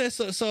imagine this,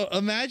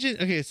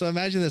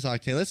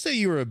 Octane. Let's say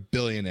you were a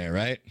billionaire,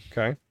 right?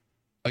 Okay.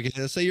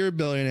 Let's say you're a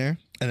billionaire,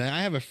 and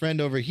I have a friend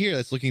over here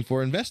that's looking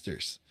for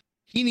investors.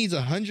 He needs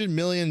 $100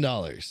 million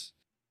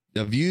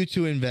of you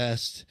to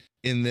invest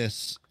in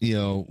this,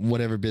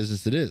 whatever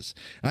business it is.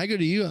 And I go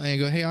to you and I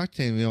go, hey,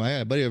 Octane, I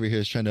got a buddy over here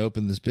that's trying to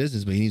open this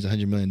business, but he needs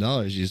 $100 million.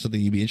 Is it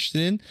something you'd be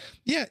interested in?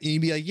 Yeah. And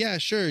you'd be like, yeah,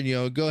 sure.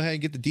 Go ahead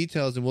and get the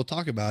details and we'll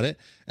talk about it.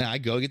 And I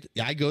go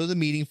to the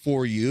meeting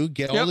for you,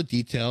 get all the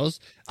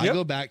details. I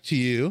go back to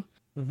you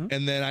and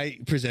then I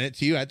present it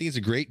to you. I think it's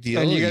a great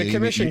deal. And you get a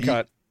commission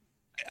cut.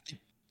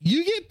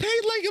 You get paid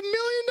like $1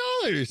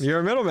 million.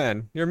 You're a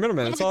middleman.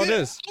 That's all it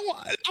is.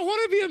 I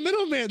want to be a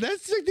middleman.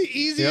 That's like the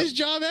easiest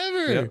job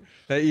ever.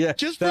 Yeah.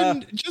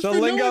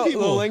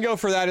 The lingo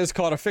for that is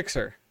called a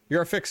fixer.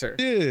 You're a fixer,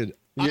 dude.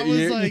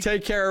 You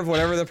take care of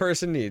whatever the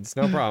person needs.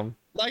 No problem.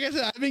 Like I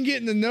said, I've been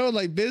getting to know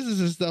like business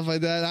and stuff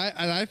like that.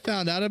 I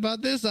found out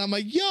about this. I'm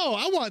like, yo,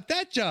 I want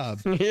that job.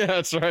 Yeah,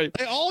 that's right.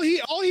 Like, all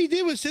he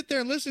did was sit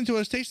there and listen to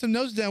us, take some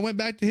notes down, went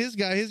back to his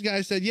guy. His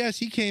guy said yes.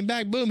 He came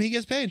back. Boom. He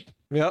gets paid.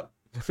 Yep.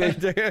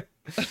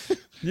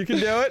 You can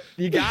do it.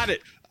 You got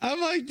it. I'm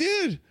like,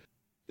 dude,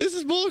 this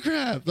is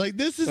bullcrap. Like,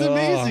 this is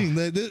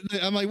amazing.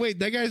 I'm like, wait,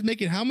 that guy's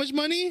making how much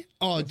money?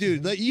 Oh,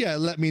 dude,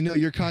 let me know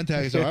your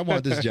contacts. Or I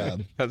want this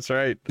job. That's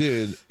right,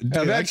 dude.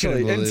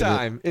 Eventually, in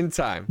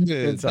time.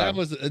 Dude, I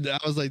was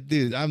like,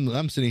 dude,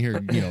 I'm sitting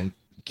here,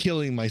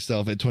 killing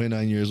myself at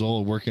 29 years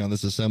old working on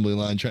this assembly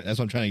line. That's what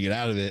I'm trying to get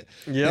out of it.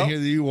 Yeah.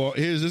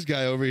 Here's this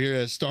guy over here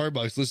at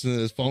Starbucks listening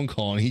to this phone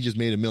call, and he just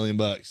made $1 million.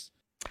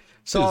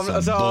 So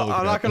I'm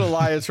not gonna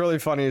lie, it's really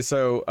funny.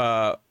 So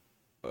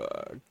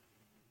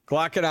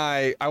Glock and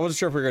I wasn't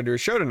sure if we were gonna do a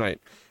show tonight.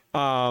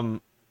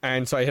 And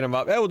so I hit him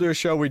up. Hey, we'll do a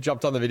show. We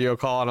jumped on the video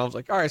call, and I was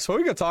like, all right, so what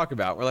are we gonna talk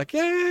about? We're like,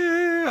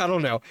 yeah, I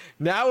don't know.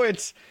 Now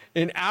it's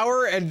an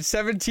hour and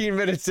 17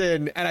 minutes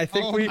in, and I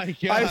think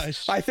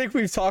I think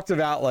we've talked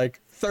about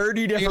like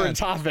 30 different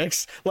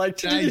topics.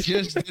 Like, I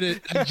just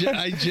did it.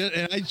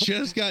 I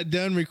just got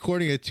done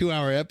recording a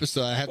 2-hour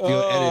episode. I have to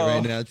go edit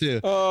right now too.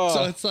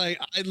 So it's like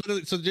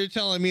so they're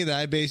telling me that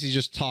I basically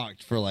just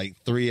talked for like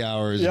 3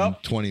 hours and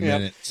 20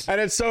 minutes. And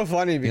it's so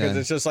funny because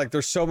it's just like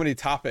there's so many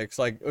topics,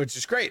 like, which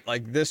is great.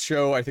 Like this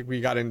show, I think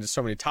we got into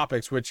so many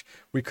topics which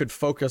we could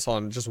focus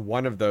on just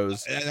one of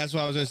those. And that's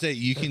what I was gonna say.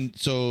 You can,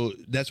 so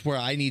that's where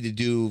I need to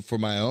do for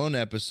my own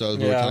episodes.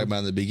 What we're talking about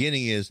in the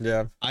beginning is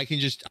I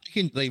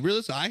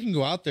can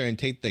go out there and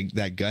take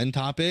that gun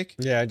topic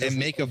and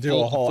make a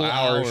whole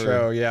hour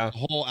show. A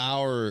whole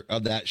hour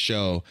of that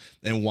show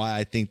and why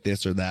I think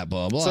this or that,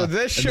 blah blah. So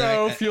this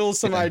show fuels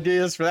some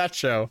ideas for that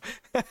show.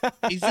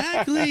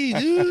 Exactly,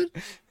 dude.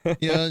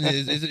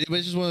 It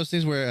was just one of those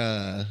things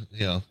where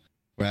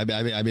where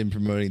I've been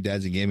promoting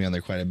Dads and Gaming on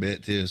there quite a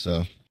bit too.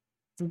 So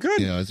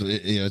good.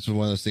 It's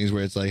one of those things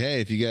where it's like,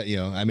 hey, if you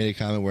got, I made a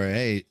comment where,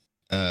 hey,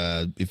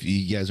 if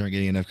you guys aren't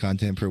getting enough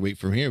content per week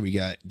from here, we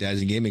got Dads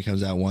and Gaming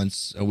comes out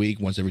once a week,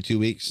 once every 2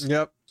 weeks.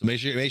 Yep. So make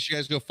sure you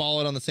guys go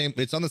follow it on the same.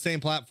 It's on the same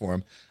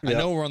platform. Yep. I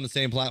know we're on the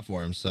same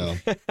platform, so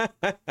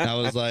I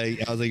was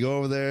like, go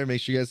over there,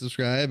 make sure you guys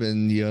subscribe,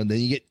 and then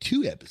you get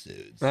 2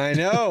 episodes. I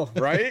know,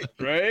 right?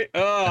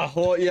 Oh,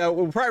 well, yeah,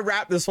 we'll probably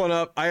wrap this one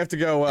up. I have to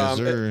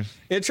go.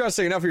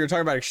 Interesting enough, we were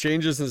talking about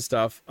exchanges and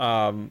stuff.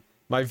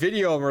 My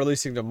video I'm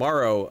releasing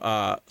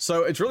tomorrow.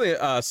 So it's really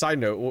a side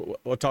note.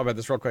 We'll talk about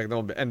this real quick, and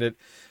then we'll end it.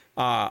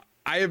 I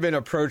have been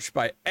approached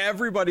by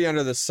everybody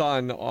under the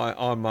sun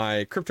on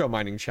my crypto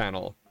mining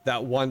channel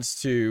that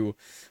wants to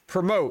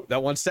promote,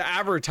 that wants to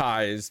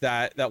advertise,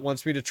 that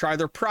wants me to try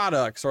their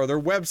products or their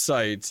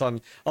websites.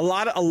 On a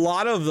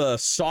lot of the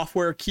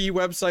software key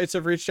websites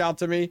have reached out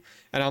to me,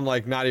 and I'm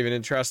like not even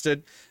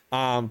interested.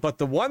 But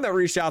the one that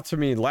reached out to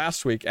me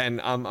last week,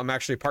 and I'm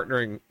actually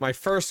partnering, my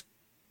first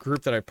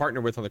group that I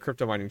partner with on the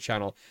crypto mining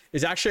channel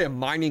is actually a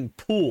mining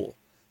pool.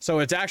 So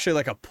it's actually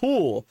like a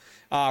pool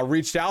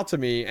reached out to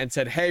me and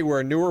said, hey, we're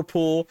a newer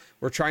pool.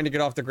 We're trying to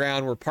get off the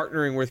ground. We're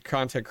partnering with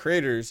content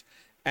creators.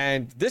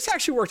 And this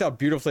actually worked out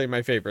beautifully in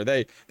my favor.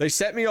 They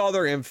sent me all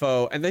their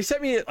info, and they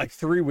sent me it like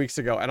 3 weeks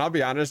ago. And I'll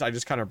be honest, I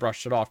just kind of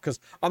brushed it off because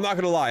I'm not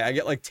going to lie. I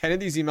get like 10 of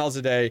these emails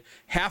a day.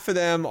 Half of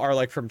them are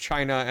like from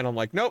China. And I'm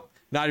like, nope,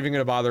 not even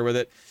going to bother with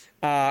it.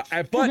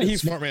 But he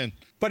smart man.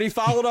 But he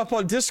followed up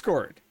on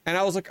Discord. And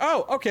I was like,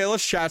 oh, okay,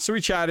 let's chat. So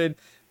we chatted.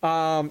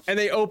 And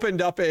they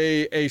opened up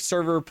a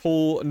server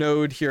pool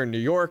node here in New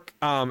York.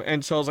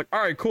 And so I was like,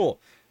 all right, cool.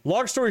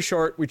 Long story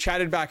short, we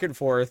chatted back and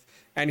forth,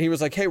 and he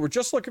was like, hey, we're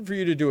just looking for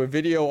you to do a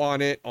video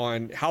on it,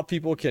 on how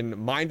people can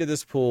mine to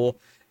this pool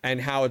and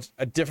how it's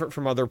different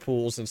from other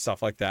pools and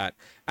stuff like that.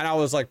 And I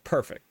was like,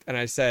 perfect. And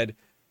I said,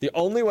 the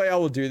only way I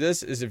will do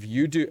this is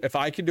if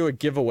I can do a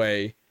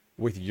giveaway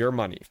with your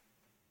money.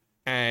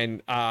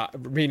 And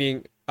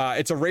meaning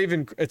it's a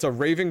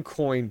Raven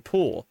coin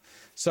pool.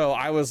 So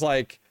I was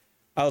like,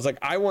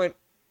 I want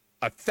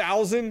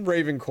 1,000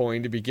 Raven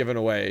coin to be given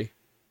away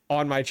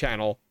on my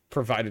channel,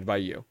 provided by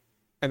you.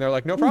 And they're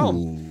like, no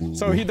problem. Ooh.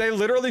 So they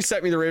literally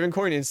sent me the Raven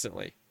coin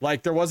instantly.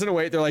 Like, there wasn't a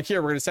wait. They're like,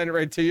 here, we're going to send it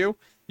right to you.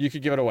 You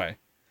could give it away.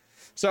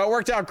 So it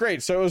worked out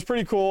great. So it was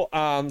pretty cool. So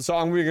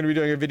I'm going to be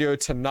doing a video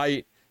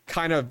tonight.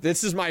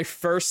 This is my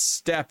first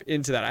step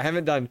into that. I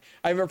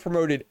haven't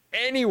promoted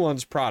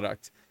anyone's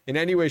product in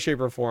any way, shape,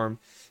 or form.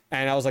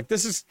 And I was like,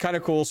 this is kind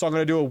of cool. So I'm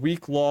going to do a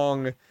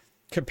week-long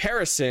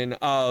comparison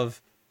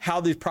of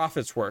how these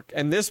profits work.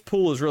 And this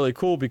pool is really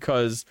cool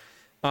because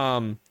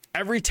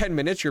every 10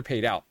 minutes you're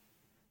paid out,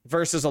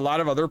 versus a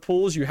lot of other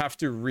pools you have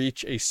to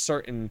reach a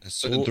certain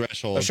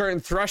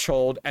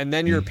threshold and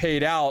then you're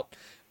paid out.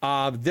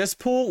 This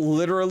pool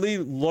literally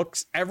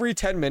looks every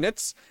 10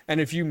 minutes, and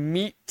if you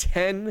meet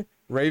 10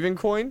 Raven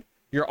coin,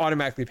 you're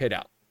automatically paid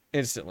out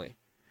instantly.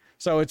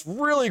 So it's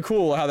really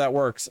cool how that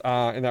works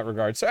in that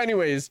regard. So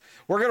anyways,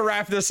 we're gonna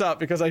wrap this up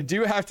because I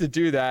do have to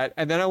do that,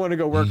 and then I want to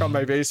go work on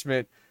my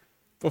basement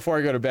before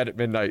I go to bed at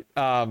midnight.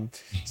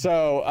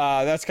 So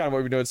that's kind of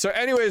what we're doing. So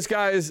anyways,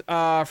 guys,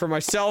 for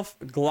myself,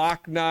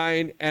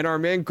 Glock9, and our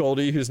man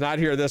Goldie, who's not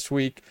here this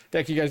week,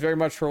 thank you guys very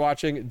much for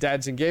watching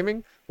Dads and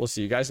Gaming. We'll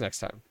see you guys next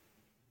time.